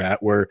a big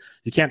bat where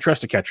you can't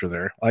trust a catcher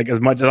there. Like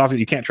as much as also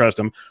you can't trust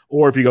him,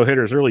 or if you go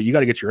hitters early, you got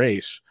to get your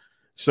ace.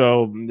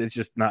 So it's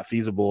just not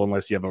feasible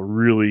unless you have a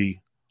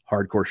really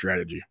hardcore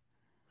strategy.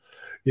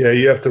 Yeah,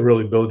 you have to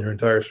really build your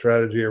entire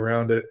strategy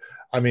around it.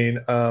 I mean,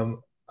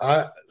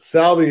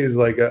 Salvi is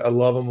I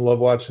love him, love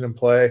watching him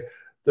play.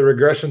 The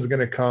regression's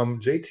going to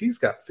come. JT's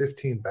got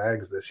 15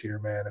 bags this year,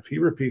 man. If he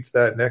repeats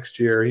that next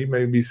year, he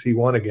may be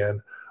C1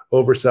 again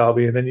over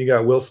Salvi. And then you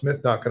got Will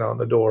Smith knocking on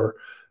the door.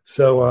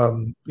 So,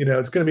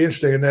 it's going to be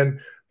interesting. And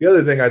then the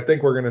other thing I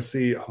think we're going to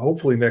see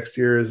hopefully next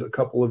year is a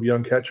couple of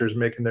young catchers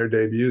making their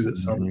debuts at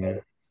some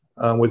point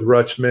with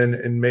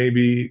Rutschman and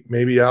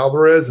maybe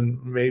Alvarez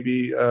and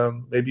maybe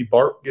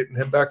Bart getting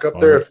him back up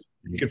there if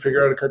you can figure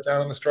out how to cut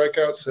down on the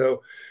strikeouts.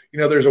 So,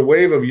 there's a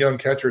wave of young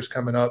catchers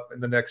coming up in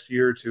the next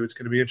year or two. It's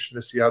going to be interesting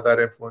to see how that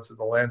influences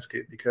the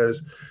landscape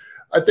because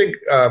I think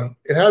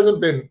it hasn't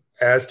been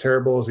as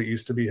terrible as it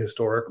used to be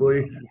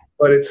historically,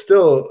 but it's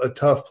still a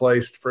tough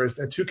place for us.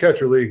 And 2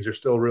 catcher leagues are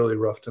still really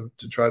rough to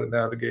try to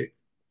navigate.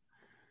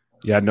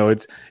 Yeah, no,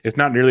 it's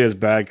not nearly as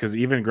bad because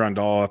even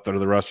Grandal after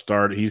the rush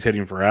start, he's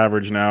hitting for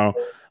average now.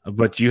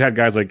 But you had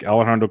guys like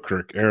Alejandro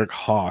Kirk, Eric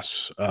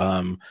Haas.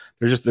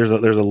 There's a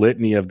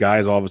litany of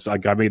guys. All of a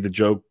sudden, I made the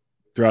joke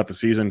throughout the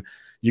season.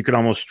 you could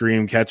almost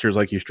stream catchers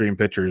like you stream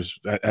pitchers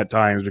at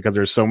times, because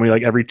there's so many,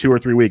 like every 2 or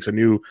 3 weeks, a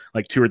new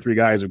like 2 or 3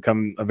 guys have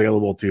come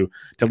available to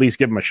at least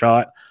give them a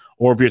shot.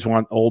 Or if you just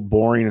want old,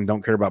 boring, and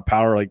don't care about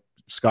power, like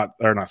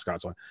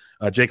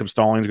Jacob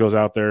Stallings goes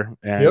out there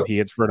and he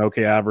hits for an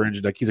okay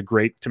average. Like he's a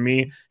great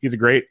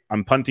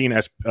I'm punting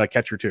as a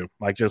catcher too.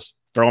 Like just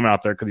throw him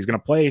out there because he's going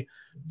to play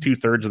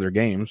 2/3 of their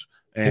games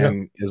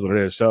and is what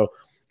it is. So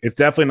it's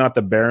definitely not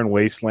the barren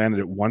wasteland that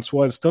it once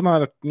was. Still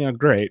not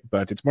great,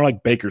 but it's more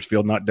like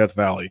Bakersfield, not Death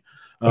Valley.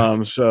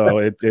 So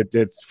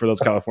it's for those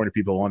California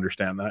people who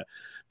understand that.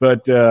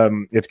 But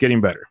it's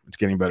getting better. It's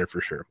getting better for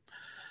sure.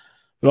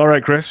 But all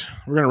right, Chris,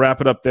 we're going to wrap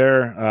it up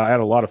there. I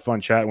had a lot of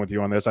fun chatting with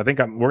you on this. I think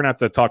we're going to have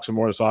to talk some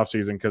more this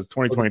offseason because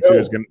 2022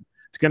 is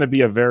going to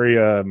be a very,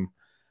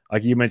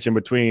 like you mentioned,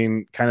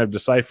 between kind of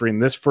deciphering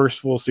this first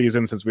full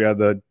season since we had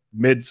the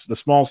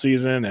small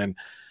season and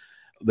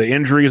the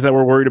injuries that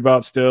we're worried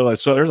about still.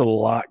 So there's a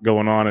lot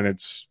going on, and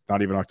it's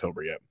not even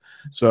October yet.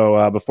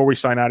 So before we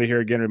sign out of here,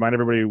 again, remind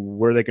everybody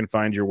where they can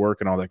find your work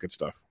and all that good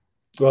stuff.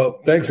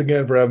 Well, thanks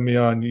again for having me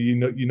on. You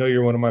know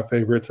you're one of my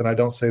favorites, and I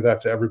don't say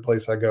that to every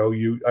place I go.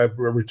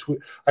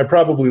 I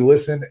probably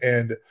listen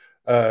and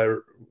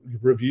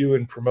review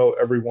and promote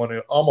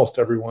almost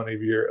every one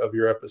of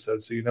your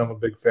episodes. So I'm a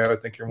big fan. I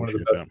think you're one of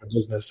the best in the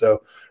business.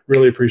 So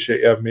really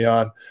appreciate you having me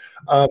on.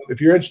 If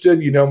you're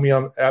interested, you know me.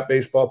 I'm at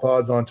Baseball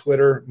Pods on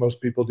Twitter.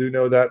 Most people do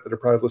know that are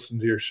probably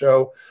listening to your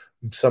show.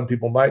 Some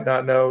people might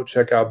not know.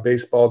 Check out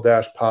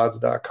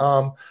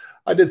baseball-pods.com.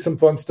 I did some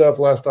fun stuff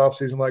last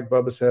offseason, like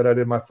Bubba said. I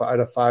had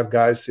a 5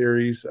 guys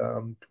series.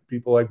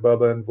 People like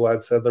Bubba and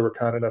Vlad said they were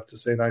kind enough to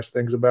say nice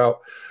things about.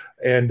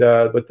 And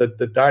but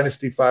the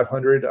Dynasty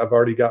 500, I've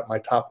already got my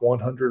top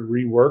 100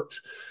 reworked,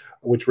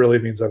 which really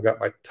means I've got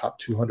my top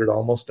 200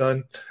 almost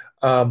done.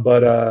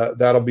 But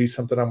that'll be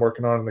something I'm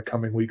working on in the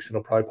coming weeks, and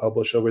it'll probably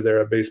publish over there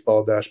at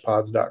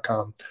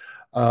baseball-pods.com.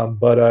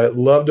 But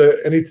love to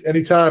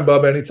anytime,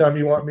 Bubba, anytime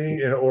you want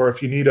me, or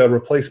if you need a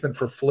replacement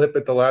for Flip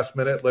at the last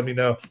minute, let me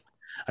know.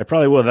 I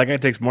probably will. That guy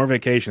takes more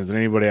vacations than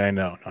anybody I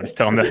know. I just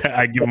tell him that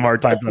I give him a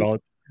hard time for all.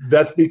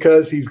 That's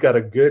because he's got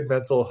a good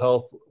mental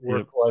health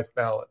work-life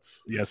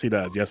balance. Yes, he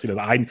does.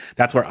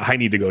 That's where I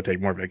need to go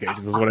take more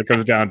vacations. Is what it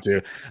comes down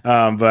to.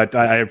 But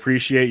I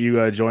appreciate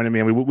you joining me,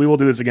 and we will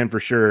do this again for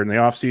sure in the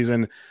off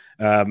season.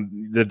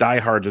 The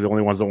diehards are the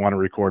only ones that want to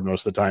record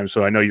most of the time,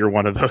 so I know you're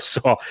one of those.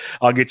 So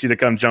I'll get you to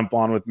come jump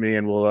on with me,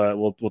 and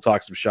we'll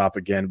talk some shop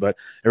again. But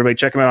everybody,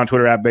 check him out on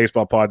Twitter at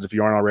Baseball Pods if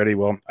you aren't already.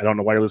 Well, I don't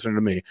know why you're listening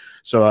to me,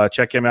 so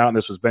check him out. And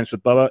this was Bench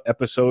with Bubba,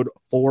 episode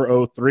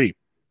 403.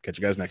 Catch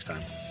you guys next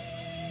time.